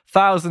says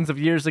thousands of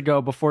years ago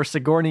before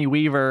Sigourney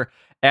Weaver.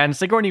 And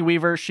Sigourney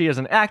Weaver, she is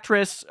an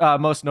actress,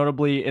 most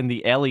notably in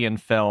the Alien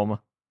film.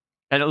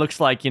 And it looks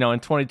like, you know, in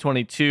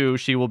 2022,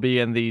 she will be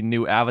in the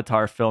new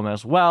Avatar film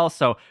as well.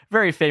 So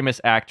very famous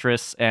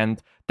actress,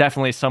 and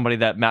definitely somebody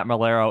that Matt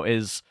Malero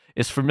is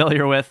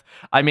familiar with.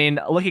 I mean,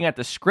 looking at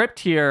the script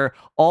here,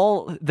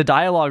 all the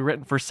dialogue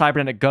written for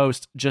Cybernetic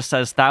Ghost just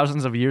says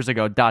thousands of years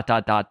ago, ...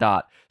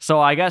 So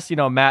I guess, you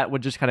know, Matt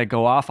would just kind of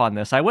go off on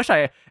this. I wish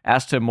I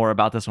asked him more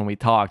about this when we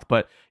talked,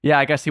 but yeah,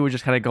 I guess he would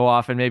just kind of go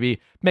off and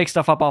maybe make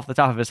stuff up off the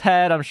top of his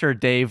head. I'm sure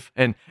Dave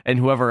and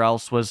whoever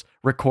else was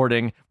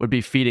recording would be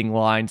feeding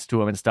lines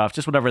to him and stuff,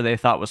 just whatever they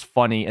thought was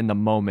funny in the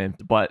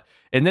moment. But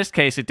in this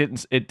case, it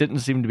didn't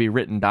seem to be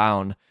written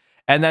down.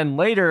 And then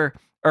later,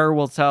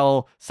 will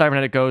tell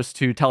Cybernetic Ghost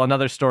to tell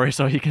another story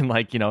so he can,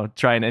 like, you know,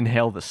 try and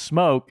inhale the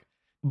smoke.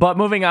 But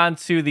moving on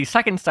to the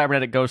second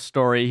Cybernetic Ghost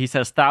story, he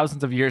says,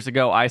 thousands of years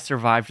ago, I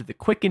survived the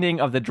quickening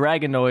of the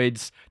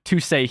Dragonoids to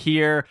say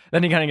here.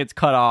 Then he kind of gets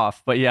cut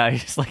off. But yeah,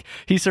 he's like,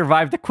 he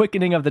survived the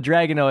quickening of the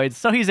Dragonoids,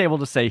 so he's able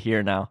to say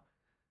here now.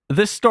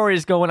 This story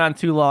is going on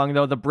too long,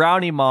 though. The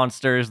brownie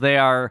monsters,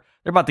 they're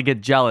about to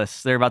get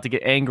jealous. They're about to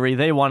get angry.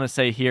 They want to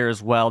say here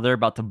as well. They're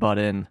about to butt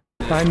in.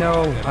 I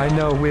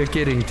know, we're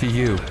getting to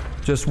you.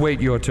 Just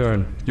wait your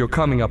turn. You're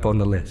coming up on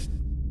the list.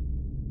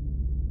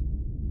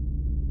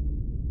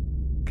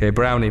 Okay,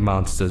 brownie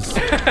monsters.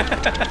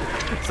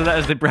 So that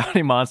is the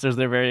brownie monsters.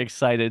 They're very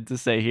excited to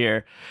say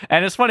here.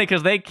 And it's funny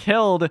because they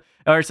killed,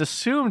 or it's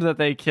assumed that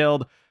they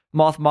killed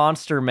Moth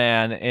Monster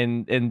Man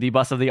in the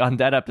Bus of the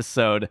Undead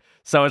episode.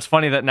 So it's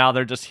funny that now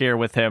they're just here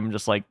with him,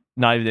 just like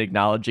not even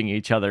acknowledging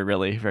each other,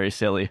 really. Very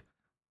silly.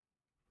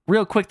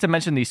 Real quick to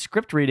mention the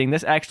script reading,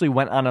 this actually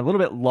went on a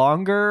little bit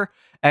longer,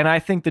 and I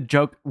think the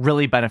joke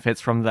really benefits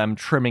from them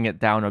trimming it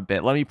down a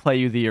bit. Let me play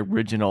you the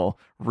original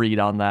read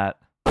on that.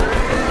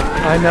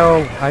 I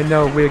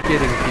know, we're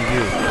getting to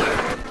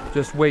you.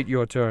 Just wait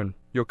your turn.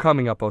 You're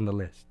coming up on the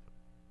list.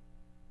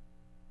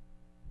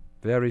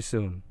 Very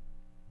soon.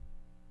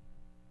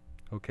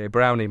 Okay,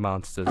 brownie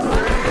monsters.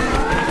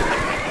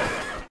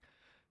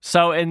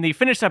 So in the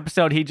finished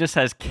episode, he just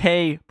says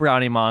K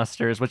brownie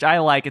monsters, which I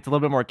like. It's a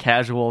little bit more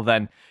casual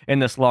than in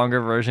this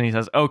longer version. He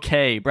says,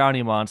 okay,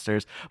 brownie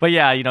monsters. But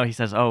yeah, you know, he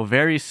says, oh,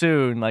 very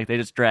soon. Like, they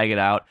just drag it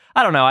out.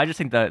 I don't know. I just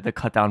think the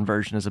cut down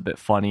version is a bit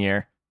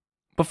funnier.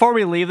 Before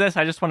we leave this,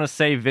 I just want to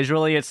say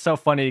visually, it's so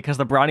funny because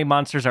the brownie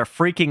monsters are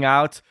freaking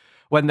out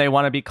when they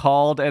want to be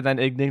called, and then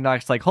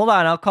Ignignokt's like, hold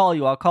on, I'll call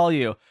you.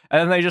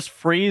 And then they just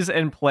freeze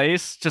in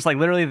place, just like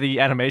literally the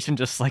animation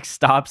just like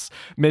stops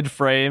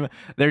mid-frame.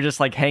 They're just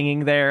like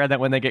hanging there, and then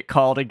when they get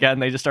called again,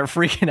 they just start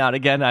freaking out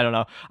again. I don't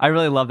know. I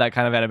really love that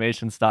kind of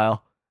animation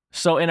style.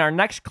 So in our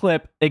next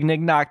clip,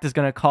 Ignignokt is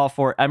going to call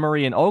for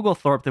Emery and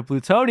Oglethorpe, the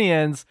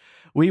Plutonians.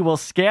 We will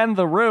scan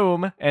the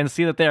room and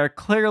see that they are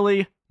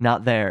clearly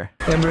not there.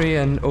 Emery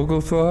and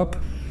Oglethorpe?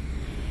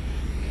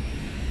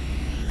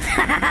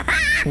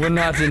 We're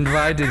not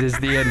invited is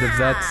the end of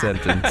that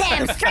sentence.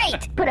 Damn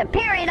straight! Put a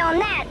period on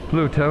that!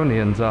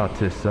 Plutonians ought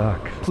to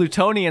suck.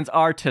 Plutonians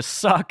are to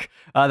suck.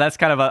 That's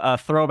kind of a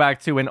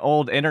throwback to an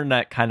old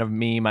internet kind of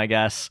meme, I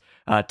guess.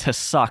 To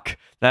suck.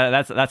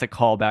 That's a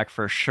callback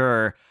for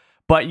sure.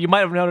 But you might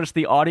have noticed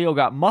the audio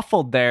got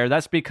muffled there.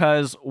 That's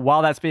because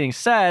while that's being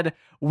said,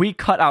 we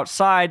cut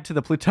outside to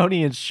the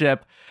Plutonian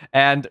ship,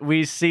 and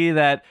we see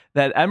that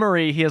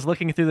Emery, he is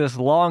looking through this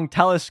long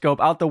telescope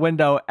out the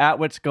window at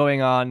what's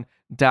going on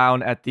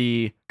down at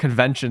the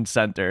convention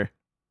center.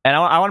 And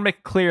I want to make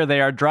it clear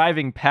they are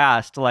driving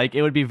past. Like,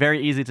 it would be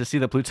very easy to see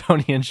the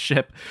Plutonian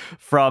ship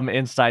from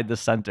inside the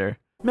center.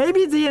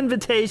 Maybe the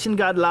invitation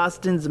got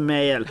lost in the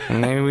mail.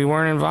 Maybe we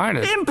weren't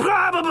invited.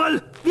 Improbable!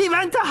 We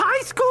went to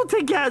high school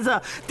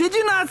together. Did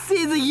you not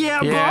see the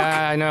yearbook?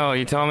 Yeah, I know.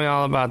 You told me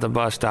all about the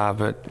bus stop,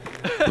 but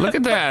look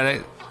at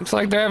that. Looks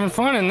like they're having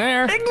fun in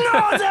there.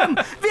 Ignore them!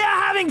 We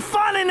are having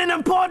fun in an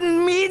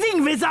important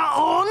meeting with our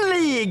own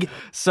league.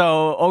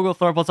 So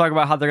Oglethorpe will talk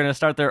about how they're going to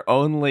start their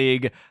own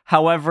league.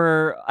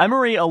 However,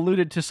 Emery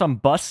alluded to some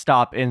bus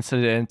stop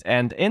incident,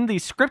 and in the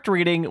script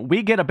reading,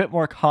 we get a bit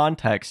more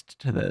context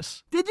to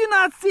this. Did you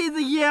not see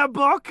the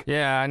yearbook?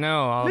 Yeah, I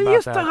know all We about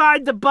used that. to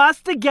ride the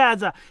bus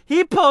together.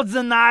 He pulled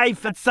the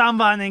knife at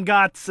someone and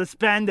got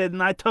suspended,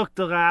 and I took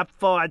the rap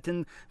for it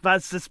and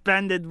was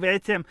suspended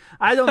with him.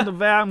 I don't know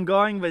where I'm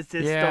going with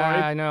this story.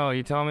 Yeah, I know.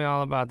 You told me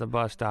all about the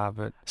bus stop.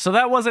 But So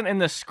that wasn't in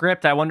the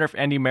script. I wonder if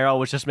Andy Merrill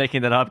was just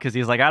making that up because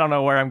he's like, I don't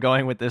know where I'm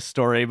going with this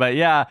story. But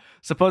yeah,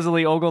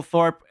 supposedly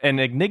Oglethorpe and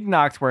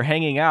Ignignokt were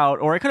hanging out,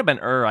 or it could have been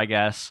I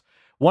guess.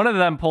 One of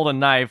them pulled a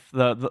knife,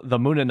 the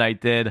Moonanite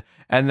did,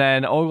 and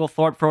then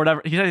Oglethorpe, for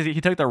whatever, he said he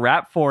took the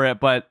rap for it,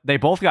 but they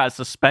both got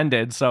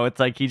suspended, so it's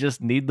like he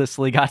just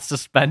needlessly got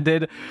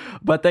suspended.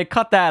 But they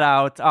cut that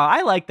out.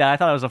 I like that. I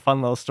thought it was a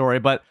fun little story,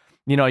 but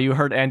you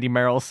heard Andy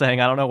Merrill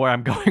saying, I don't know where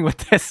I'm going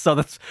with this, so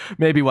that's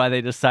maybe why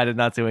they decided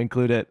not to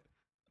include it.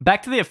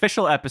 Back to the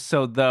official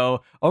episode,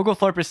 though,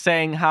 Oglethorpe is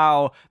saying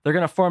how they're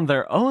going to form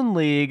their own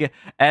league,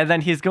 and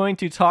then he's going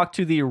to talk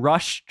to the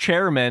Rush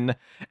chairman,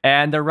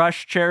 and the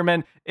Rush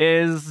chairman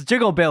is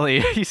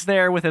Jigglebilly. He's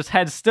there with his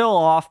head still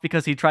off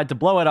because he tried to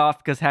blow it off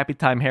because Happy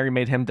Time Harry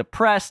made him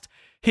depressed.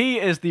 He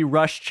is the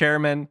Rush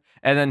chairman,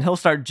 and then he'll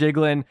start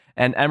jiggling,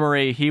 and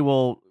Emery, he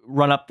will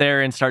run up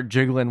there and start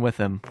jiggling with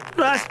him.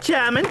 Rush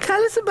Chairman,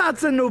 tell us about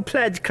the new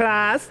pledge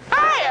class.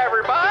 Hi,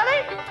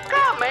 everybody.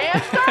 Come,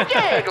 man, start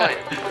jiggling.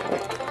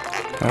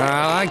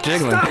 I like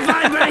jiggling. Stop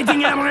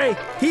vibrating, Emery.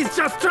 He's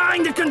just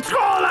trying to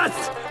control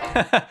us.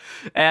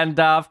 And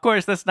of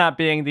course, this not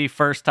being the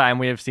first time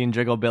we have seen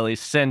Jigglebilly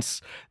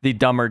since the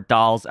Dumber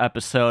Dolls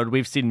episode.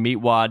 We've seen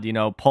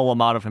Meatwad, pull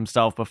him out of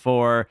himself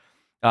before.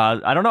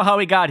 I don't know how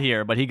he got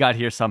here, but he got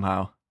here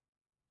somehow.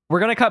 We're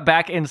going to cut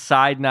back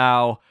inside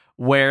now,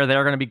 where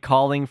they're going to be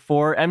calling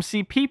for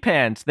MCP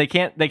Pants. They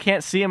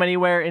can't see him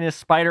anywhere in his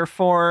spider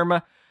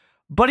form,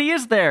 but he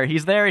is there.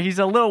 He's there. He's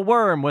a little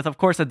worm with, of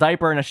course, a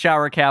diaper and a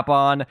shower cap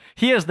on.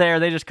 He is there.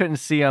 They just couldn't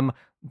see him.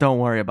 Don't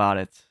worry about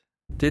it.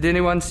 Did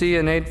anyone see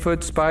an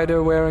 8-foot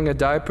spider wearing a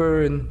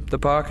diaper in the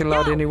parking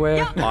lot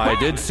anywhere? I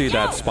did see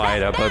that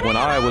spider, but when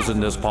I was in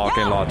this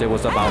parking lot, it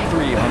was about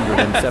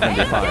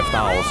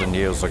 375,000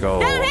 years ago.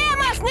 Down here,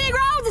 my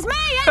Negroes, it's me,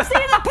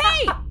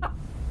 MCP!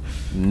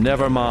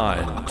 Never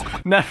mind.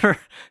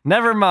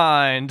 Never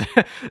mind.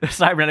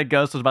 Cybernetic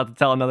Ghost was about to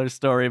tell another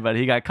story, but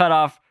he got cut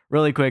off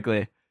really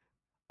quickly.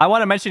 I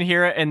want to mention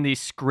here in the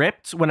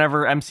script,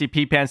 whenever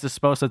MCP Pants is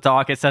supposed to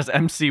talk, it says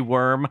MC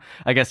Worm.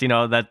 I guess,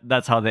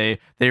 that's how they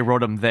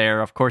wrote him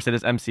there. Of course, it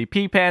is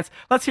MCP Pants.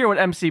 Let's hear what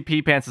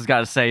MCP Pants has got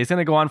to say. He's going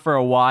to go on for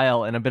a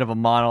while in a bit of a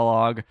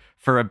monologue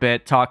for a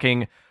bit,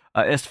 talking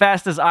as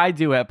fast as I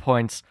do at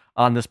points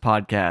on this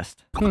podcast.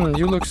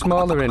 You look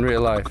smaller in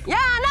real life. Yeah,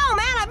 I know,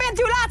 man. I've been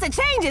through lots of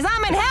changes.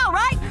 I'm in hell,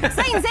 right?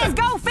 Satan says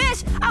go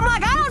fish. I'm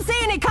like, I don't see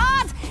any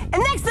cards.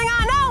 And next thing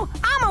I know,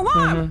 I'm a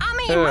worm. I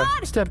mean,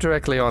 mud. Step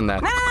directly on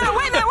that. No,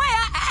 wait a minute, wait.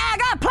 I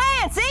got a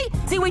plan, see?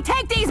 See, we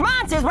take these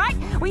monsters, right?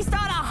 We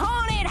start a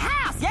haunted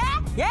house,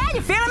 yeah? Yeah, you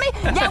feeling me?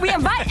 Yeah, we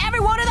invite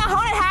everyone to the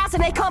haunted house,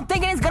 and they come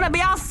thinking it's gonna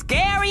be all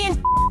scary and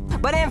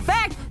but in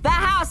fact, the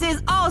house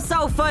is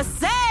also for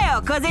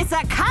sale, cause it's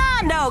a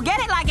condo, get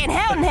it, like in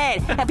Hilton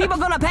Head, and people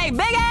gonna pay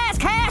big-ass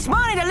cash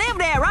money to live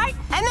there, right?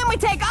 And then we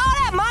take all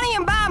that money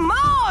and buy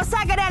more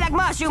psychedelic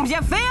mushrooms,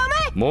 you feel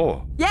me?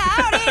 More? Yeah,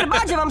 I already ate a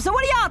bunch of them, so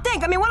what do y'all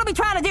think? I mean, what are we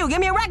trying to do? Give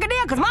me a record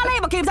deal? Cause my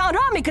label keeps on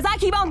drawing me, cause I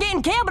keep on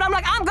getting killed, but I'm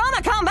like, I'm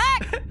gonna come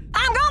back.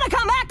 I'm gonna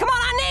come back, come on,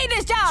 I need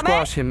this job,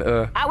 man. Squash him,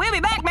 I will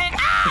be back, man.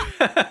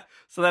 Ah!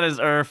 So that is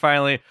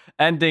finally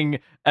ending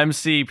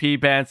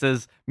MCP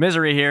Pants'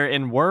 misery here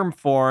in worm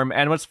form.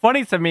 And what's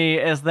funny to me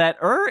is that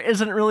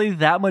isn't really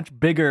that much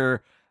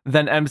bigger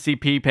than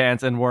MCP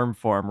Pants in worm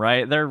form,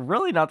 right? They're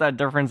really not that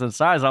different in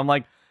size. I'm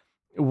like,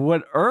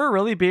 would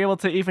really be able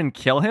to even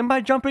kill him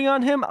by jumping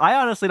on him? I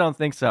honestly don't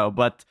think so,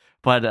 but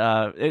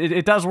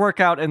it does work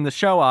out in the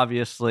show,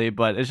 obviously,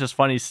 but it's just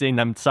funny seeing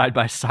them side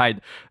by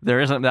side. There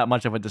isn't that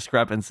much of a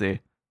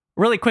discrepancy.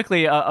 Really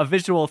quickly, a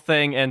visual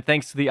thing, and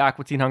thanks to the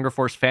Aqua Teen Hunger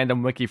Force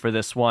fandom wiki for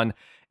this one,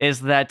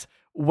 is that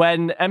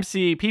when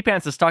MCP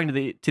Pants is talking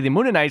to the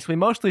Moonanites, we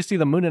mostly see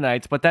the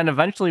Moonanites, but then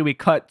eventually we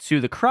cut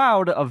to the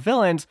crowd of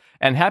villains,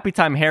 and Happy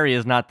Time Harry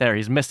is not there.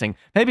 He's missing.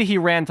 Maybe he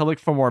ran to look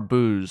for more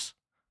booze.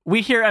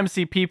 We hear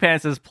MCP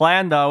Pants'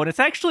 plan, though, and it's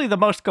actually the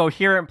most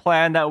coherent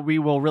plan that we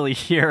will really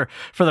hear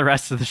for the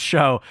rest of the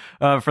show,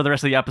 for the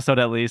rest of the episode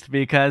at least,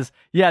 because,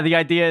 yeah, the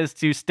idea is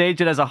to stage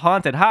it as a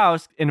haunted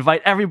house,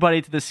 invite everybody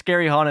to this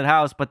scary haunted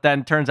house, but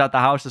then turns out the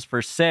house is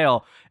for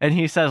sale, and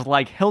he says,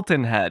 like,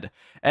 Hilton Head.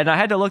 And I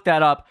had to look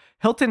that up.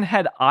 Hilton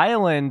Head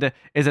Island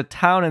is a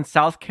town in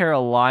South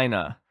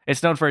Carolina.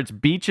 It's known for its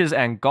beaches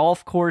and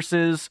golf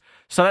courses,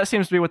 so that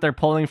seems to be what they're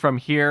pulling from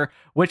here,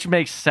 which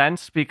makes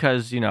sense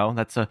because,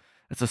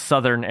 it's a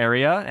southern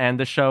area, and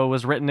the show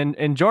was written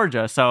in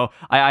Georgia. So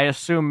I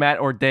assume Matt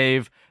or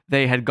Dave,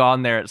 they had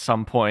gone there at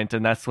some point,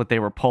 and that's what they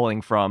were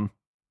pulling from.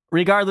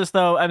 Regardless,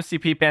 though,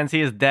 MCP Pants,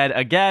 he is dead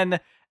again,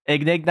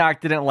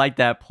 Ignignokt didn't like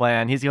that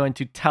plan. He's going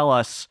to tell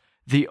us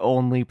the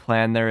only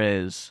plan there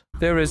is.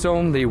 There is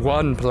only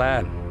one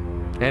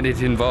plan, and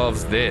it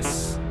involves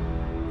this.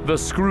 The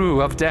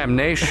Screw of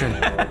Damnation.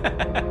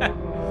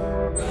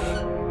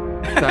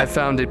 I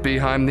found it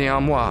behind the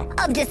armoire.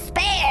 Of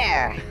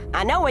despair.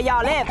 I know where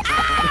y'all live.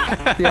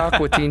 The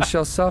Aqua Teen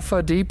shall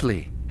suffer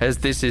deeply, as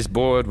this is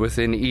bored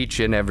within each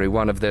and every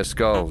one of their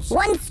skulls.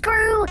 One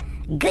screw,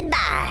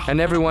 goodbye. And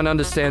everyone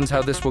understands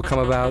how this will come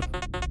about.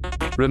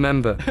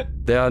 Remember,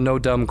 there are no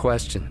dumb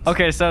questions.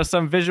 Okay, so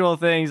some visual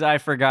things I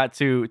forgot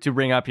to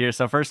bring up here.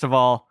 So first of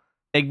all,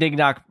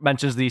 Ignignokt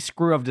mentions the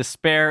Screw of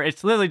Despair.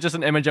 It's literally just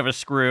an image of a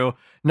screw.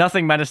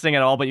 Nothing menacing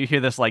at all, but you hear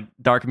this like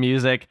dark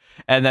music.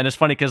 And then it's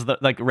funny because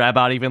like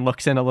Rabot even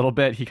looks in a little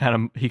bit. He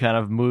kind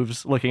of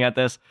moves looking at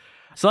this.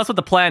 So that's what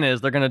the plan is.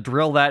 They're going to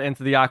drill that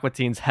into the Aqua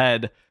Teen's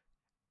head.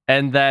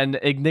 And then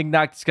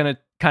Ignignokt's going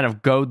to kind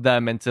of goad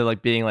them into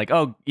like being like,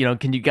 oh,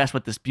 can you guess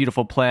what this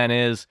beautiful plan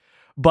is?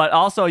 But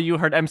also, you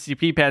heard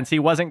MCP Pants. He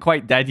wasn't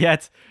quite dead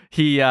yet.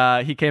 He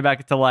came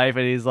back to life,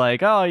 and he's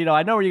like, "Oh,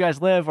 I know where you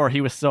guys live," or he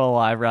was still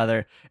alive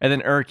rather. And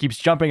then keeps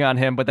jumping on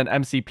him, but then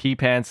MCP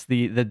Pants,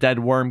 the dead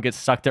worm, gets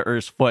stuck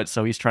to foot,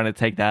 so he's trying to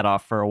take that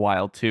off for a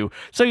while too.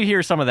 So you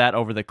hear some of that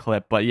over the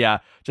clip, but yeah,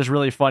 just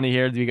really funny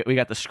here. We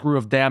got the Screw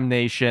of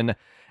Damnation,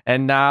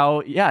 and now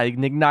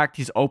Ignignokt,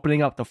 he's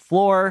opening up the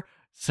floor.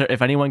 So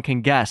if anyone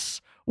can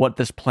guess what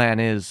this plan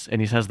is, and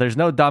he says there's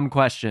no dumb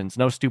questions,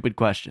 no stupid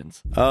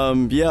questions.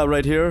 Yeah,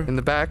 right here. In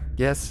the back,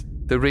 yes.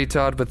 The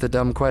retard with the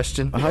dumb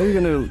question. How are you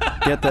going to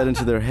get that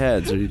into their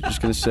heads? Are you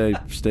just going to say,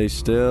 stay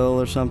still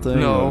or something?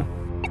 No.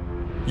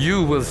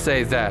 You will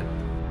say that,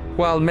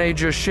 while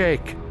Major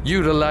Shake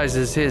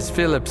utilizes his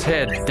Phillips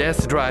Head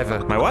Death Driver.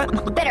 My what?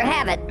 You better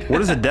have it.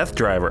 What is a Death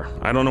Driver?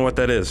 I don't know what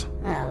that is.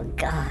 Oh,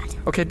 God.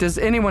 Okay, does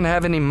anyone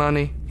have any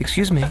money?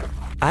 Excuse me,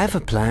 I have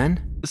a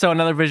plan. So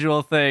another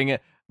visual thing,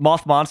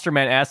 Moth Monster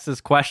Man asks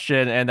this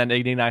question, and then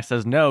Ignignokt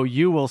says, no,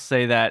 you will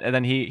say that. And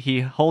then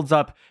he holds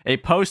up a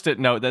Post-it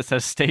note that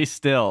says, stay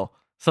still.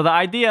 So the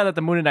idea that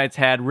the Mooninites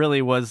had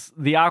really was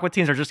the Aqua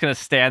Teens are just going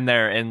to stand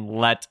there and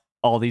let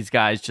all these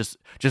guys just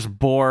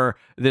bore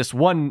this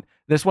one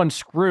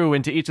screw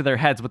into each of their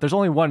heads, but there's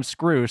only one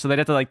screw, so they'd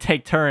have to like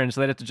take turns,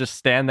 so they'd have to just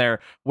stand there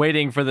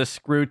waiting for the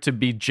screw to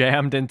be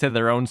jammed into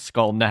their own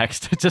skull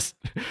next.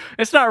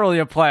 It's not really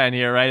a plan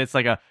here, right? It's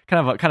like a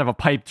kind of a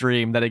pipe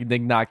dream that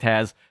Ignignokt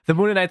has. The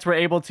Mooninites were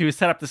able to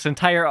set up this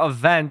entire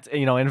event,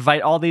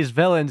 invite all these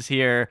villains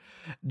here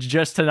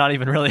just to not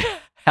even really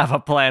have a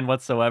plan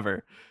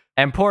whatsoever.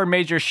 And poor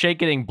Major Shake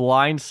getting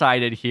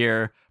blindsided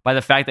here by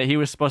the fact that he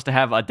was supposed to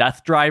have a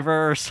death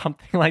driver or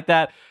something like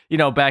that.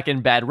 Back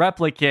in Bad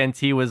Replicant,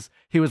 he was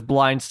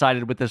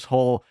blindsided with this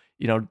whole,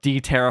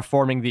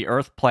 de-terraforming the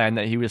Earth plan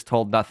that he was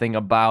told nothing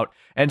about.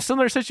 And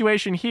similar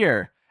situation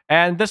here.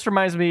 And this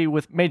reminds me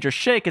with Major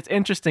Shake, it's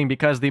interesting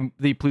because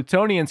the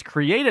Plutonians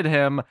created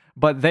him,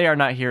 but they are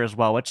not here as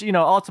well, which,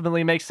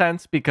 ultimately makes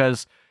sense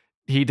because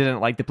he didn't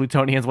like the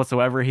Plutonians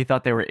whatsoever. He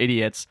thought they were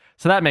idiots.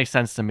 So that makes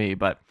sense to me.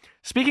 But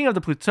speaking of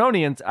the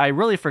Plutonians, I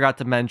really forgot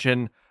to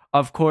mention,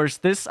 of course,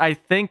 this, I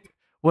think,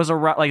 was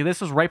around,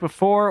 this was right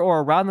before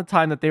or around the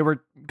time that they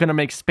were going to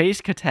make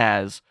Space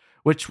Kataz,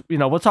 which,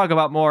 we'll talk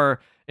about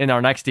more in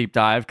our next deep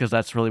dive because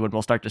that's really when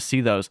we'll start to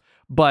see those.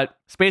 But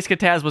Space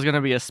Kataz was going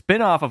to be a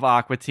spin-off of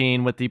Aqua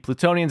Teen with the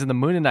Plutonians and the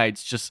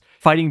Mooninites just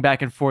fighting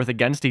back and forth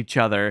against each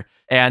other.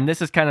 And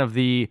this is kind of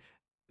the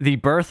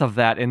birth of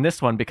that in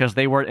this one because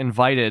they weren't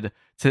invited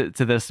to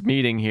this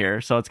meeting here.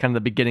 So it's kind of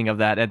the beginning of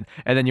that. And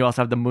then you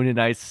also have the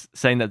Mooninites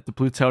saying that the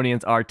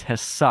Plutonians are to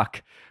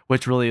suck,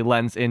 which really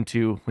lends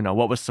into,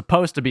 what was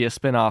supposed to be a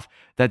spinoff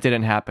that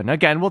didn't happen.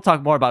 Again, we'll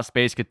talk more about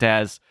Space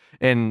Kataz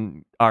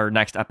in our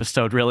next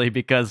episode, really,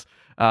 because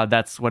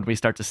that's when we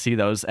start to see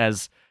those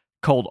as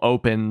cold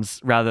opens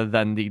rather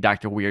than the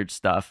Dr. Weird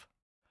stuff.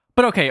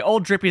 But okay,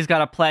 Old Drippy's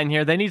got a plan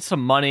here. They need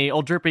some money.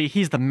 Old Drippy,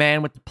 he's the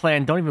man with the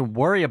plan. Don't even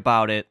worry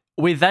about it.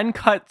 We then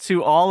cut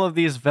to all of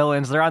these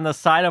villains. They're on the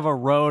side of a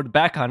road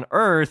back on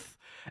Earth,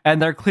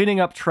 and they're cleaning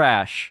up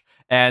trash.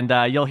 And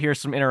you'll hear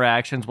some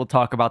interactions. We'll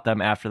talk about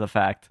them after the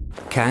fact.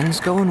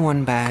 Cans go in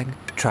one bag,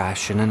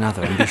 trash in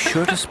another, and be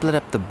sure to split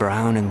up the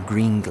brown and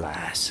green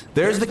glass.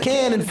 There's the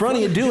can in front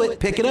of you. Do it.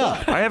 Pick it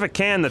up. I have a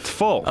can that's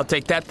full. I'll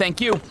take that, thank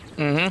you.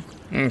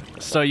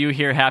 So you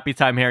hear Happy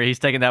Time Harry. He's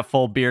taking that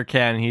full beer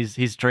can.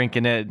 He's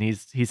drinking it, and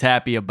he's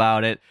happy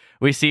about it.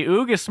 We see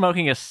Oog is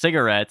smoking a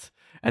cigarette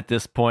at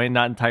this point.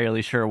 Not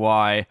entirely sure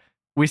why.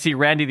 We see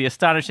Randy the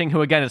Astonishing,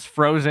 who again is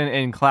frozen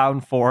in clown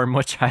form,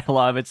 which I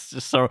love. It's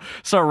just so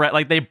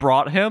like they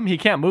brought him. He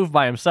can't move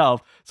by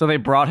himself, so they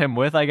brought him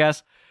with, I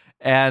guess.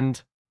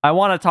 And I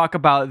want to talk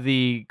about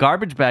the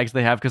garbage bags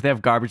they have because they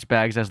have garbage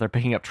bags as they're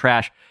picking up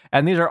trash,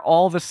 and these are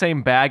all the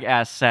same bag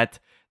asset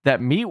that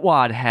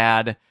Meatwad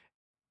had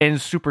in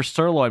Super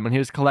Sirloin when he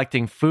was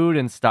collecting food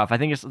and stuff. I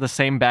think it's the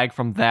same bag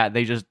from that.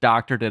 They just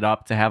doctored it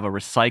up to have a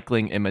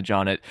recycling image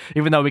on it,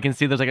 even though we can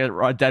see there's like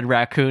a dead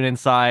raccoon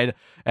inside,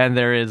 and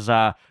there's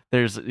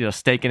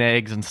steak and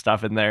eggs and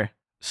stuff in there.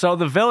 So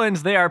the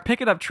villains, they are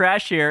picking up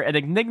trash here, and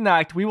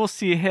Ignignokt, we will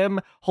see him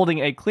holding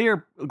a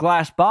clear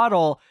glass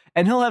bottle,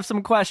 and he'll have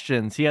some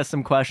questions. He has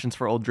some questions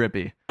for old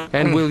Drippy.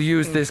 And we'll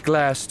use this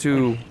glass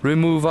to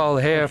remove all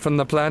hair from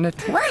the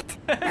planet? What?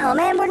 No,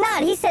 man, we're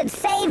not. He said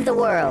save the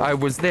world. I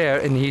was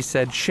there, and he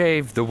said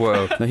shave the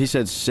world. No, he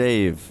said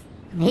save.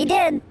 He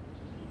did.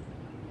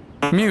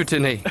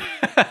 Mutiny.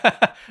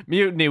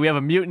 Mutiny. We have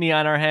a mutiny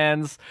on our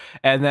hands.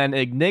 And then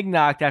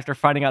Ignignokt, after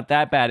finding out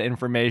that bad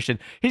information,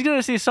 he's going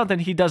to see something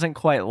he doesn't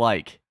quite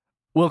like.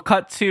 We'll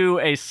cut to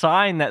a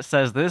sign that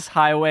says, this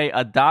highway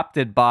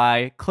adopted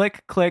by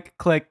click, click,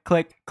 click,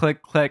 click,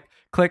 click, click,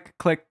 click,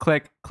 click,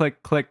 click,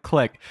 click, click,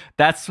 click.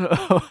 That's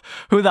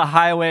who the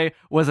highway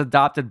was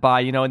adopted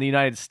by. You know, in the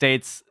United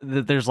States,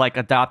 there's like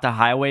adopt a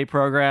highway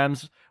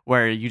programs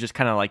where you just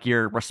kind of like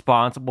you're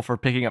responsible for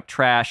picking up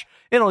trash.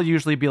 It'll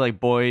usually be like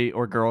boy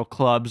or girl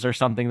clubs or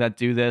something that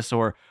do this,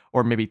 or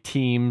maybe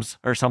teams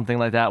or something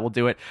like that will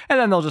do it. And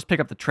then they'll just pick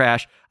up the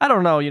trash. I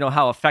don't know, you know,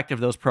 how effective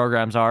those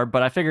programs are,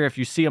 but I figure if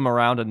you see them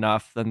around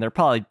enough, then they're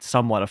probably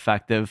somewhat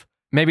effective.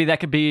 Maybe that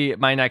could be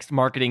my next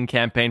marketing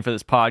campaign for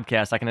this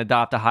podcast. I can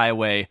adopt a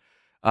highway,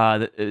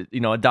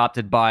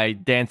 adopted by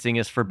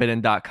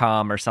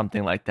dancingisforbidden.com or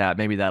something like that.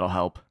 Maybe that'll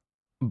help.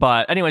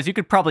 But anyways, you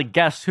could probably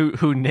guess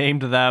who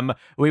named them.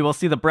 We will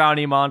see the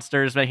brownie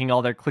monsters making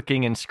all their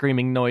clicking and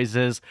screaming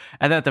noises.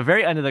 And then at the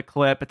very end of the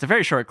clip, it's a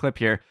very short clip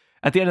here.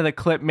 At the end of the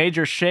clip,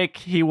 Major Shake,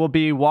 he will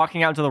be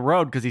walking out to the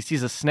road because he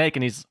sees a snake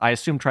and he's, I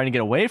assume, trying to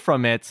get away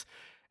from it.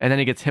 And then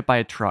he gets hit by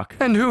a truck.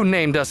 And who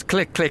named us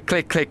click, click,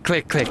 click, click,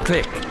 click, click,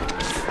 click?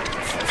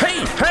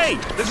 Hey,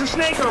 there's a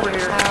snake over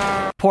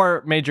here.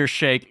 Poor Major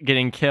Shake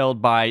getting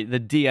killed by the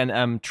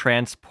DNM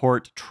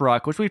transport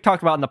truck, which we've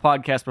talked about in the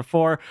podcast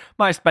before.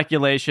 My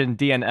speculation,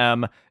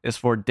 DNM is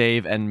for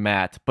Dave and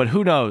Matt, but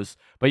who knows?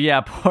 But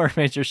yeah, poor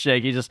Major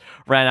Shake, he just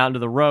ran out into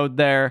the road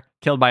there,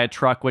 killed by a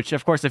truck, which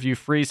of course, if you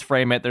freeze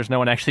frame it, there's no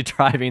one actually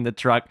driving the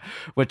truck,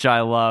 which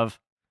I love.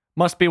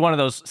 Must be one of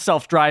those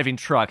self-driving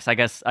trucks. I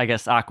guess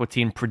Aqua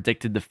Teen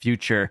predicted the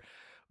future.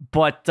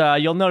 But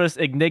you'll notice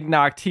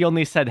Ignignokt, he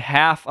only said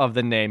half of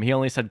the name. He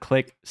only said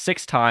click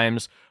 6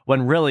 times,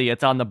 when really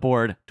it's on the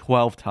board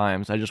 12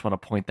 times. I just want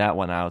to point that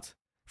one out.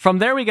 From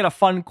there, we get a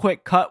fun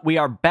quick cut. We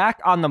are back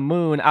on the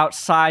moon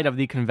outside of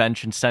the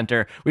convention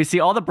center. We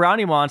see all the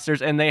brownie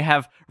monsters, and they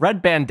have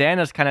red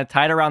bandanas kind of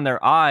tied around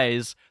their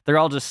eyes. They're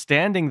all just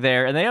standing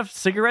there, and they have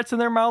cigarettes in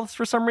their mouths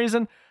for some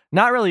reason.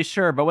 Not really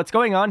sure, but what's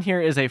going on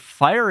here is a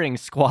firing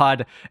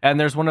squad, and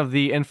there's one of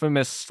the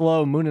infamous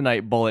slow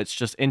Moonanite bullets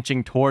just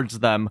inching towards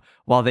them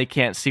while they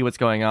can't see what's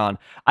going on.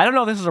 I don't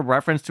know if this is a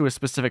reference to a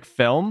specific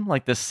film,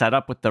 like this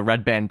setup with the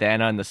red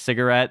bandana and the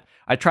cigarette.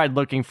 I tried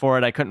looking for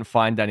it, I couldn't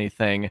find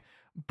anything,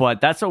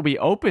 but that's what we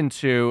open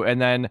to, and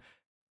then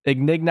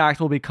Ignignokt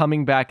will be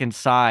coming back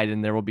inside,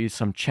 and there will be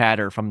some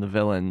chatter from the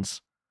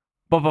villains.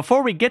 But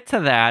before we get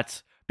to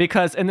that,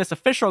 because in this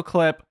official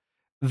clip,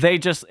 they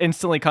just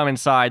instantly come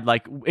inside,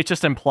 like, it's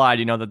just implied,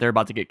 you know, that they're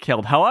about to get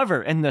killed.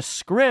 However, in the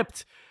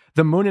script,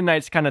 the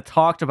Moonanites kind of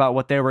talked about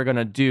what they were going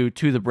to do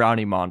to the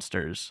brownie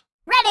monsters.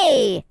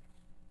 Ready!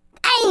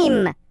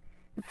 Aim!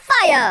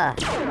 Fire!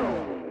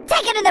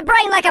 Take it in the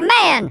brain like a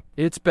man!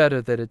 It's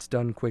better that it's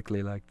done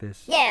quickly like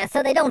this. Yeah,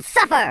 so they don't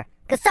suffer,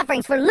 because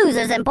suffering's for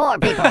losers and poor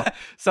people.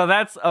 So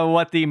that's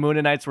what the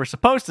Moonanites were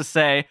supposed to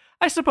say.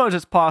 I suppose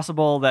it's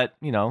possible that,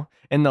 you know,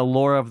 in the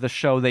lore of the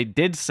show, they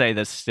did say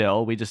this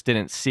still. We just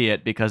didn't see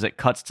it because it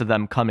cuts to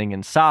them coming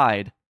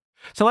inside.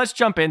 So let's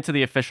jump into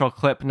the official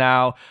clip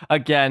now.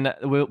 Again,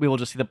 we will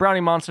just see the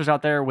brownie monsters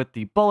out there with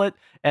the bullet,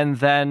 and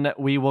then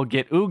we will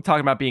get Oog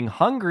talking about being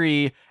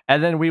hungry,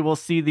 and then we will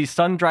see the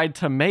sun-dried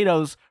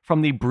tomatoes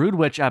from the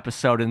Broodwitch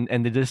episode,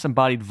 and the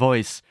disembodied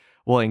voice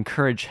will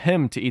encourage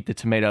him to eat the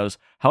tomatoes.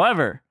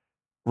 However,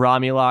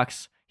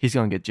 Romulus, he's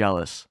going to get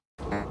jealous.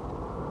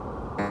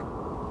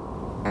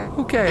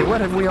 Okay,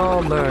 what have we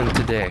all learned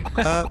today?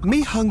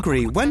 Me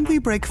hungry. When we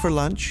break for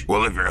lunch?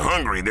 Well, if you're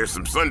hungry, there's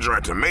some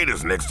sun-dried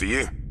tomatoes next to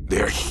you.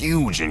 They're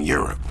huge in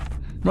Europe.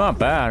 Not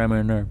bad. I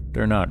mean,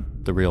 they're not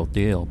the real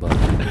deal, but...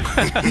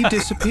 He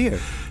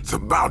disappeared. It's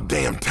about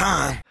damn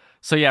time.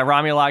 So yeah,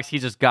 Romulus, he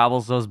just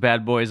gobbles those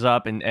bad boys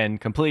up and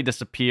completely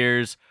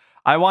disappears.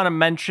 I want to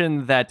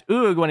mention that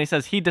Oog, when he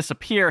says he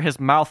disappear, his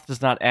mouth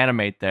does not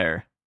animate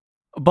there.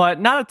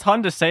 But not a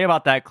ton to say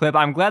about that clip.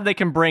 I'm glad they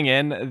can bring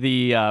in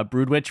the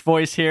Broodwitch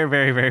voice here.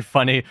 Very, very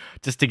funny,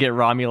 just to get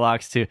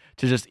Romulus to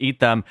just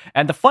eat them.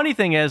 And the funny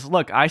thing is,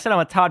 look, I said I'm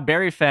a Todd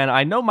Berry fan.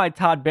 I know my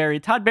Todd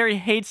Berry. Todd Berry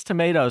hates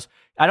tomatoes.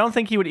 I don't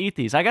think he would eat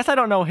these. I guess I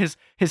don't know his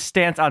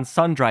stance on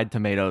sun-dried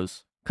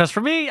tomatoes. Because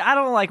for me, I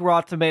don't like raw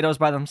tomatoes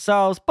by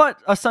themselves,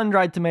 but a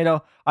sun-dried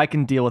tomato, I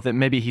can deal with it.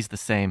 Maybe he's the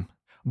same.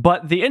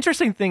 But the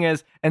interesting thing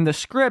is, in the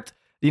script,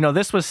 you know,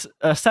 this was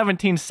a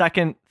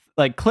 17-second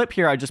clip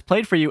here I just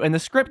played for you. In the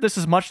script, this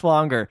is much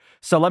longer.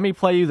 So let me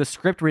play you the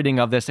script reading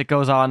of this. It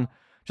goes on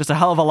just a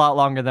hell of a lot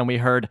longer than we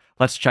heard.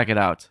 Let's check it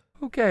out.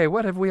 Okay,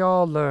 what have we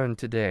all learned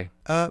today?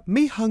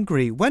 Me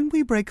hungry. When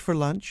we break for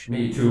lunch?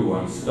 Me too,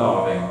 I'm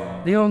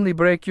starving. The only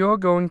break you're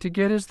going to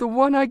get is the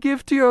one I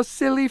give to your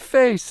silly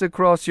face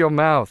across your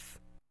mouth.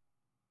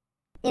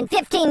 in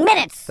 15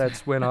 minutes.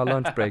 That's when our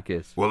lunch break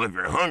is. Well, if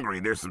you're hungry,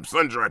 there's some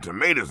sun-dried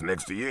tomatoes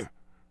next to you.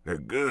 They're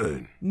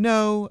good.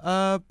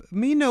 No,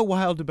 me no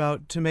wild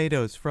about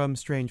tomatoes from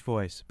Strange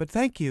Voice, but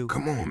thank you.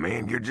 Come on,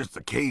 man, you're just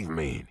a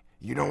caveman.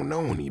 You don't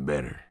know any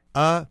better.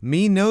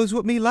 Me knows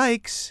what me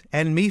likes,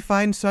 and me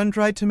find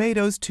sun-dried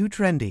tomatoes too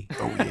trendy.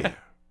 Oh, yeah.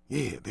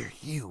 Yeah, they're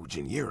huge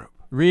in Europe.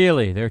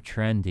 Really, they're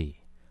trendy.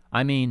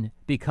 I mean,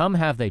 become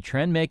have they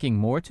trend making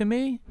more to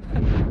me?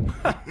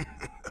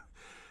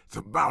 It's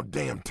about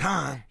damn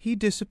time. He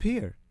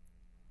disappear.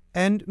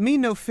 And me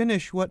no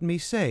finish what me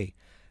say.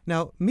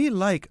 Now, me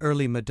like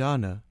early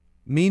Madonna.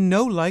 Me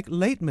no like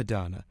late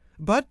Madonna.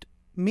 But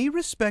me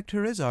respect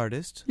her as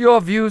artist.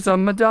 Your views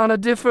on Madonna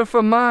differ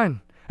from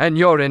mine. And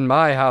you're in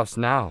my house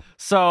now.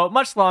 So,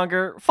 much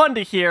longer. Fun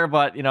to hear,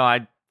 but,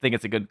 I think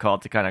it's a good call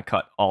to kind of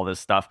cut all this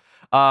stuff.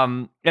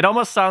 It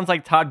almost sounds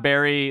like Todd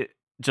Barry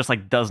just,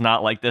 does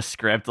not like this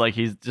script.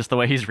 He's just the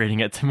way he's reading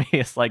it to me.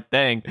 It's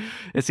dang,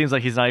 it seems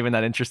like he's not even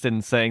that interested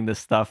in saying this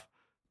stuff.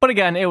 But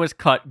again, it was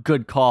cut.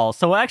 Good call.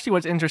 So, actually,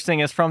 what's interesting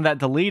is from that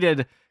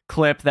deleted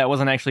clip that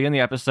wasn't actually in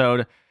the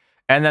episode,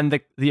 and then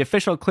the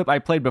official clip I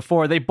played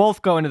before, they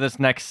both go into this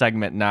next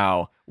segment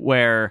now,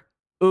 where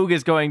Oog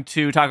is going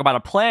to talk about a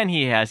plan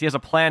he has. He has a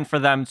plan for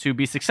them to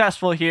be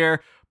successful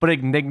here, but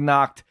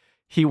Ignignokt,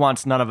 he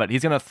wants none of it.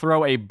 He's going to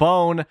throw a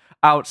bone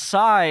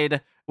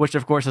outside, which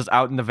of course is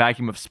out in the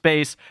vacuum of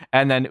space,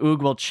 and then Oog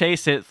will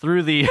chase it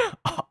through the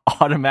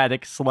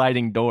automatic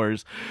sliding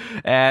doors,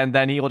 and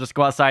then he will just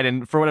go outside,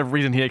 and for whatever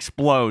reason he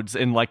explodes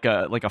in like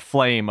a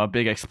flame, a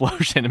big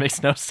explosion. It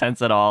makes no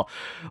sense at all.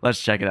 Let's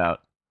check it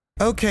out.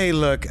 Okay,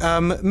 look,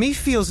 me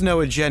feels no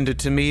agenda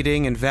to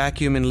meeting and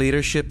vacuum in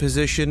leadership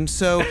position,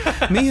 so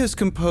me has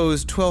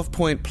composed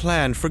 12-point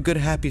plan for good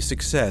happy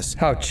success.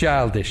 How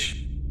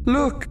childish.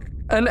 Look,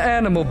 an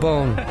animal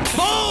bone.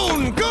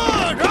 Bone!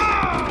 Good!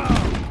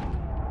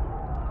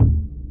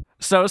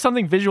 So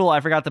something visual I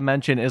forgot to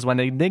mention is when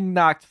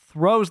Ignignokt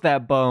throws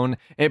that bone,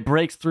 it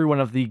breaks through one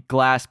of the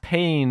glass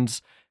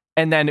panes,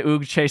 and then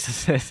Oog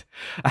chases it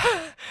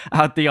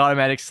out the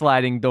automatic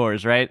sliding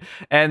doors, right?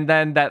 And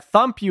then that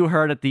thump you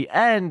heard at the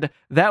end,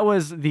 that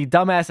was the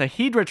dumbass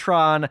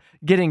Ahedratron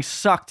getting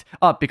sucked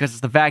up because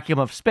it's the vacuum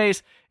of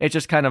space. It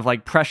just kind of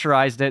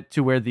pressurized it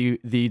to where the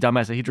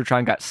dumbass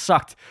Ahedratron got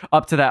sucked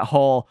up to that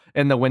hole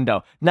in the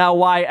window. Now,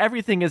 why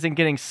everything isn't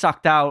getting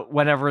sucked out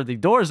whenever the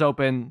doors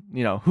open,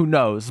 who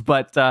knows?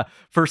 But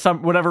for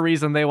whatever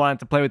reason, they wanted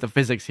to play with the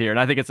physics here. And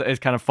I think it's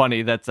kind of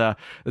funny that the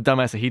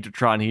dumbass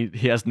Ahedratron,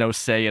 he has no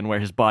say in where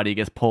his body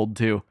gets pulled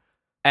to.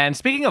 And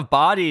speaking of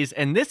bodies,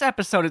 in this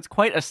episode, it's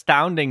quite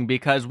astounding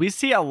because we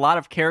see a lot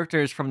of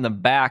characters from the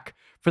back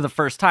for the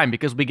first time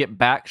because we get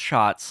back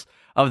shots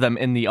of them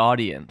in the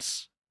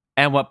audience.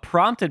 And what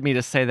prompted me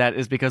to say that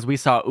is because we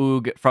saw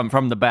Oog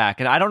from the back.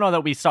 And I don't know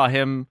that we saw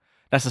him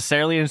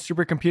necessarily in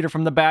Supercomputer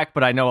from the back,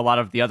 but I know a lot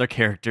of the other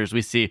characters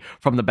we see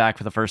from the back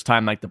for the first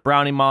time, like the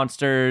brownie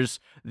monsters,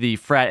 the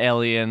frat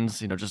aliens,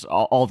 just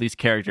all these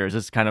characters.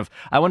 It's kind of,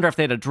 I wonder if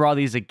they had to draw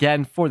these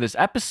again for this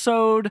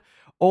episode,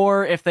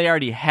 or if they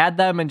already had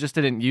them and just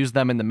didn't use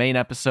them in the main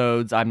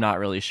episodes. I'm not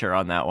really sure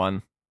on that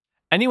one.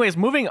 Anyways,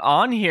 moving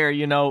on here,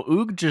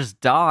 Oog just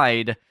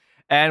died,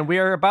 and we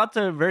are about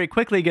to very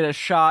quickly get a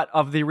shot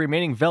of the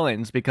remaining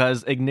villains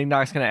because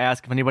Ignignokt's going to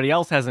ask if anybody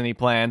else has any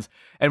plans,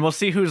 and we'll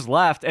see who's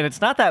left, and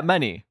it's not that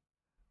many.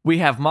 We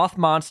have Moth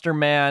Monster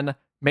Man,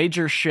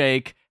 Major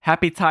Shake,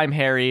 Happy Time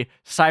Harry,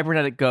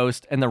 Cybernetic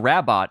Ghost, and the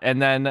Rabot.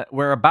 And then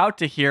we're about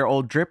to hear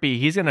Old Drippy.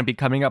 He's going to be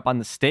coming up on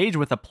the stage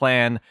with a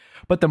plan.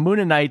 But the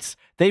Mooninites,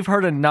 they've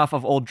heard enough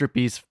of Old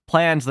Drippy's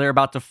plans. They're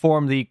about to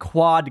form the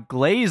Quad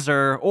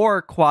Glazer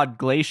or Quad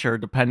Glacier,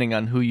 depending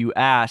on who you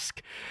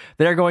ask.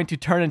 They're going to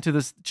turn into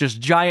this just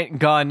giant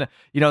gun.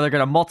 They're going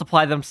to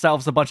multiply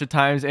themselves a bunch of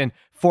times and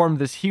form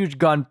this huge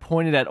gun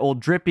pointed at Old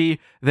Drippy.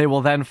 They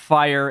will then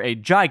fire a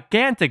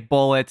gigantic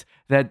bullet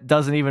that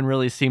doesn't even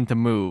really seem to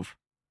move.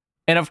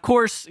 And of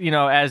course,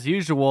 as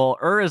usual,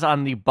 is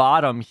on the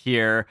bottom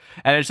here.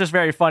 And it's just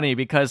very funny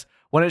because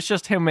when it's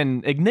just him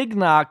and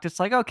Ignignokt, it's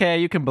like, okay,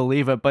 you can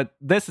believe it. But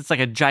this, it's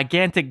like a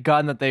gigantic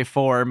gun that they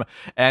form.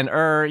 And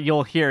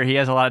you'll hear he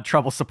has a lot of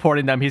trouble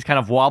supporting them. He's kind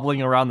of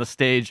wobbling around the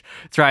stage,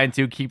 trying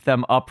to keep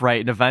them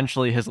upright. And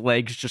eventually his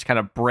legs just kind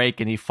of break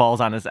and he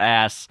falls on his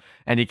ass.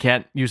 And he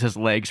can't use his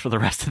legs for the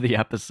rest of the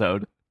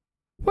episode.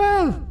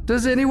 Well,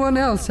 does anyone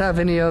else have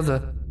any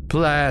other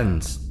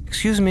plans?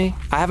 Excuse me,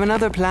 I have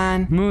another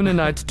plan.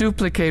 Mooninites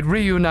duplicate,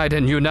 reunite,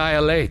 and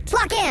annihilate.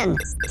 Lock in!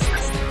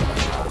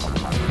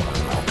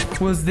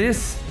 Was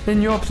this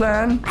in your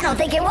plan? I don't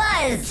think it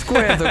was.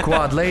 Square the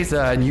Quad Laser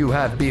and you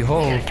have,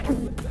 behold,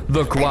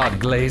 the Quad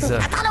Glazer.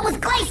 I thought it was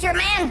Glacier,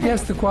 man.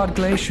 Yes, the Quad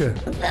Glacier.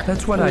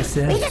 That's what I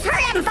said. You just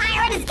hurry up and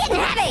fire it. It's getting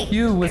heavy.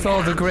 You with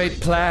all the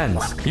great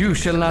plans. You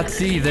shall not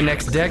see the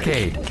next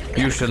decade.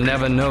 You shall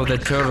never know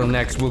that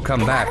turtlenecks will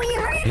come back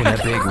in a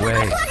big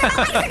way.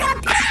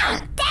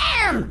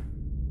 Damn!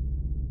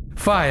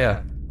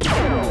 Fire.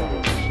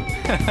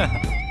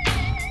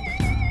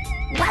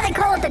 Why they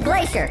call it the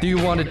Glacier? Do you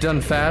want it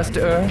done fast,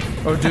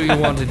 or do you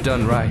want it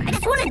done right? I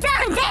just want it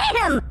done.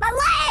 Damn!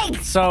 My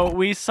legs! So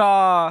we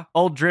saw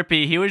old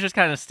Drippy. He was just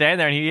kind of standing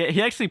there, and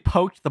he actually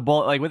poked the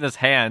bullet like with his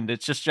hand.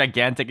 It's just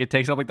gigantic. It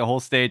takes up like the whole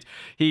stage.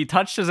 He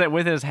touches it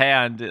with his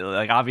hand.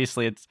 Like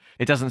obviously,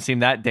 it doesn't seem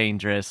that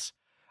dangerous.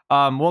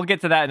 We'll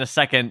get to that in a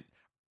second.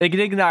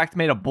 Ignignokt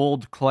made a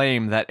bold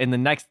claim that in the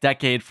next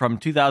decade, from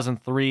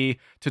 2003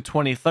 to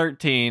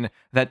 2013,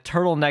 that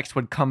turtlenecks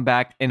would come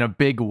back in a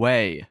big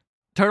way.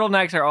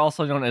 Turtlenecks are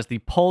also known as the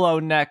polo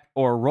neck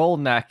or roll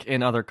neck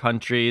in other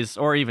countries,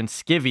 or even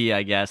skivvy,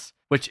 I guess,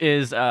 which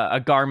is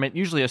a garment,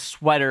 usually a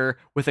sweater,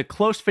 with a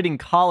close-fitting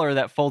collar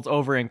that folds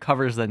over and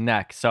covers the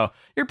neck. So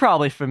you're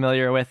probably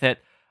familiar with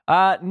it.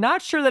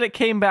 Not sure that it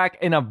came back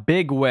in a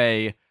big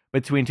way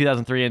between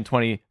 2003 and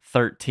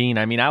 2013.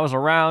 I mean, I was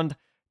around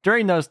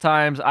during those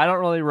times. I don't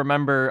really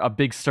remember a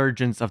big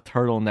surgence of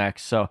turtlenecks,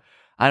 so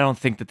I don't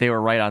think that they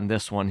were right on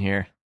this one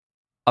here.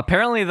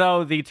 Apparently,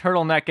 though, the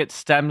turtleneck, it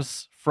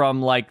stems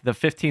from like the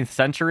 15th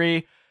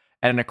century,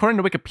 and according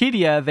to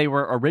Wikipedia, they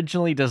were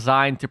originally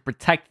designed to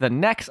protect the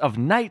necks of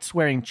knights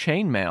wearing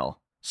chainmail.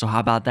 So how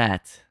about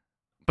that?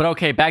 But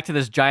okay, back to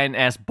this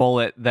giant-ass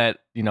bullet that,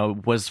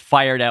 was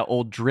fired at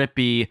old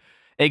Drippy.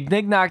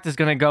 Ignignokt is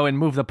going to go and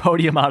move the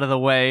podium out of the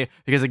way,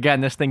 because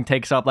again, this thing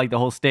takes up like the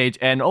whole stage,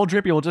 and old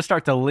Drippy will just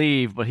start to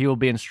leave, but he will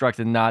be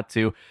instructed not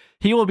to.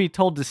 He will be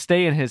told to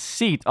stay in his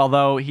seat,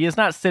 although he is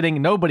not sitting.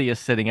 Nobody is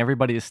sitting.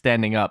 Everybody is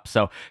standing up,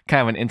 so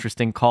kind of an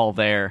interesting call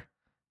there.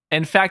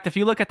 In fact, if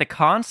you look at the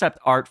concept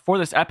art for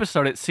this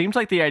episode, it seems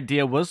like the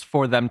idea was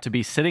for them to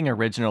be sitting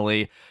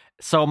originally.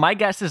 So my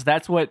guess is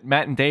that's what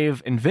Matt and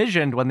Dave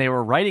envisioned when they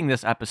were writing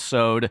this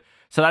episode.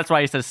 So that's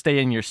why he says stay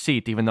in your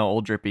seat, even though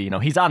old Drippy,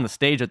 he's on the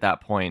stage at that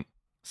point.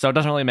 So it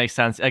doesn't really make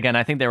sense. Again,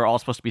 I think they were all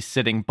supposed to be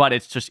sitting, but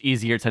it's just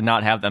easier to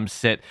not have them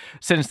sit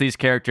since these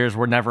characters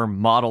were never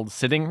modeled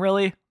sitting,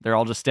 really. They're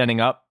all just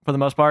standing up for the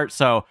most part.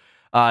 So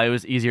it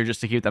was easier just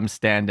to keep them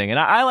standing. And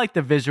I like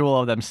the visual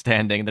of them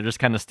standing. They're just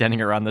kind of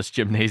standing around this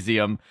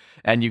gymnasium,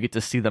 and you get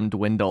to see them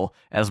dwindle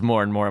as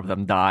more and more of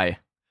them die.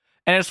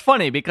 And it's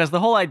funny because the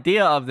whole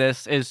idea of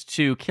this is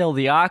to kill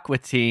the Aqua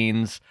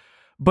Teens,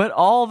 but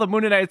all the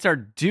Mooninites are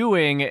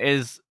doing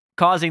is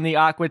causing the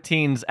Aqua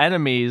Teens'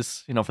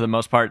 enemies, for the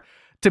most part,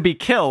 to be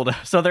killed.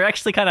 So they're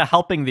actually kind of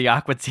helping the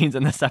Aqua Teens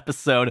in this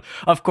episode.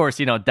 Of course,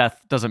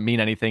 death doesn't mean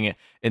anything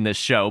in this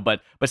show,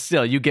 but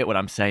still, you get what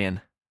I'm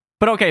saying.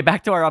 But okay,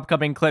 back to our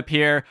upcoming clip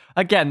here.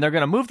 Again, they're going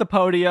to move the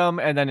podium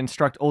and then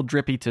instruct old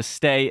Drippy to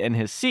stay in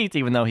his seat,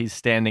 even though he's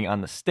standing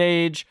on the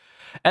stage.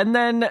 And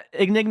then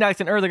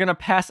Ignignokt and they're going to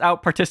pass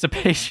out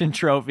participation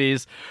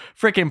trophies.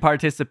 Freaking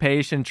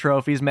participation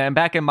trophies, man.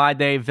 Back in my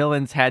day,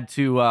 villains had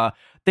to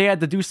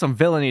do some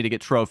villainy to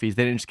get trophies.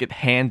 They didn't just get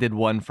handed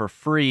one for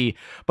free.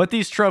 But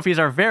these trophies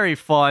are very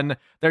fun.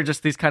 They're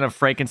just these kind of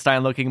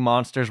Frankenstein-looking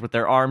monsters with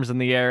their arms in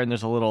the air, and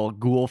there's a little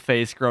ghoul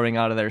face growing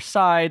out of their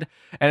side,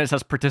 and it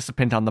says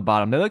participant on the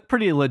bottom. They look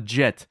pretty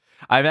legit.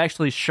 I'm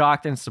actually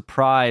shocked and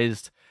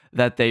surprised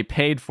that they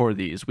paid for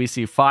these. We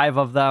see 5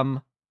 of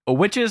them,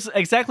 which is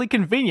exactly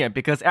convenient,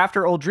 because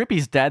after old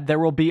Drippy's dead, there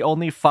will be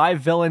only 5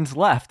 villains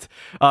left,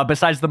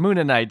 besides the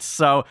Mooninites.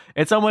 So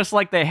it's almost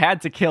like they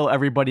had to kill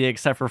everybody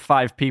except for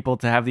 5 people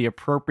to have the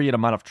appropriate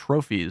amount of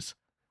trophies.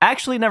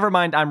 Actually, never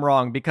mind, I'm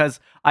wrong, because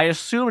I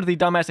assumed the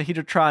dumbass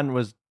Ahedratron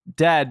was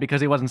dead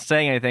because he wasn't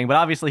saying anything, but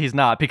obviously he's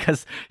not,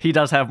 because he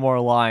does have more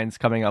lines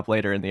coming up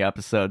later in the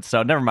episode.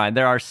 So never mind,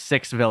 there are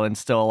 6 villains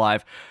still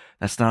alive.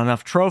 That's not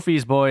enough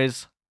trophies,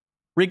 boys.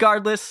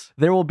 Regardless,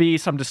 there will be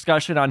some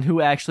discussion on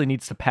who actually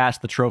needs to pass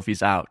the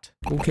trophies out.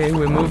 Okay,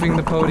 we're moving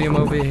the podium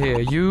over here.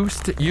 You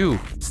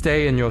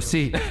stay in your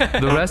seat.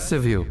 The rest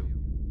of you,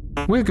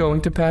 we're going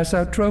to pass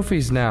out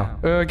trophies now.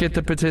 Get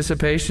the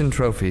participation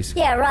trophies.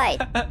 Yeah, right.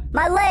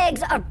 My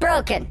legs are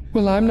broken.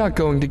 Well, I'm not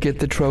going to get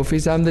the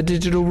trophies. I'm the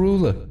digital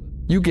ruler.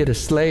 You get a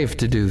slave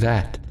to do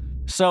that.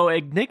 So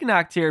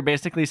Ignignokt here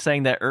basically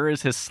saying that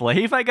is his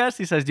slave, I guess.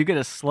 He says you get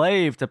a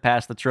slave to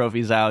pass the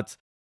trophies out.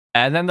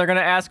 And then they're going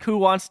to ask who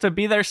wants to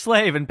be their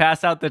slave and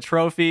pass out the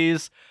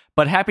trophies.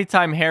 But Happy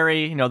Time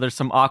Harry, there's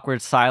some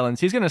awkward silence.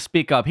 He's going to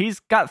speak up. He's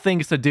got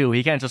things to do.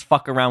 He can't just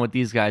fuck around with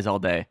these guys all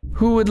day.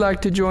 Who would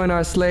like to join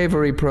our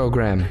slavery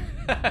program?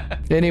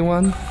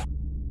 Anyone?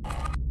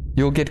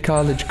 You'll get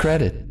college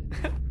credit.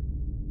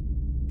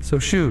 So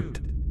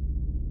shoot.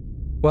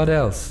 What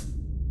else?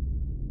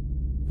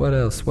 What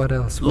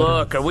else?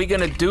 Look, are we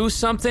gonna do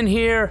something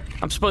here?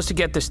 I'm supposed to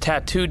get this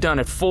tattoo done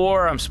at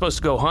 4. I'm supposed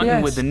to go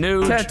hunting with the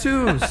nude.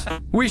 Tattoos.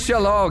 We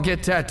shall all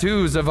get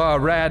tattoos of our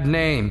rad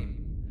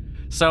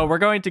name. So we're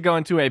going to go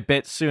into a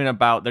bit soon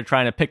about they're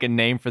trying to pick a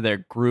name for their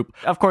group.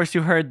 Of course,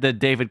 you heard the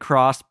David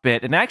Cross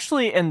bit. And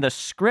actually in the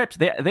script,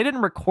 they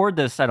didn't record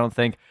this, I don't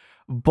think.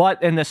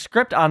 But in the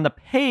script on the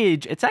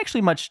page, it's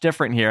actually much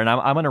different here. And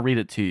I'm going to read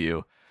it to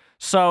you.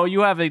 So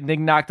you have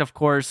Ignignokt, of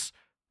course,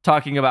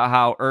 talking about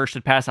how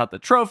should pass out the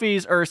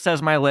trophies.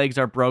 Says my legs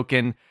are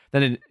broken.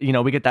 Then,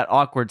 we get that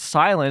awkward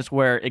silence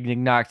where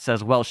Ignignokt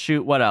says, well,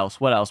 shoot, what else?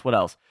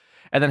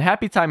 And then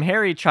Happy Time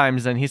Harry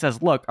chimes in. He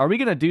says, look, are we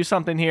going to do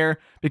something here?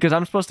 Because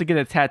I'm supposed to get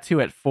a tattoo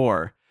at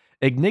 4.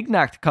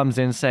 Ignignokt comes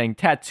in saying,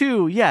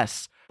 tattoo?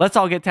 Yes. Let's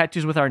all get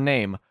tattoos with our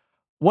name.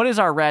 what is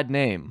our rad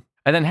name?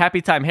 And then Happy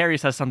Time Harry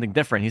says something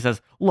different. He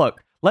says,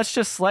 look, let's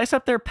just slice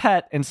up their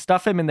pet and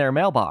stuff him in their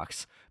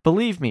mailbox.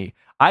 Believe me,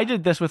 I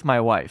did this with my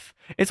wife.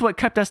 It's what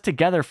kept us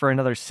together for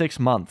another 6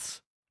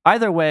 months.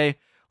 Either way,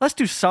 let's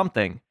do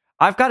something.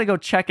 I've got to go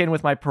check in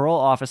with my parole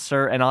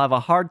officer, and I'll have a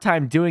hard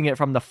time doing it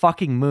from the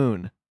fucking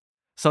moon.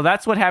 So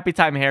that's what Happy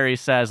Time Harry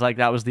says, like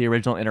that was the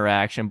original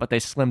interaction, but they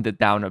slimmed it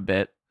down a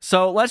bit.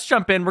 So let's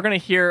jump in. We're going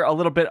to hear a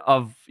little bit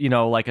of,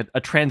 like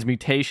a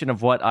transmutation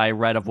of what I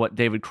read of what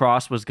David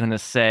Cross was going to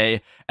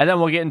say, and then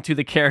we'll get into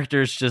the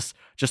characters just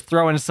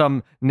throwing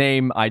some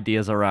name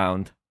ideas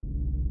around.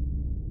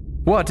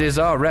 What is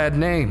our rad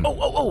name?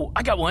 Oh,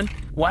 I got one.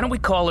 Why don't we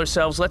call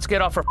ourselves Let's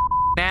Get Off Our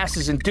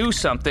Asses and Do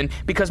Something,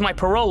 because my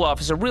parole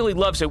officer really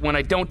loves it when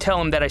I don't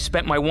tell him that I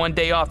spent my one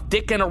day off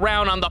dicking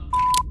around on the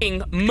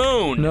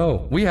moon.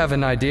 No, we have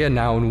an idea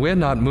now and we're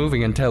not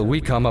moving until we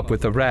come up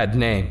with a rad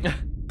name.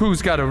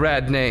 Who's got a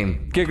rad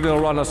name?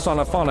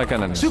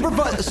 Giglio-Rana-Sonophonicanen.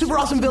 Super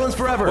awesome villains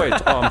forever. Wait,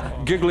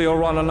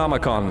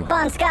 Giglio-Rana-Namicon.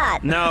 Bon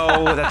Scott.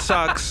 No, that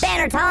sucks.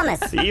 Banner Thomas.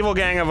 The Evil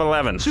Gang of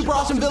 11. Super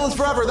awesome villains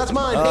forever. That's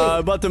mine.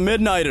 About the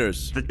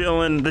Midnighters. The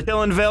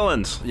Dylan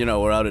Villains.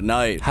 We're out at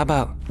night. How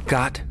about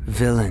Got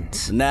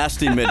Villains?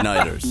 Nasty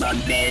Midnighters.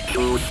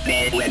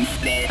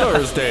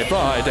 Thursday,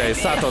 Friday,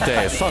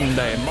 Saturday,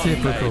 Sunday, Monday,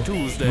 Typical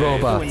Tuesday,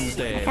 robots.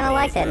 Wednesday. I kind of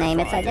like that name.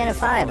 It's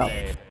identifiable.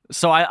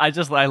 So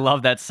I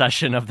love that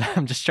session of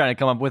them just trying to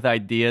come up with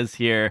ideas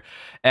here.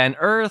 And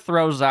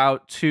throws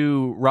out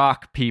 2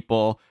 rock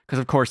people, because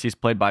of course he's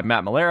played by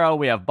Matt Malero.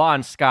 We have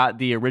Bon Scott,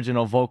 the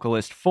original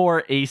vocalist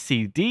for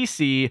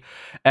AC/DC,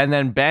 and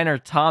then Banner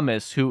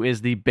Thomas, who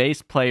is the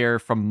bass player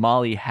from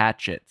Molly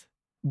Hatchet.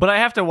 But I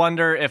have to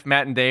wonder if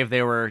Matt and Dave,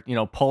 they were,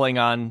 pulling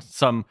on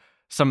some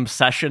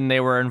session they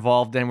were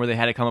involved in where they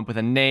had to come up with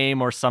a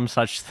name or some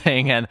such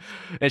thing, and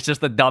it's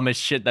just the dumbest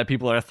shit that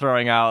people are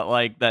throwing out,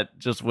 like that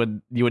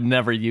you would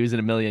never use in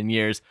a million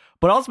years.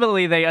 But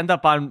ultimately they end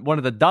up on one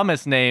of the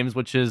dumbest names,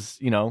 which is,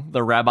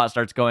 the robot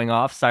starts going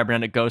off,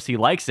 Cybernetic Ghost, he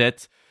likes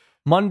it.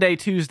 Monday,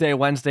 Tuesday,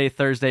 Wednesday,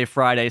 Thursday,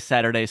 Friday,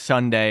 Saturday,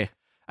 Sunday.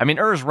 I mean,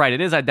 right,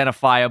 it is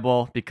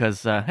identifiable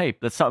because, hey,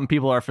 that's something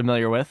people are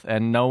familiar with,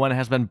 and no one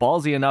has been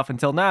ballsy enough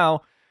until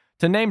now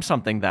to name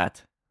something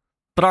that.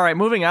 But all right,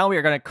 moving on, we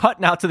are going to cut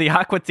now to the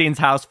Aqua Teens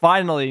house.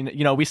 Finally,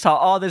 we saw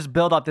all this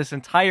build up this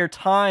entire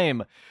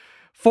time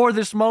for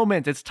this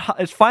moment. It's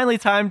finally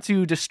time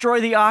to destroy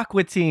the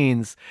Aqua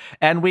Teens.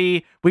 And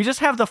we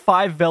just have the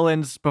 5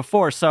 villains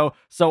before. So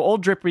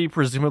Old Drippy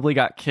presumably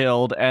got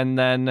killed, and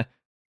then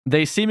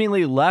they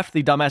seemingly left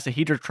the dumbass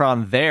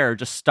Hedrotron there,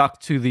 just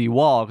stuck to the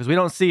wall, because we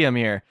don't see him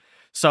here.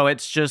 So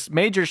it's just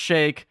Major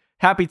Shake,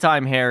 Happy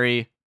Time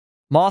Harry,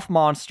 Moth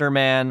Monster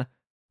Man,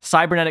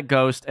 Cybernetic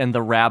Ghost, and the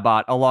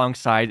Rabot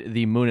alongside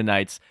the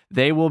Moonanites.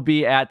 They will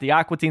be at the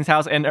Aqua Teens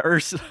house, and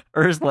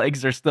Ur's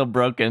legs are still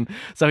broken,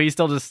 so he's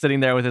still just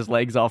sitting there with his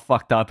legs all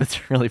fucked up.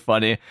 It's really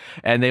funny.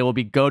 And they will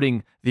be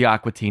goading the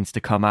Aqua Teens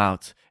to come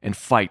out and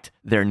fight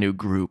their new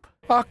group.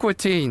 Aqua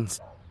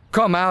Teens,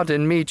 come out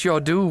and meet your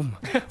doom.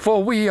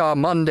 For we are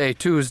Monday,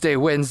 Tuesday,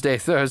 Wednesday,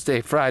 Thursday,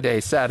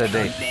 Friday,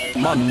 Saturday.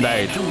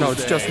 Monday, Tuesday. No,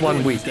 it's just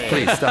 1 week.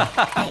 Please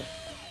stop.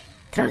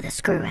 Throw the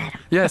screw at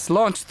him. Yes,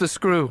 launch the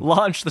screw.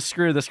 Launch the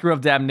screw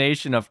of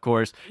damnation, of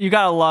course. You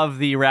gotta love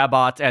the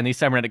Rabot and the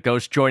Cybernetic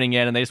Ghost joining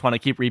in, and they just want to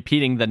keep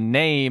repeating the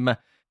name.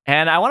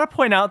 And I want to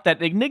point out that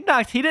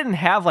Ignignok, he didn't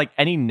have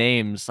any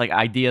names,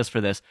 ideas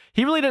for this.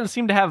 He really didn't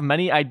seem to have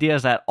many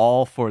ideas at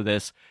all for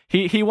this.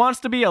 He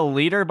wants to be a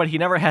leader, but he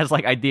never has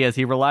ideas.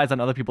 He relies on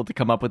other people to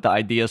come up with the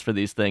ideas for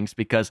these things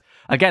because,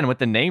 again, with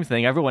the name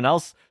thing, everyone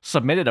else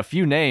submitted a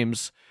few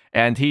names,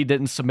 and he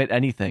didn't submit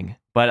anything.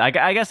 But I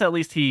guess at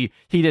least he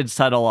did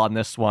settle on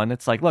this one.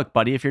 It's like, look,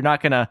 buddy, if you're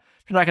not gonna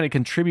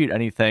contribute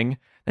anything,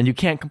 then you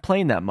can't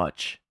complain that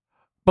much.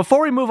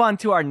 Before we move on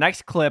to our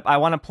next clip, I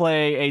want to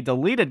play a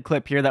deleted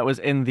clip here that was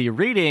in the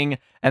reading,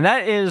 and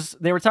that is,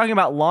 they were talking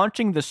about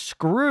launching the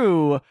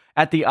screw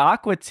at the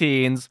Aqua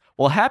Teens.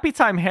 Well, Happy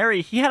Time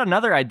Harry, he had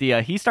another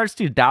idea. He starts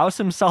to douse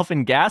himself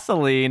in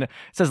gasoline,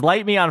 says,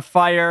 light me on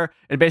fire,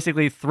 and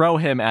basically throw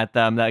him at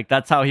them.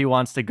 That's how he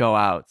wants to go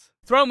out.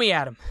 Throw me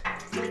at him.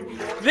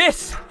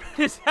 This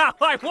is how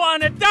I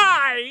want to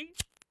die!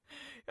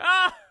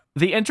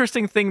 The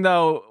interesting thing,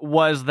 though,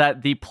 was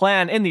that the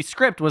plan in the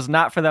script was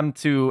not for them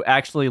to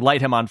actually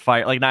light him on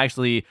fire, not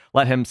actually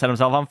let him set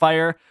himself on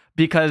fire,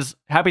 because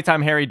Happy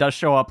Time Harry does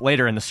show up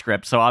later in the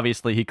script, so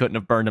obviously he couldn't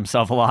have burned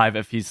himself alive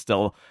if he's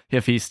still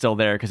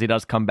there, because he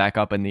does come back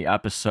up in the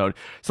episode.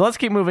 So let's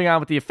keep moving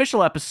on with the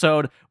official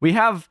episode. We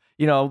have,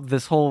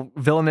 this whole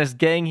villainous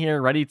gang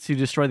here ready to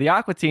destroy the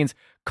Aqua Teens.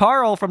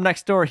 Carl from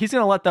next door, he's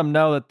going to let them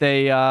know that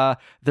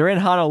they're in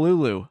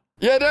Honolulu.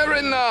 Yeah, they're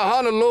in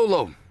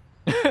Honolulu.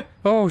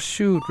 Oh,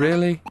 shoot,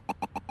 really?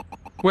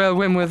 Well,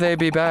 when will they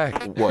be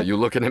back? What, you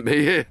looking at me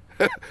here?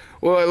 What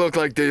do I look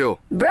like to you?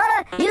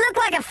 Brother, you look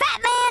like a fat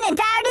man in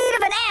dire need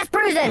of an ass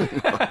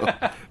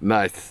bruising.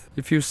 Nice.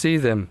 If you see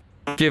them,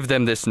 give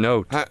them this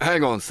note.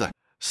 Hang on a sec.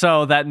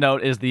 So that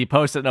note is the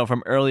post-it note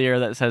from earlier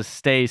that says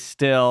stay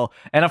still.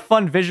 And a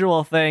fun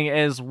visual thing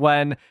is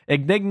when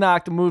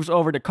Ignignokt moves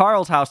over to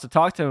Carl's house to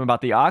talk to him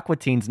about the Aqua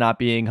Teens not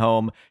being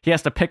home, he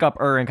has to pick up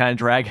and kind of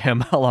drag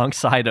him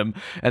alongside him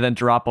and then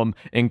drop him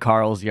in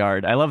Carl's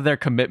yard. I love their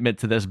commitment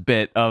to this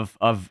bit of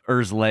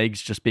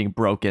legs just being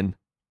broken.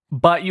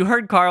 But you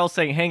heard Carl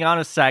saying, hang on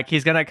a sec,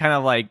 he's going to kind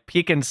of like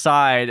peek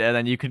inside, and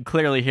then you could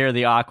clearly hear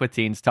the Aqua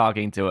Teens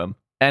talking to him.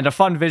 And a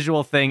fun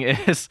visual thing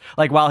is,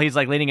 like, while he's,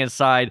 like, leaning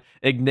inside,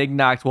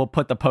 Ignignokt will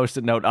put the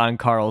post-it note on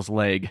Carl's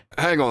leg.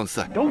 Hang on a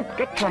sec. Don't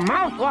get your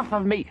mouth off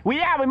of me.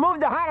 We moved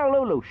to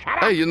Honolulu. Shut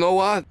up. Hey, you know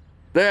what?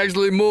 They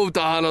actually moved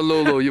to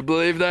Honolulu. You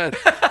believe that?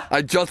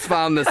 I just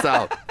found this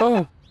out.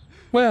 Oh,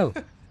 well,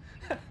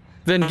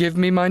 then give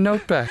me my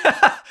note back.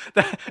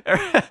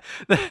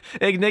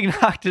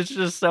 Ignignokt is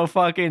just so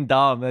fucking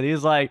dumb that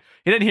he's like,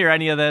 he didn't hear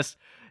any of this.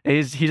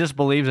 He just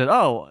believes it.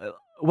 Oh,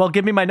 well,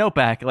 give me my note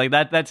back. Like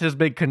that's his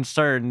big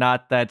concern,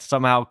 not that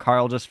somehow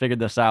Carl just figured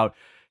this out.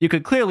 You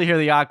could clearly hear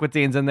the Aqua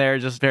Teens in there,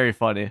 just very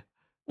funny.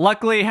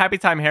 Luckily, Happy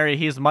Time Harry,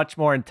 he's much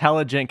more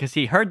intelligent because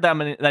he heard them,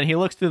 and then he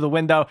looks through the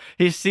window.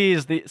 He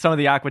sees some of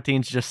the Aqua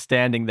Teens just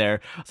standing there.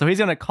 So he's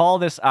going to call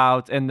this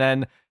out, and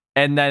then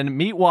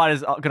Meatwad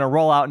is going to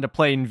roll out into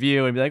plain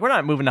view and be like, we're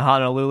not moving to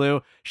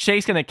Honolulu.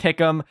 Shake's going to kick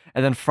him,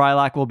 and then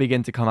Frylock will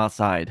begin to come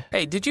outside.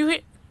 Hey, did you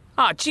hear?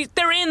 Oh, geez,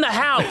 they're in the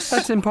house.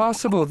 That's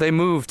impossible. They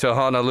moved to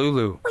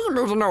Honolulu. We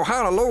moved to no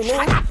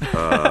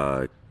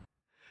Honolulu.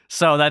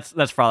 So that's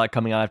Frylock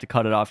coming out. I have to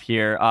cut it off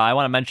here. I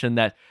want to mention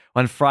that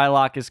when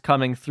Frylock is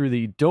coming through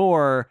the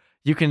door,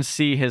 you can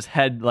see his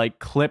head like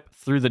clip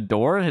through the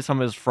door. Some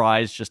of his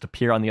fries just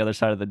appear on the other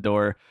side of the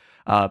door.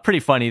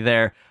 Pretty funny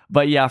there.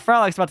 But yeah,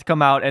 Frylock's about to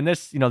come out, and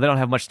this, they don't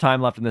have much time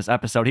left in this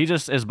episode. He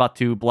just is about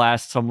to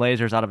blast some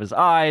lasers out of his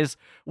eyes,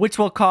 which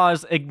will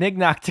cause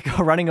Ignignokt to go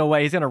running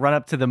away. He's going to run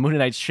up to the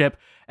Mooninite ship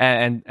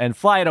and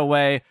fly it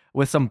away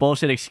with some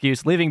bullshit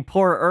excuse, leaving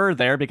poor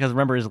there because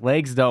remember his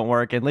legs don't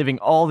work, and leaving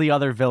all the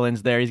other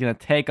villains there. He's going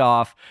to take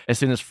off as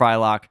soon as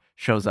Frylock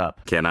shows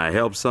up. Can I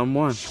help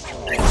someone?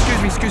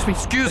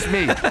 Excuse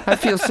me. I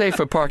feel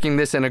safer parking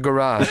this in a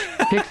garage.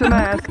 Kick some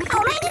ass.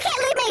 Oh man, you can't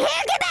leave me here.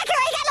 Get back here.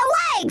 I got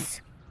no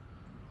legs.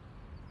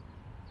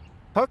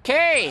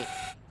 Okay.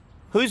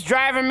 Who's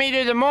driving me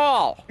to the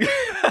mall?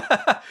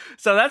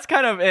 So that's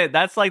kind of it.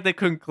 That's like the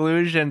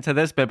conclusion to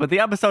this bit. But the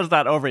episode's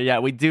not over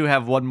yet. We do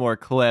have one more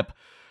clip.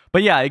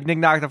 But yeah,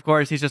 Ignignokt, of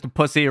course, he's just a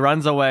pussy,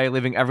 runs away,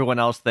 leaving everyone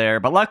else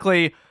there. But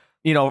luckily,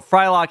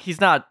 Frylock,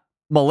 he's not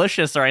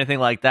malicious or anything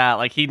like that.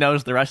 Like, he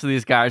knows the rest of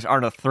these guys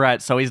aren't a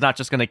threat, so he's not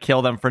just going to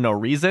kill them for no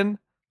reason.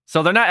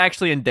 So they're not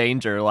actually in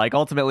danger. Like,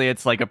 ultimately,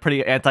 it's like a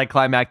pretty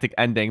anticlimactic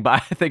ending, but I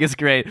think it's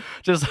great.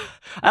 Just,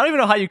 I don't even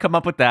know how you come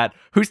up with that.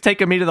 Who's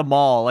taking me to the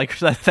mall? Like,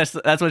 that's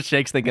what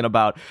Shake's thinking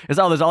about. Is,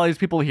 there's all these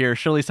people here.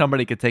 Surely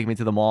somebody could take me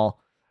to the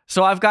mall.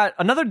 So I've got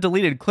another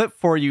deleted clip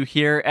for you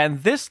here,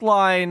 and this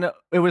line,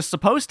 it was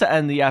supposed to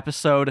end the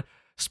episode,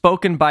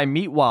 spoken by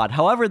Meatwad.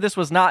 However, this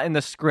was not in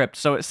the script,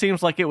 so it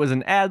seems like it was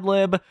an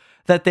ad-lib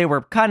that they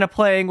were kind of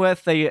playing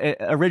with. They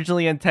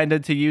originally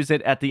intended to use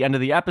it at the end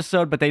of the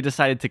episode, but they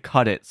decided to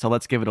cut it. So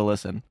let's give it a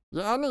listen.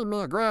 Yeah, I need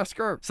me a grass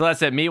skirt. So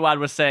that's it. Meatwad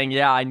was saying,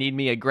 yeah, I need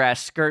me a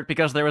grass skirt,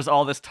 because there was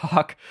all this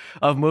talk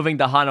of moving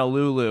to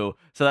Honolulu.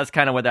 So that's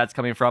kind of where that's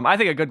coming from. I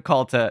think a good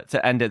call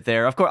to end it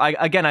there. Of course,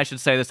 I should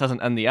say this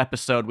doesn't end the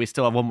episode. We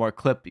still have one more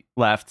clip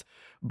left,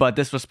 but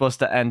this was supposed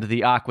to end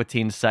the Aqua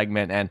Teen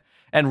segment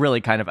and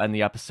really kind of end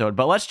the episode.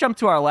 But let's jump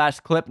to our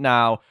last clip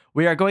now.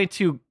 We are going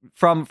to,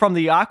 from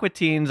the Aqua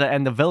Teens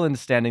and the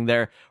villains standing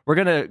there, we're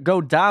going to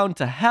go down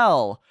to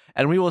hell,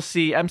 and we will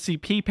see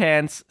MCP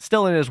Pants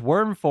still in his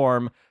worm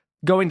form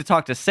going to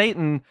talk to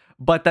Satan,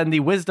 but then the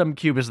Wisdom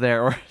Cube is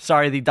there, or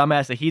sorry, the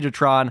dumbass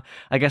Ahedratron.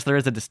 I guess there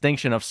is a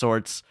distinction of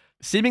sorts.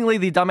 Seemingly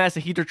the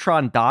dumbass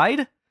Ahedratron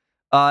died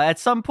at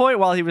some point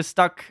while he was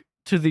stuck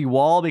to the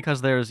wall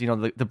because there's,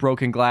 the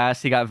broken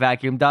glass. He got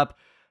vacuumed up.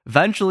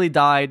 Eventually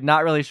died,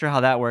 not really sure how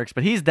that works,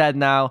 but he's dead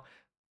now,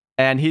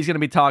 and he's going to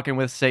be talking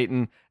with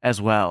Satan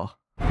as well.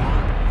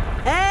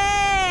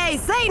 Hey,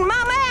 Satan,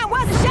 my man,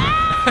 what's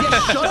up? Yeah,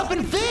 shut up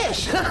and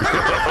fish!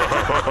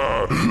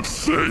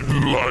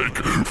 Satan-like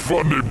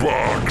funny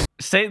box.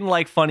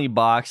 Satan-like funny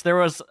box. There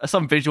was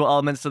some visual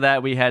elements to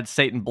that. We had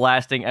Satan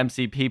blasting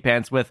MCP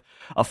Pants with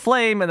a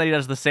flame, and then he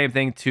does the same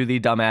thing to the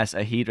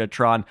dumbass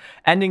Ahedratron,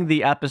 ending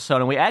the episode,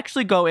 and we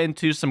actually go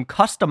into some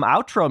custom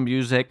outro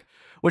music,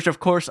 which,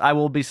 of course, I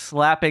will be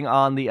slapping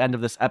on the end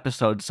of this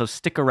episode, so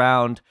stick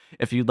around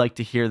if you'd like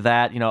to hear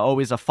that.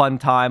 Always a fun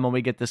time when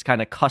we get this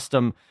kind of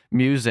custom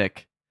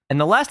music. And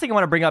the last thing I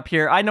want to bring up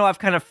here, I know I've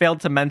kind of failed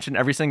to mention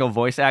every single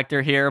voice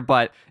actor here,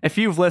 but if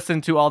you've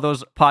listened to all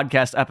those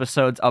podcast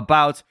episodes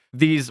about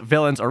these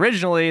villains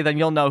originally, then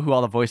you'll know who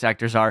all the voice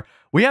actors are.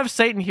 We have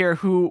Satan here,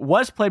 who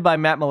was played by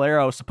Matt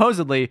Malero,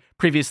 supposedly,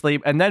 previously,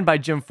 and then by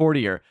Jim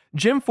Fortier.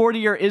 Jim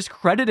Fortier is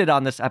credited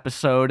on this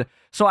episode,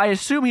 so I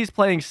assume he's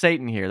playing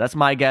Satan here. That's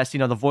my guess.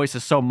 The voice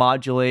is so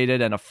modulated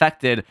and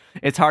affected,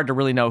 it's hard to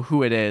really know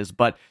who it is.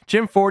 But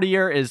Jim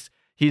Fortier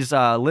he's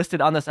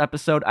listed on this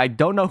episode. I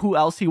don't know who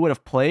else he would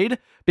have played,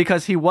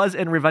 because he was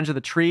in Revenge of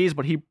the Trees,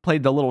 but he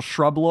played the little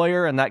shrub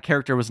lawyer, and that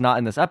character was not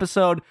in this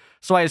episode.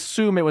 So I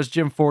assume it was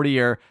Jim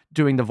Fortier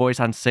doing the voice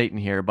on Satan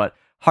here, but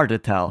hard to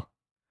tell.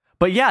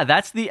 But yeah,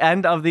 that's the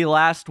end of the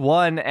last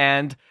one,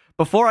 and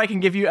before I can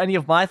give you any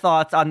of my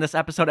thoughts on this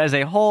episode as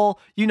a whole,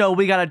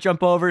 we gotta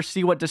jump over,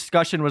 see what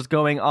discussion was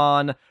going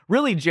on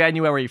really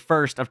January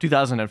 1st of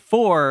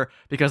 2004,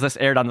 because this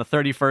aired on the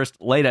 31st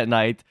late at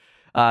night.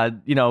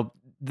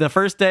 The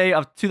first day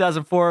of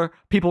 2004,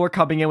 people were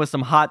coming in with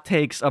some hot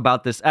takes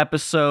about this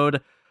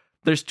episode.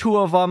 There's two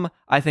of them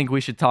I think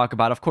we should talk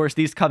about. Of course,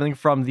 these coming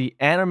from the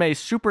Anime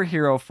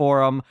Superhero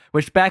Forum,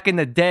 which back in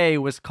the day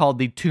was called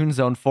the Toon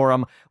Zone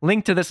Forum.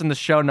 Link to this in the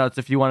show notes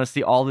if you want to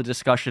see all the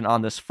discussion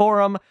on this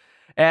forum.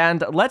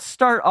 And let's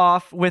start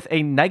off with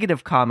a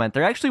negative comment.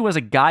 There actually was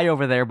a guy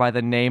over there by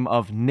the name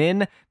of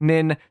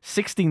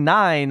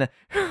Nin69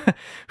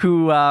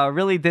 who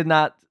really did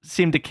not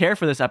seem to care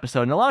for this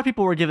episode. And a lot of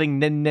people were giving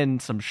Nin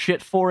some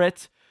shit for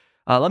it.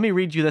 Let me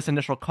read you this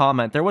initial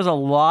comment. There was a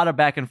lot of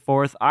back and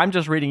forth. I'm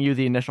just reading you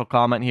the initial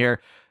comment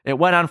here. It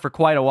went on for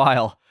quite a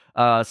while.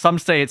 Some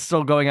say it's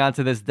still going on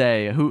to this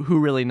day. Who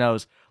really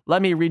knows?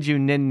 Let me read you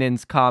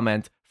Nin's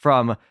comment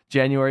from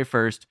January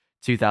 1st,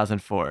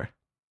 2004.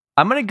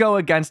 I'm going to go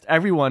against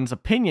everyone's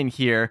opinion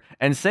here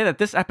and say that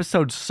this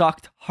episode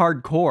sucked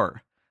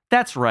hardcore.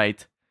 That's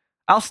right.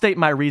 I'll state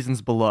my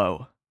reasons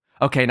below.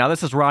 Okay, now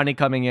this is Ronnie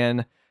coming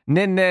in.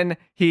 Nin,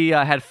 he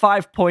had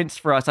 5 points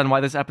for us on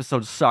why this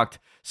episode sucked.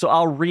 So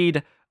I'll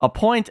read a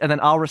point and then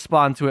I'll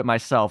respond to it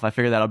myself. I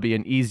figure that'll be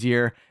an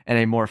easier and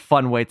a more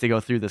fun way to go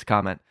through this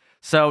comment.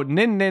 So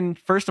Nin,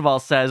 first of all,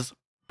 says,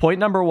 point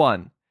number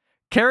 1,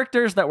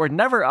 characters that were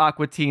never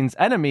Aqua Teen's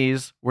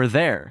enemies were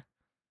there.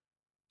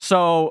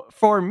 So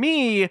for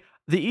me,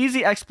 the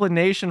easy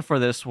explanation for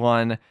this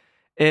one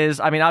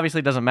is, obviously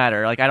it doesn't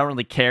matter. I don't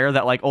really care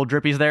that Old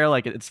Drippy's there.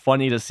 It's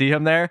funny to see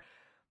him there.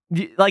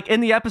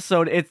 In the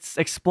episode, it's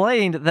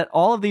explained that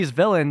all of these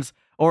villains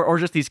or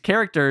just these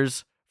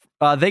characters,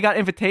 they got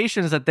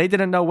invitations that they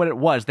didn't know what it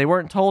was. They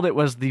weren't told it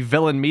was the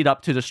villain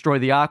meetup to destroy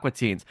the Aqua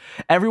Teens.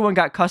 Everyone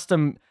got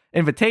custom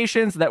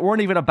invitations that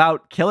weren't even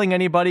about killing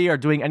anybody or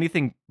doing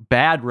anything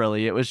bad,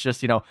 really. It was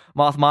just,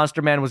 Moth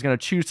Monster Man was going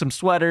to choose some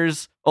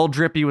sweaters. Old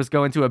Drippy was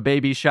going to a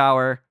baby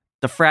shower.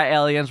 The frat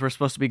aliens were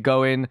supposed to be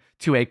going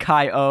to a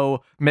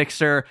Kai-O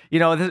mixer. They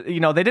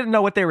didn't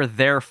know what they were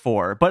there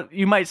for. But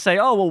you might say,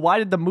 oh, well, why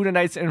did the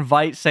Mooninites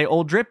invite, say,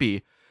 Old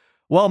Drippy?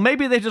 Well,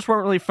 maybe they just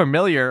weren't really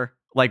familiar,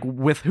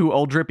 with who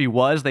Old Drippy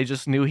was. They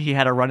just knew he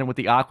had a run-in with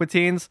the Aqua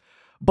Teens.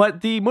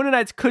 But the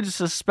Mooninites could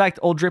suspect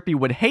Old Drippy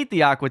would hate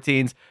the Aqua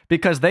Teens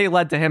because they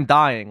led to him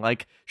dying.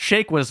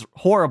 Shake was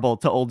horrible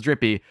to Old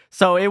Drippy.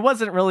 So it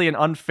wasn't really an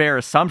unfair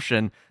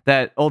assumption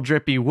that Old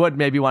Drippy would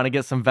maybe want to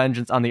get some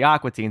vengeance on the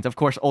Aqua Teens. Of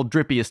course, Old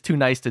Drippy is too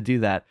nice to do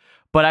that.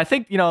 But I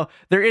think,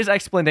 there is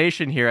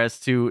explanation here as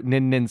to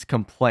Nin's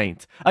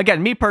complaint.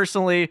 Again, me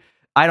personally,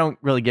 I don't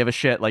really give a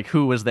shit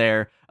who was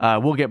there.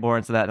 We'll get more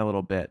into that in a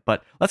little bit.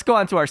 But let's go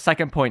on to our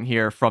second point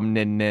here from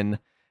Nin.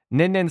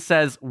 Nin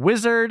says,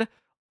 Wizard,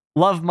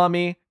 Love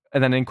Mummy,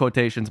 and then in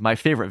quotations, my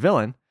favorite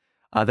villain.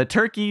 The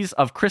turkeys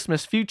of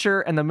Christmas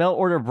Future and the Mail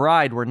Order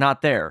Bride were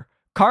not there.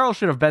 Carl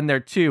should have been there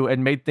too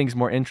and made things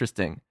more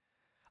interesting.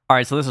 All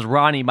right, so this is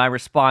Ronnie. My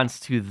response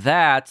to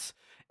that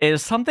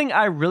is something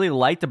I really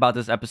liked about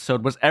this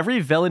episode was every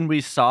villain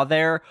we saw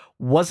there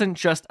wasn't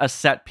just a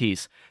set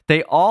piece.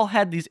 They all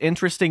had these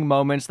interesting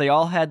moments. They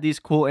all had these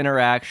cool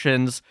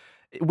interactions.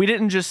 We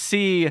didn't just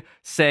see,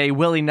 say,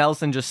 Willie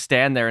Nelson just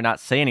stand there and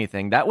not say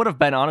anything. That would have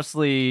been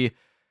honestly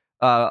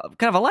kind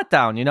of a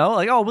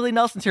letdown, oh, Willie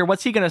Nelson's here.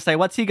 What's he going to say?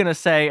 What's he going to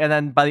say? And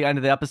then by the end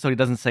of the episode, he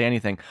doesn't say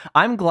anything.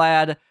 I'm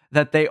glad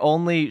that they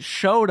only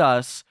showed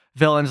us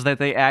villains that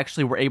they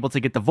actually were able to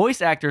get the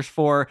voice actors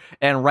for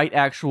and write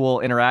actual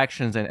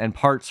interactions and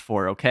parts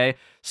for, okay?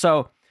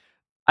 So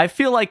I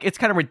feel like it's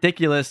kind of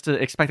ridiculous to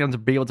expect them to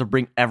be able to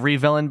bring every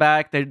villain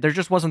back. There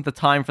just wasn't the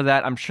time for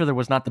that. I'm sure there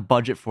was not the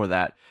budget for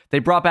that. They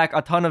brought back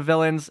a ton of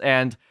villains,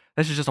 and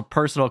this is just a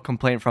personal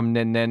complaint from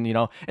Nin, and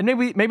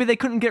maybe they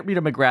couldn't get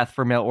Rita McGrath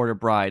for Mail Order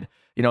Bride.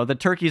 The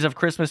turkeys of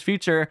Christmas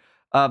Future,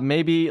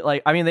 maybe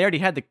they already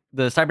had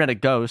the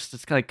cybernetic ghost.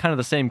 It's kind of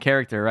the same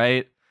character,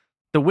 right?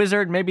 The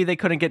Wizard, maybe they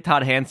couldn't get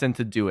Todd Hansen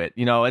to do it.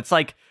 It's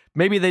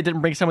maybe they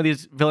didn't bring some of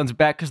these villains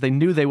back because they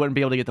knew they wouldn't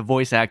be able to get the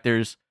voice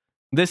actors.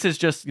 This is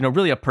just,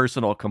 really a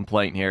personal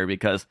complaint here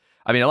because,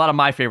 a lot of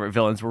my favorite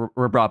villains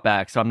were brought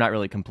back, so I'm not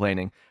really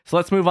complaining. So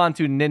let's move on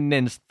to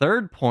Nin's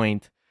third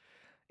point.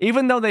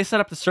 Even though they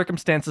set up the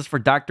circumstances for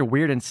Dr.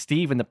 Weird and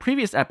Steve in the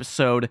previous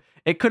episode,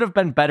 it could have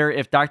been better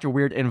if Dr.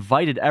 Weird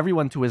invited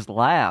everyone to his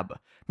lab.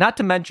 Not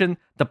to mention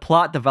the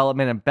plot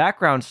development and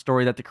background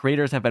story that the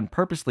creators have been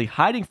purposely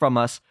hiding from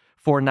us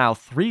for now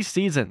 3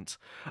 seasons.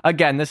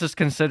 Again, this is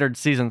considered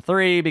season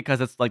 3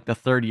 because it's the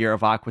third year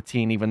of Aqua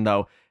Teen, even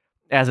though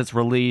as it's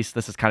released,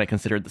 this is kind of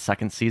considered the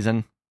second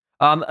season.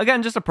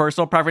 Again, just a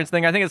personal preference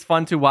thing. I think it's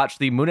fun to watch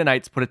the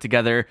Mooninites put it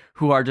together,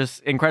 who are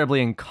just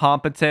incredibly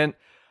incompetent.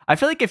 I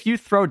feel like if you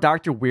throw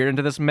Dr. Weird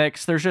into this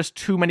mix, there's just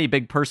too many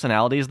big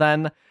personalities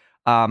then.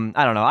 I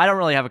don't know. I don't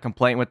really have a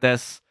complaint with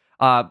this.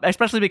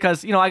 Especially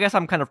because, I guess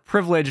I'm kind of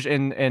privileged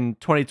in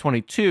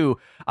 2022.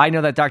 I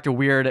know that Dr.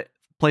 Weird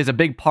plays a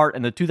big part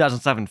in the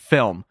 2007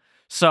 film.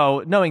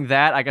 So knowing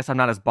that, I guess I'm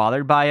not as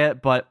bothered by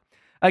it. But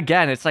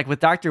again, it's like with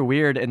Dr.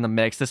 Weird in the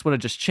mix, this would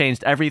have just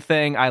changed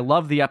everything. I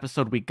love the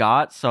episode we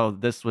got. So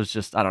this was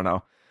just, I don't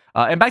know.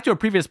 And back to a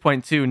previous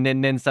point too,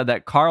 Nin said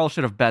that Carl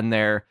should have been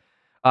there.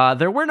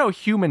 There were no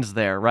humans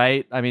there,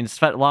 right? I mean,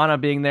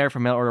 Svetlana being there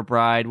from Mail Order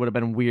Bride would have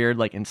been weird,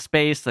 like in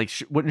space. Like,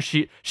 she would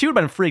have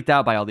been freaked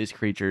out by all these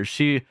creatures.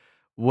 She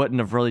wouldn't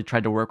have really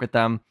tried to work with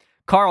them.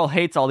 Carl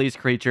hates all these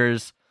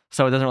creatures,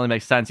 so it doesn't really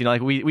make sense.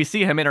 Like we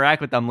see him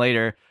interact with them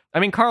later. I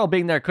mean, Carl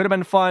being there could have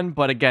been fun,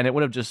 but again, it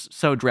would have just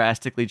so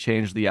drastically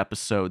changed the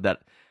episode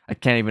that I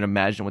can't even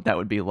imagine what that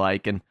would be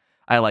like. And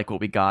I like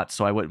what we got,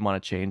 so I wouldn't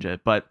want to change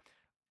it. But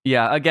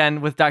yeah,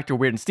 again, with Dr.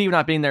 Weird and Steve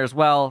not being there as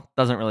well,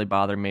 doesn't really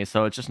bother me.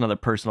 So it's just another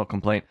personal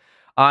complaint.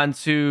 On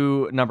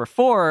to number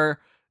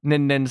 4,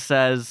 Nin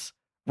says,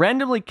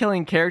 randomly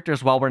killing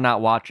characters while we're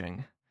not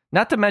watching.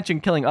 Not to mention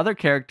killing other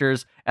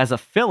characters as a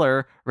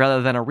filler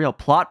rather than a real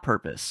plot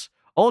purpose.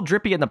 Old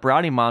Drippy and the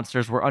Brownie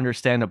monsters were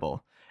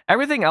understandable.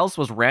 Everything else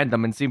was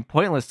random and seemed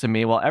pointless to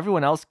me, while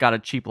everyone else got a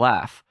cheap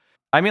laugh.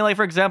 I mean, like,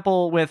 for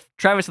example, with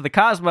Travis of the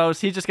Cosmos,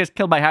 he just gets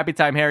killed by Happy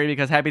Time Harry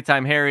because Happy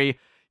Time Harry...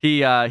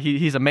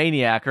 He's a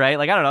maniac, right?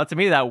 Like, I don't know. To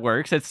me, that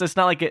works. It's just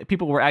not like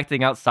people were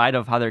acting outside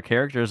of how their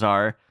characters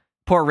are.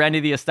 Poor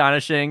Randy the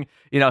Astonishing,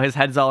 his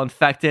head's all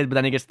infected, but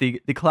then he gets the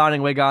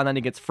clowning wig on, then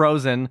he gets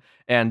frozen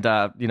and,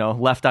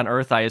 left on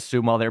Earth, I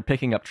assume, while they're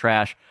picking up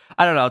trash.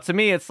 I don't know. To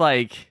me, it's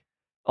like,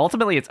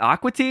 ultimately, it's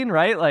Aqua Teen,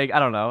 right? Like, I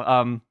don't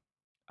know.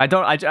 I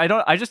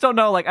just don't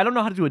know. Like, I don't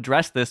know how to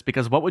address this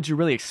because what would you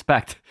really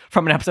expect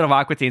from an episode of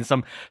Aqua Teen?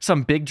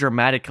 Some big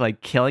dramatic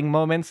like killing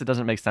moments. It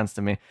doesn't make sense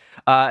to me.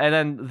 And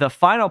then the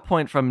final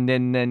point from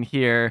Nin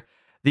here,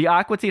 the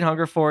Aqua Teen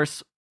Hunger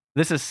Force.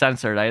 This is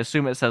censored. I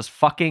assume it says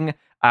 "fucking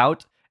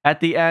out"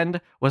 at the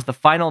end. Was the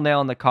final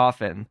nail in the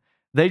coffin.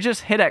 They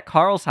just hit at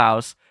Carl's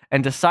house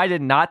and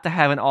decided not to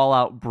have an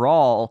all-out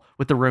brawl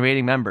with the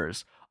remaining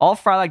members. All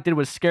Frylock did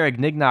was scare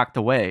Ignignokt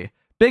away.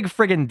 Big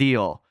friggin'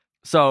 deal.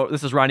 So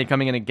this is Ronnie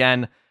coming in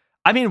again.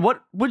 I mean,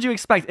 what would you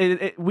expect?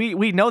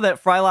 We know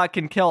that Frylock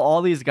can kill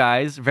all these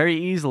guys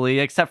very easily,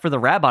 except for the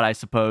Rabot, I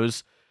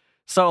suppose.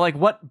 So, like,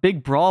 what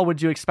big brawl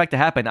would you expect to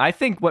happen? I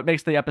think what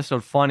makes the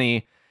episode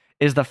funny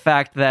is the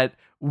fact that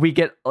we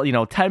get,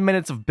 10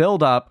 minutes of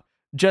build-up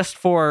just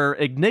for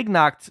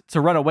Ignignokt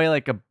to run away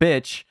like a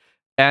bitch,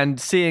 and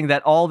seeing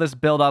that all this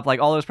build-up, like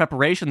all this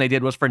preparation they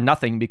did was for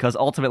nothing because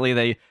ultimately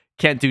they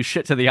can't do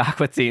shit to the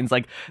Aqua Teens.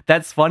 Like,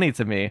 that's funny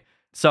to me.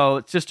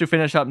 So just to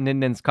finish up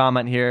Nin's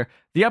comment here,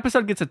 the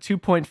episode gets a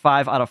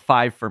 2.5 out of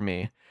 5 for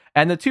me.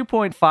 And the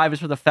 2.5 is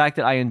for the fact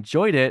that I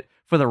enjoyed it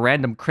for the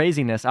random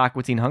craziness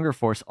Aqua Teen Hunger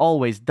Force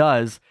always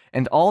does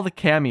and all the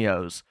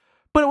cameos.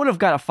 But it would have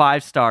got a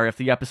 5-star if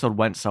the episode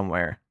went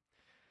somewhere.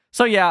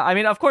 So yeah, I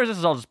mean, of course, this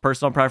is all just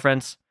personal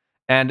preference.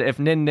 And if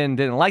Nin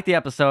didn't like the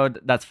episode,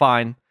 that's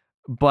fine.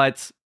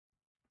 But,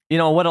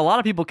 what a lot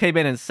of people came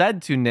in and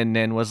said to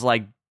Nin was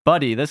like,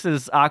 buddy, this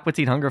is Aqua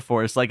Teen Hunger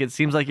Force. Like, it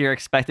seems like you're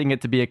expecting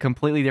it to be a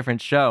completely different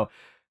show.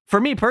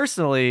 For me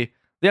personally,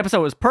 the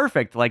episode was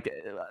perfect. Like,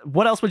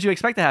 what else would you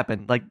expect to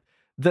happen? Like,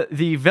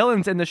 the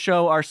villains in the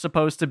show are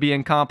supposed to be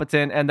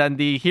incompetent, and then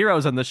the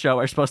heroes in the show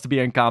are supposed to be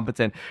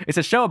incompetent. It's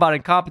a show about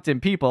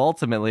incompetent people,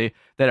 ultimately,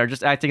 that are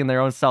just acting in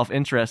their own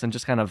self-interest and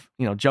just kind of,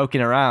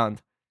 joking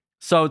around.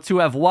 So to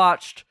have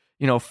watched,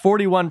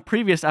 41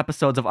 previous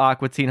episodes of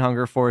Aqua Teen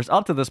Hunger Force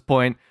up to this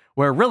point,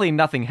 where really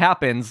nothing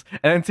happens,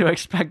 and then to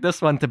expect this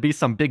one to be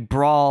some big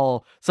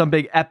brawl, some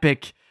big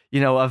epic,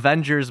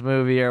 Avengers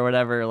movie or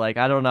whatever, like,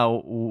 I don't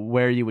know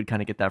where you would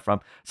kind of get that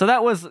from. So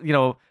that was,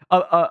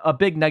 a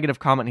big negative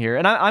comment here.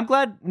 And I'm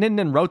glad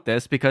Nin wrote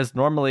this, because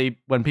normally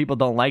when people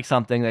don't like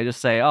something, they just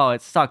say, oh,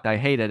 it sucked, I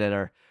hated it,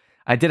 or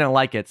I didn't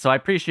like it. So I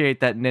appreciate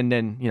that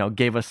Nin,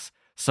 gave us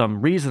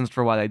some reasons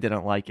for why they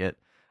didn't like it.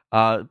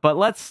 But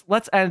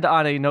let's end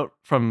on a note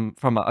from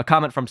a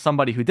comment from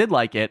somebody who did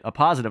like it, a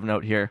positive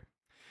note here.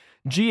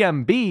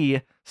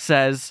 GMB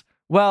says,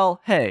 well,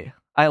 hey,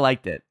 I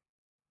liked it.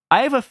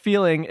 I have a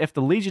feeling if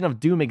the Legion of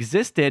Doom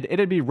existed,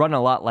 it'd be run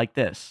a lot like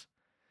this.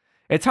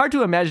 It's hard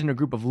to imagine a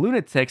group of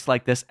lunatics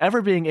like this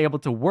ever being able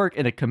to work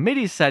in a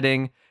committee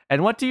setting,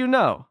 and what do you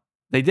know?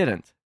 They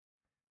didn't.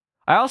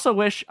 I also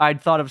wish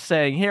I'd thought of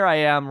saying, here I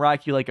am,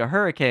 rock you like a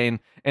hurricane,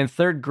 in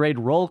 3rd grade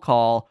roll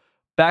call,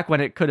 back when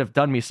it could have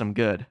done me some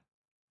good.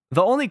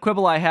 The only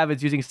quibble I have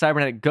is using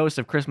Cybernetic Ghost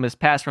of Christmas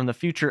Past from the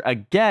future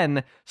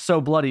again so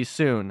bloody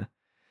soon.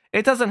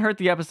 It doesn't hurt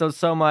the episode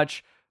so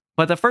much,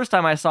 but the first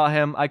time I saw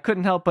him, I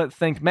couldn't help but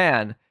think,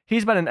 man,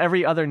 he's been in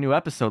every other new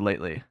episode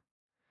lately.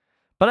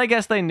 But I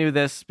guess they knew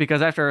this,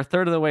 because after a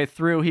third of the way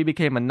through, he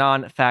became a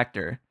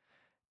non-factor.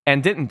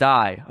 And didn't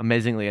die,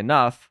 amazingly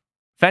enough.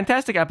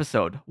 Fantastic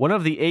episode. One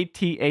of the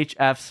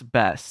ATHF's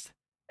best.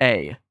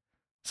 A.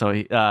 So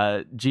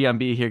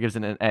GMB here gives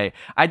it an A.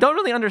 I don't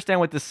really understand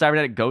what this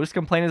Cybernetic Ghost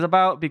complaint is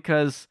about,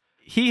 because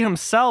he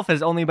himself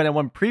has only been in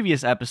one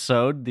previous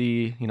episode,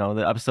 the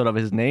episode of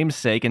his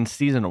namesake in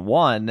season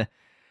 1.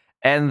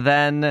 And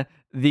then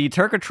the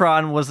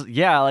Turkatron was,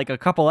 like a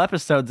couple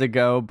episodes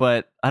ago,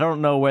 but I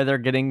don't know where they're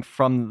getting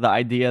from the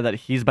idea that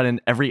he's been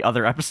in every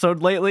other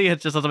episode lately.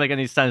 It just doesn't make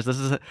any sense.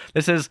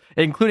 This is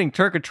including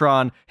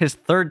Turkatron, his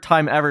third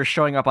time ever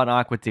showing up on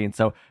Aqua Teen,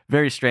 so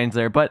very strange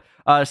there. But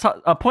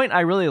a point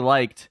I really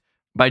liked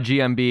by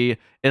GMB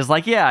is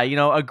like,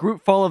 a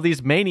group full of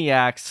these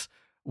maniacs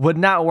would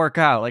not work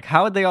out. Like,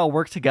 how would they all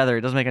work together?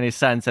 It doesn't make any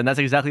sense. And that's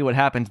exactly what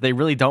happens. They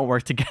really don't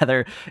work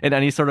together in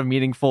any sort of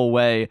meaningful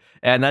way.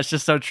 And that's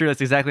just so true.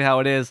 That's exactly how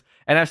it is.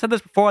 And I've said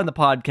this before on the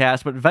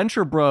podcast, but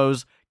Venture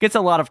Bros gets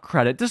a lot of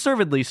credit,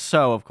 deservedly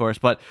so, of course,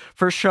 but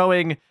for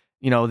showing,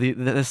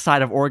 the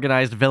side of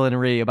organized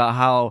villainry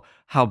about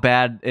how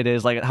bad it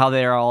is, like how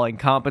they are all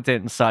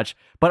incompetent and such.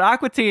 But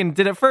Aqua Teen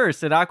did it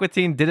first, and Aqua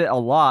Teen did it a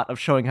lot of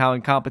showing how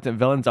incompetent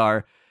villains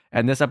are.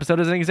 And this episode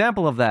is an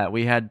example of that.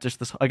 We had just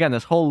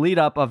this whole lead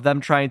up of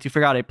them trying to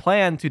figure out a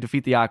plan to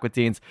defeat the Aqua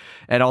Teens,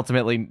 and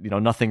ultimately,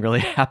 nothing really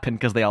happened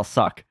because they all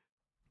suck.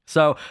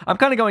 So I'm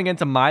kind of going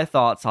into my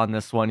thoughts on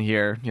this one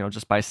here,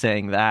 just by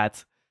saying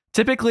that.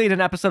 Typically in an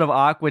episode of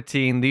Aqua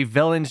Teen, the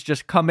villains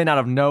just come in out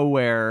of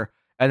nowhere,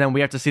 and then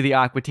we have to see the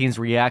Aqua Teens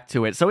react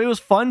to it. So it was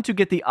fun to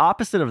get the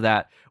opposite of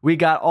that. We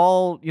got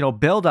all,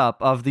 build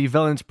up of the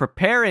villains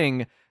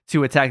preparing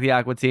to attack the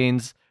Aqua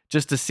Teens,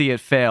 just to see it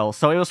fail.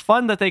 So it was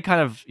fun that they kind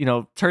of,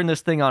 turned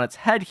this thing on its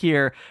head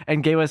here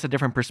and gave us a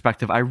different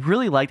perspective. I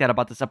really like that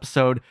about this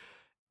episode.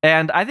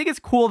 And I think it's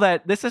cool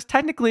that this is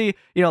technically,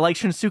 like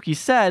Shinsuke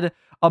said,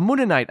 a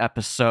Moon Knight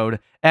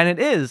episode. And it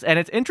is. And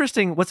it's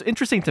interesting. What's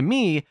interesting to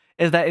me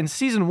is that in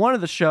season 1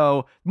 of the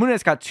show, Moon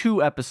Knight's got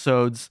 2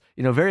 episodes,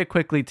 very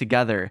quickly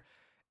together.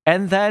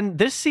 And then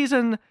this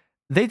season,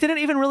 they didn't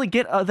even really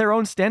get their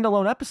own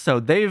standalone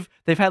episode. They've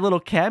had little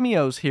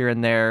cameos here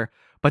and there.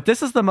 But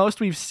this is the most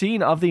we've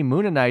seen of the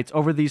Moon Knights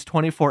over these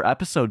 24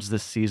 episodes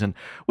this season,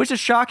 which is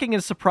shocking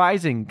and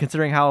surprising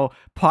considering how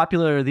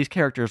popular these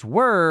characters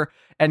were.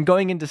 And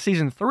going into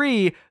season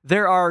 3,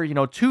 there are,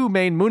 2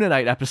 main Moon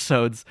Knight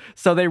episodes.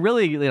 So they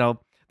really,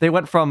 they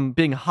went from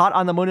being hot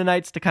on the Moon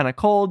Knights to kind of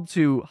cold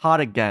to hot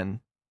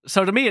again.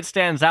 So to me, it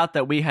stands out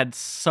that we had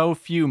so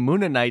few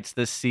Moon Knights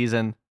this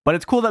season. But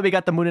it's cool that we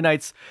got the Moon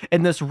Knights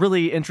in this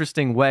really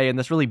interesting way, in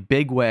this really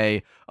big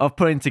way of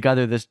putting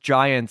together this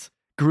giant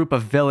group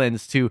of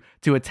villains to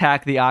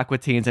attack the Aqua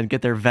Teens and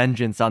get their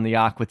vengeance on the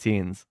Aqua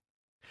Teens.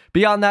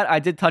 Beyond that, I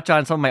did touch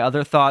on some of my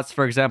other thoughts.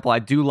 For example, I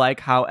do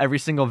like how every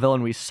single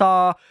villain we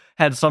saw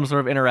had some sort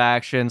of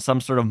interaction,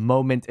 some sort of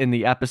moment in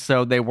the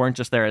episode. They weren't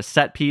just there as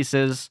set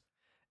pieces.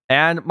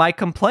 And my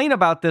complaint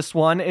about this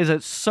one is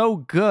it's so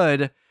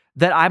good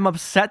that I'm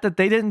upset that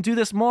they didn't do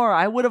this more.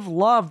 I would have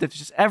loved if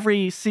just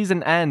every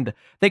season end,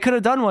 they could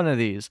have done one of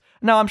these.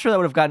 Now, I'm sure that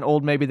would have gotten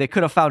old. Maybe they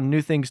could have found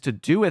new things to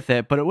do with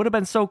it, but it would have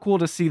been so cool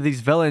to see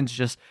these villains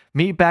just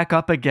meet back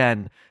up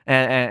again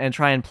and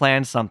try and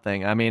plan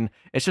something. I mean,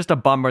 it's just a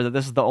bummer that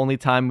this is the only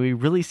time we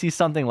really see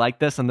something like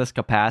this in this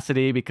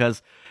capacity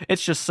because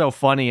it's just so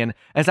funny. And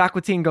as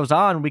Aqua Teen goes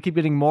on, we keep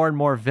getting more and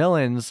more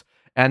villains.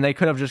 And they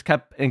could have just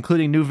kept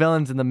including new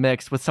villains in the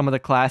mix with some of the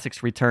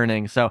classics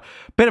returning. So,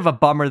 bit of a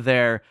bummer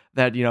there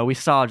that, we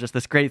saw just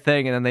this great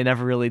thing and then they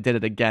never really did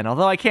it again.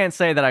 Although I can't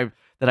say that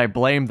I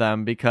blame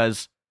them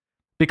because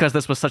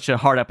this was such a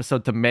hard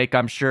episode to make.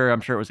 I'm sure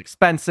it was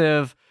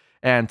expensive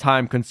and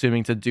time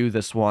consuming to do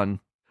this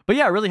one. But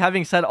yeah, really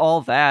having said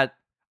all that,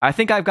 I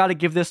think I've got to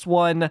give this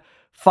one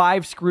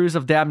 5 screws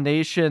of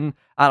damnation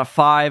out of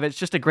 5. It's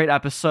just a great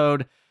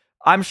episode.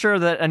 I'm sure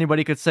that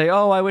anybody could say,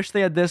 oh, I wish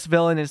they had this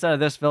villain instead of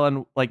this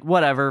villain, like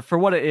whatever. For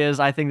what it is,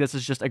 I think this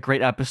is just a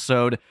great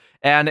episode.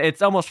 And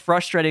it's almost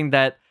frustrating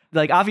that,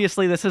 like,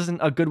 obviously this isn't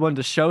a good one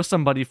to show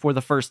somebody for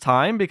the first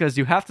time because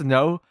you have to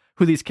know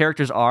who these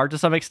characters are to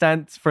some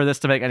extent for this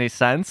to make any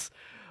sense.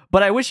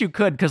 But I wish you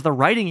could because the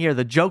writing here,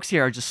 the jokes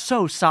here are just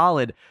so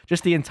solid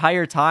just the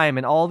entire time.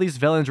 And all these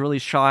villains really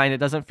shine. It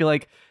doesn't feel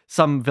like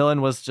some villain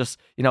was just,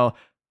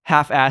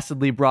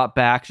 half-assedly brought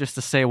back just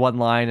to say one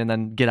line and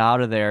then get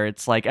out of there.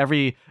 It's like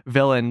every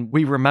villain,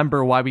 we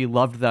remember why we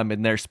loved them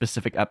in their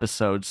specific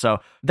episode. So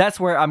that's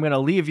where I'm going to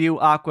leave you,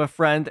 Aqua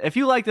Friend. If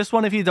you like this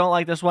one, if you don't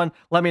like this one,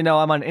 let me know.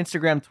 I'm on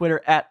Instagram,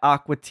 Twitter,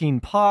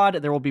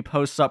 @AquaTeenPod. There will be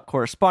posts up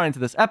corresponding to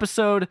this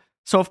episode.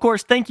 So, of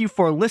course, thank you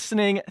for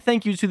listening.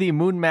 Thank you to the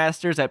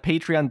Moonmasters at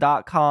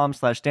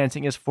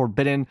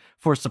patreon.com/dancingisforbidden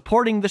for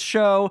supporting the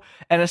show.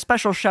 And a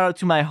special shout out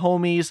to my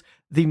homies,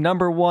 the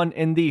 #1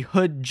 in the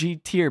Hood G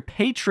tier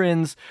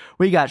patrons.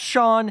 We got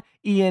Sean,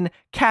 Ian,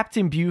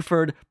 Captain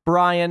Buford,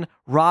 Brian,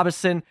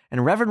 Robinson,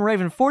 and Reverend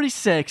Raven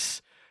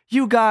 46.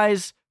 You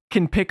guys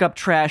can pick up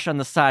trash on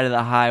the side of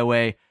the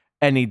highway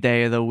any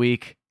day of the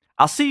week.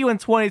 I'll see you in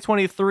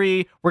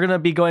 2023. We're going to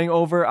be going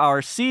over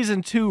our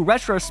Season 2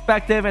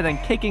 retrospective and then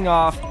kicking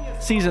off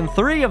Season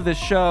 3 of this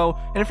show.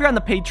 And if you're on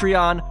the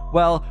Patreon,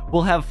 well,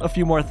 we'll have a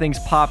few more things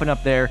popping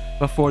up there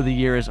before the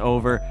year is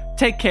over.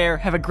 Take care.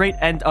 Have a great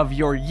end of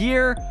your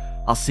year.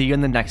 I'll see you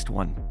in the next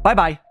one.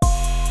 Bye-bye.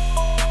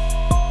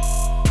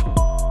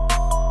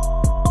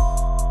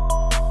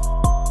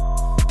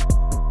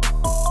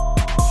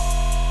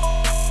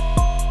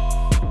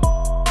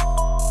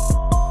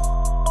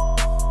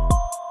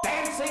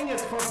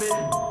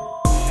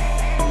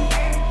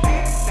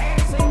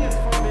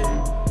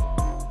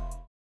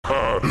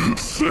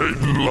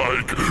 Satan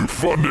like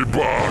funny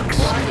box.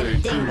 Monday,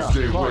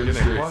 Tuesday,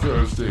 Wednesday,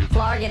 Thursday.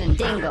 Flargen and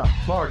Dingle.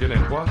 Flargen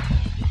and what?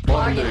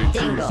 Monday,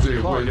 Tuesday,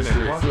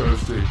 Wednesday,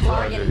 Thursday,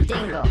 Flargen and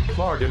Dingle.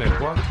 Flargen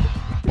and what?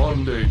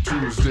 Monday,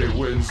 Tuesday,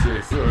 Wednesday,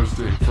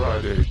 Thursday,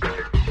 Friday.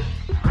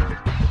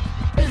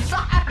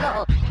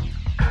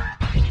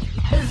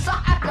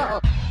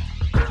 Zacko.